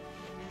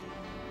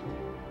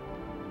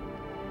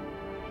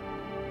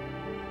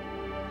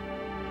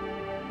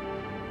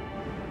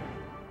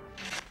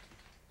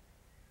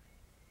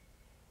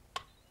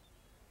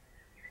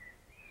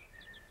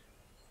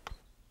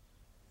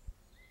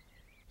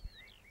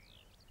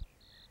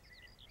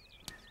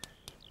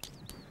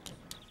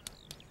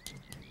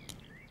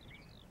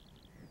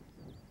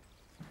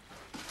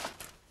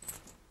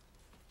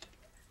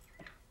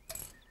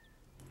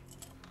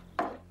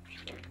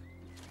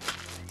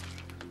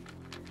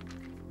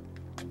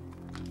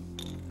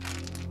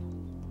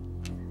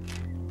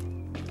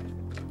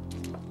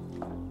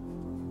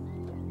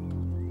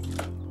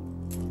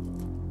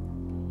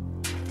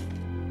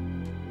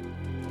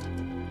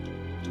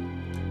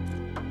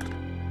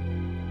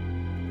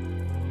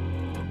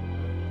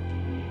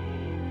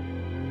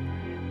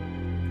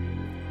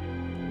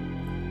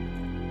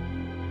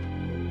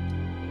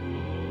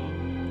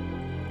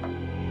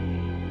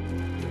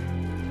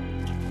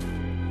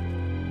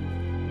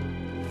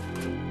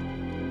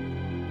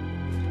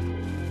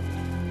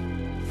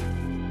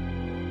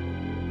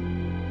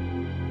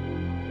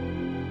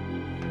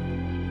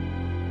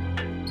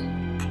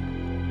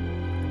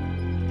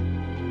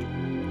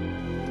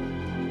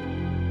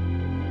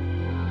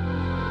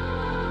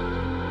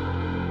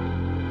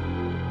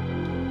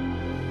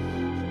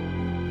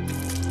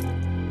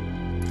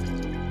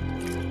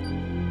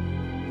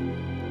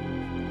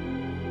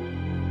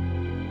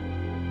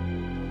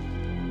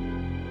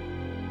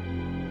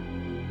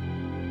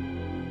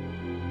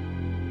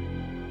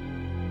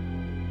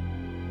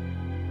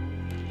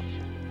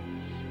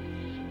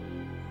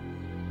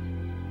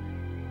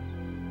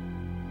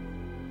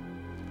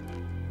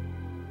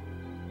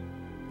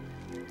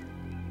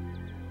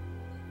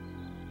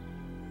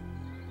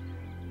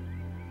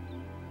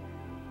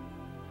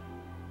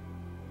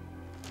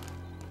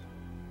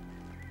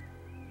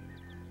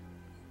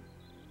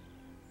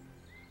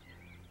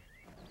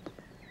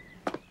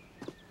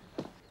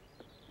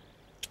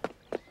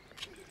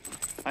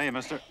 Hiya,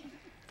 mister.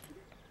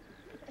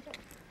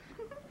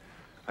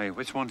 Hey,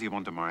 which one do you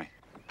want to marry?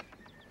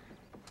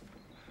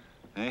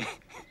 Hey?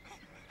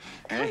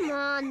 Come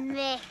on,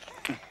 Mick.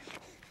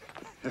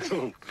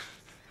 Oh.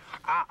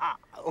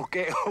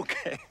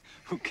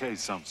 Okay,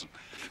 Samson.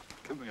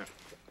 Come here.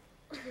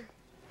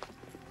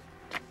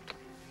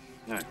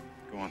 Now,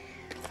 go on.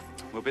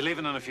 We'll be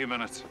leaving in a few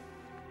minutes.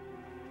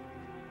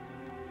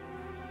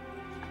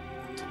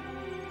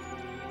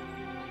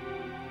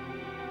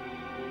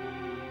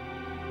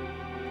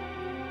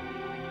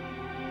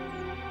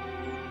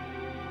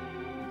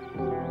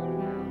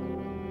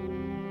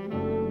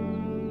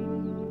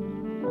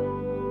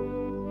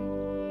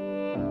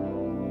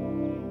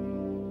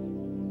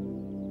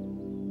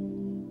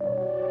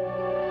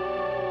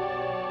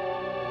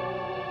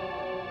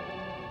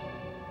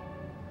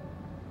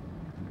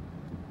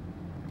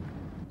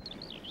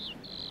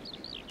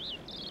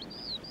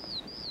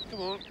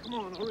 Come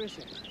on, where is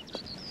she?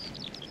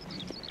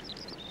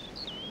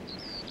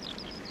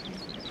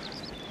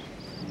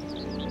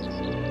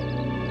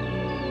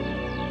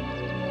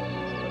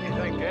 What do you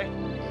think, eh?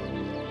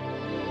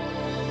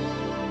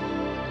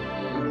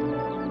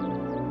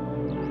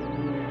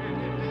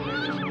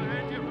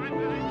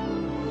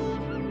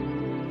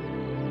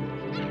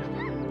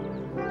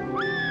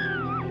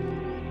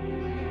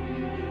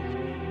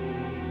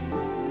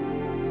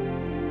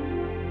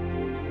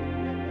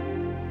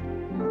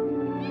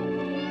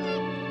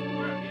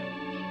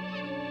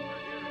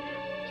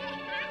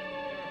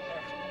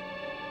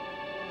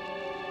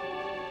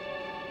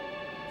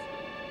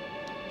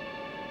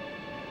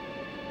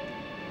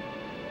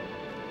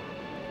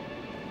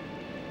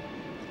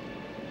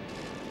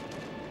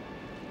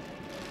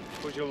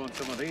 Suppose you'll want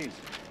some of these.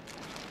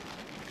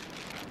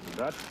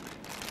 That.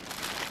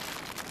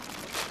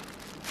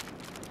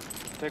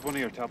 Take one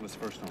of your tablets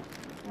first now.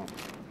 Come on.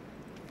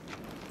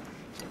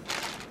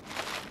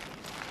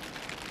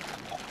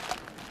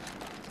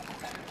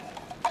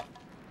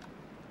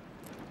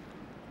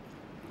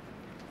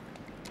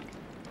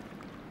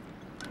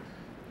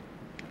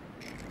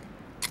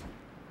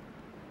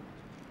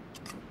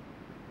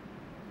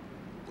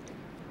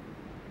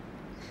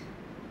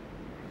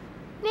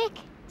 Mick,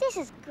 this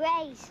is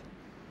great.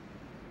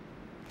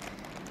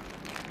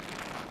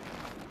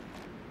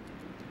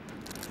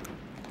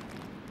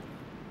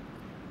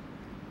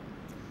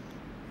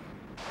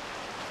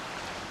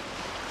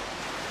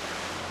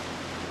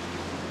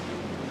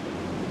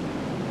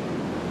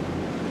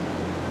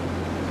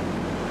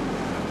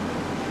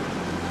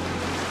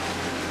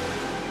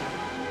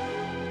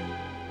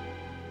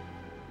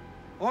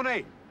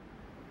 Honey,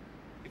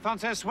 you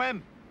fancy a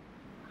swim?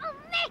 Oh,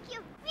 Mick, you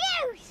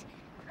beaut!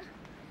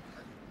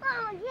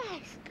 Oh,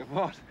 yes. Come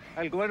on,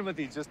 I'll go in with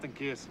you just in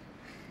case.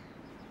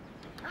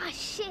 Oh,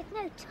 shit,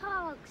 no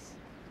togs.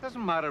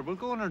 Doesn't matter, we'll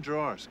go in our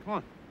drawers. Come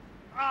on.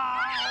 Come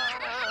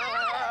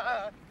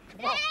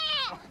on.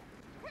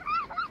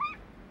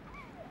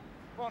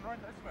 Come on,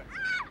 round this way.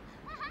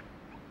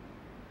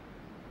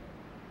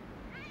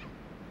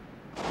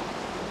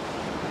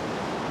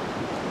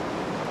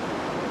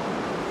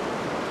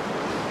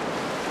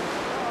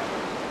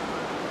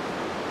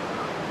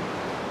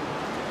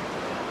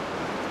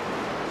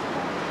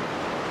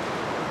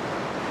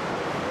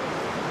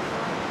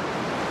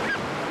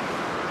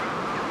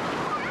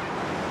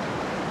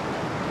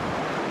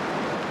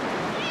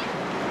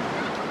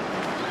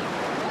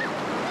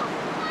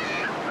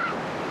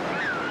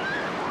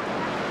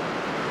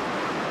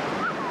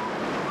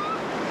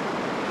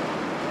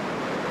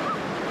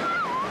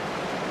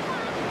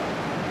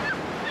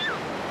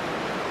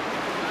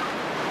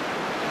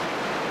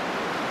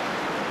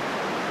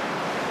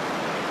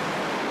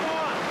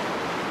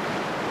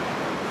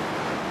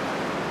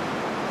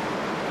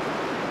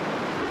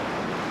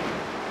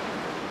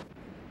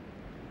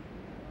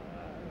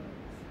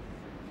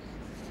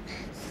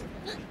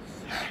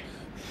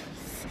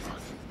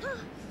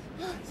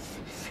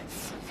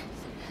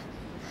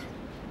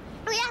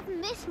 We haven't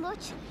missed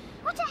much.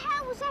 What the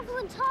hell was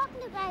everyone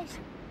talking about?